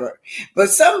whatever.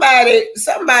 But somebody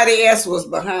else was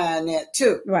behind that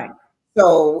too. Right.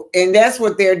 So, and that's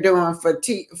what they're doing for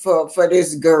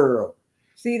this girl.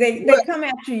 See, they come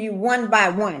after you one by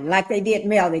one, like they did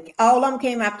Mel. All of them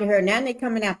came after her. Now they're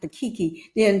coming after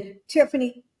Kiki. Then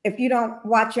Tiffany, if you don't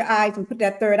watch your eyes and put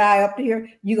that third eye up here,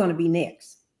 you're going to be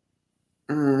next.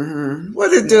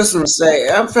 What did this one say?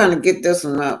 I'm trying to get this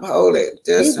one up. Hold it.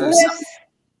 This one.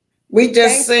 We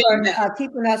just seen for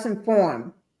keeping us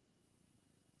informed.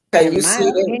 Okay, you see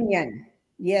that? Opinion.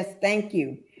 Yes, thank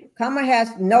you. Comma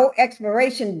has no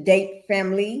expiration date,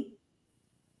 family.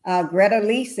 Greta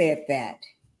Lee said that.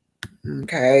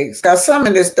 Okay, so some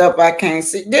of this stuff I can't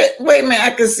see. Wait a minute,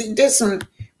 I can see this one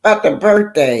about the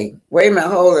birthday. Wait a minute,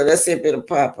 hold it. Let's see if it'll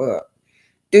pop up.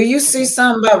 Do you see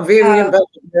something about Vivian about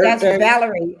the birthday? That's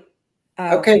Valerie.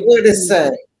 Okay, what does it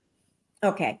say?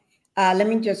 Okay, let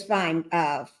me just find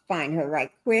her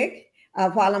right quick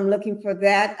while I'm looking for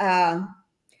that.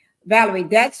 Valerie,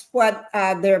 that's what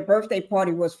their birthday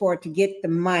party was for, to get the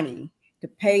money to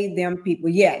pay them people.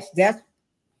 Yes, that's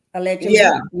allegedly.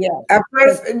 Yeah. At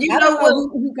first, you know what?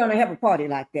 Who's going to have a party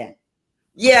like that?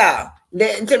 Yeah.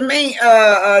 To me,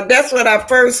 that's what I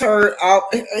first heard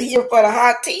here for the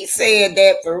hot tea said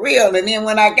that for real. And then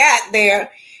when I got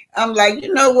there, I'm like,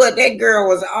 you know what? That girl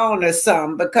was on or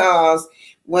something, because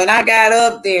when I got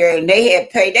up there and they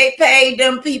paid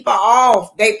them people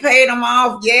off. They paid them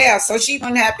off. Yeah. So she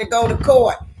wouldn't have to go to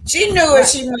court. She knew if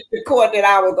she went to court that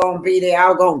I was going to be there. I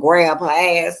was going to grab her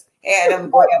ass. Had them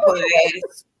grab her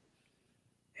ass.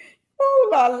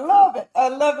 Oh, I love it. I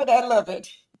love it. I love it.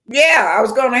 Yeah, I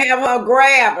was going to have her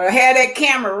grab her, had that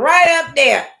camera right up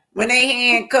there when they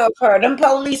handcuffed her. Them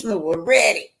policemen were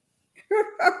ready.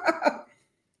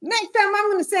 Next time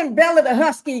I'm going to send Bella the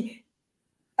Husky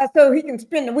so he can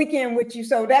spend the weekend with you.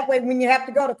 So that way when you have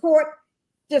to go to court,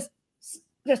 just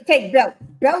take Bella.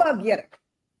 Bella will get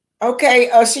her.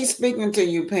 Okay, she's speaking to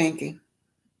you, Pinky.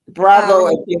 Bravo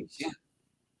Addiction.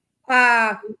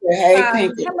 Hey,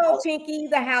 Pinky. Hello, Pinky,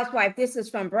 the housewife. This is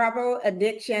from Bravo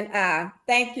Addiction.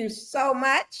 Thank you so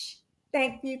much.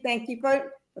 Thank you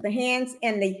for the hands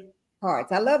and the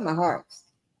hearts. I love my hearts.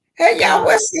 Hey, y'all,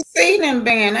 what's Cecina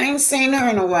been? I ain't seen her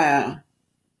in a while.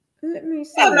 Let me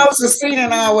see. I know Cecina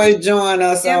always join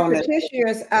us on it.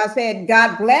 Patricia said,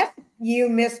 God bless you,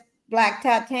 Miss Black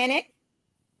Titanic.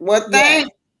 Well, thanks.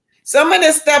 Yeah. Some of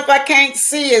this stuff I can't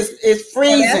see is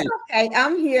freezing. Okay,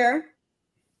 I'm here.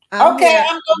 I'm going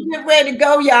to get ready to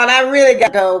go, y'all. I really got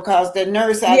to go because the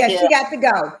nurse out there. Yeah, she got to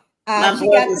go. She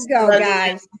got to go,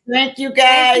 guys. Thank you,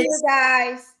 guys. Thank you,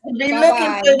 guys. Be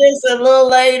looking for this a little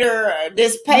later.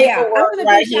 This paperwork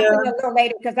right here. A little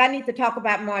later because I need to talk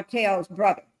about Martell's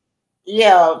brother.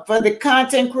 Yeah, for the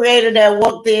content creator that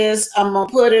worked this, I'm going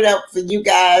to put it up for you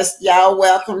guys. Y'all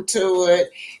welcome to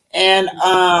it. And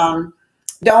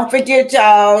don't forget,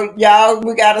 y'all,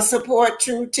 we got to support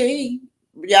True Tea.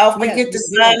 Y'all forget to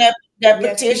sign up that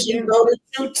petition. Go to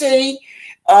True Tea,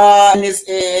 and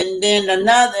then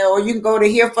another, or you can go to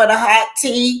Here for the Hot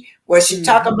Tea, where she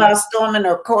talk about storming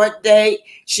her court date.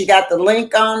 She got the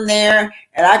link on there,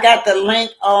 and I got the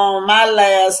link on my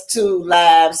last 2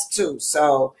 lives too.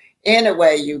 So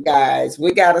anyway, you guys,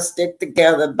 we got to stick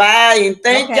together. Bye, and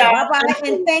thank y'all. Bye,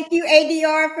 and thank you,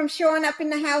 ADR, from showing up in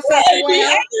the house as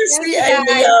well.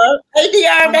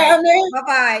 ADR down there.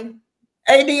 Bye-bye.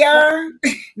 ADR.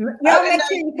 Y'all make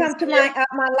sure you come to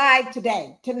my live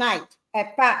tonight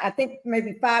at 5. I think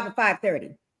maybe 5 or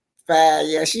 5:30. 5,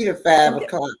 yeah, she's a 5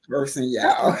 o'clock person,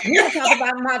 y'all. We're gonna talk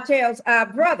about Martell's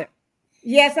brother.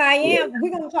 Yes, I am.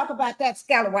 We're gonna talk about that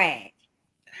scalawag.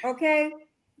 Okay.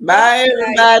 Bye,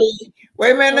 everybody.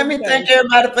 Wait a minute, let me thank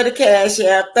everybody for the cash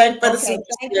app. Thank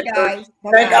you, guys.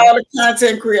 Thank all the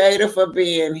content creator for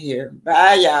being here.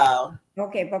 Bye, y'all.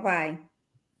 Okay, bye-bye.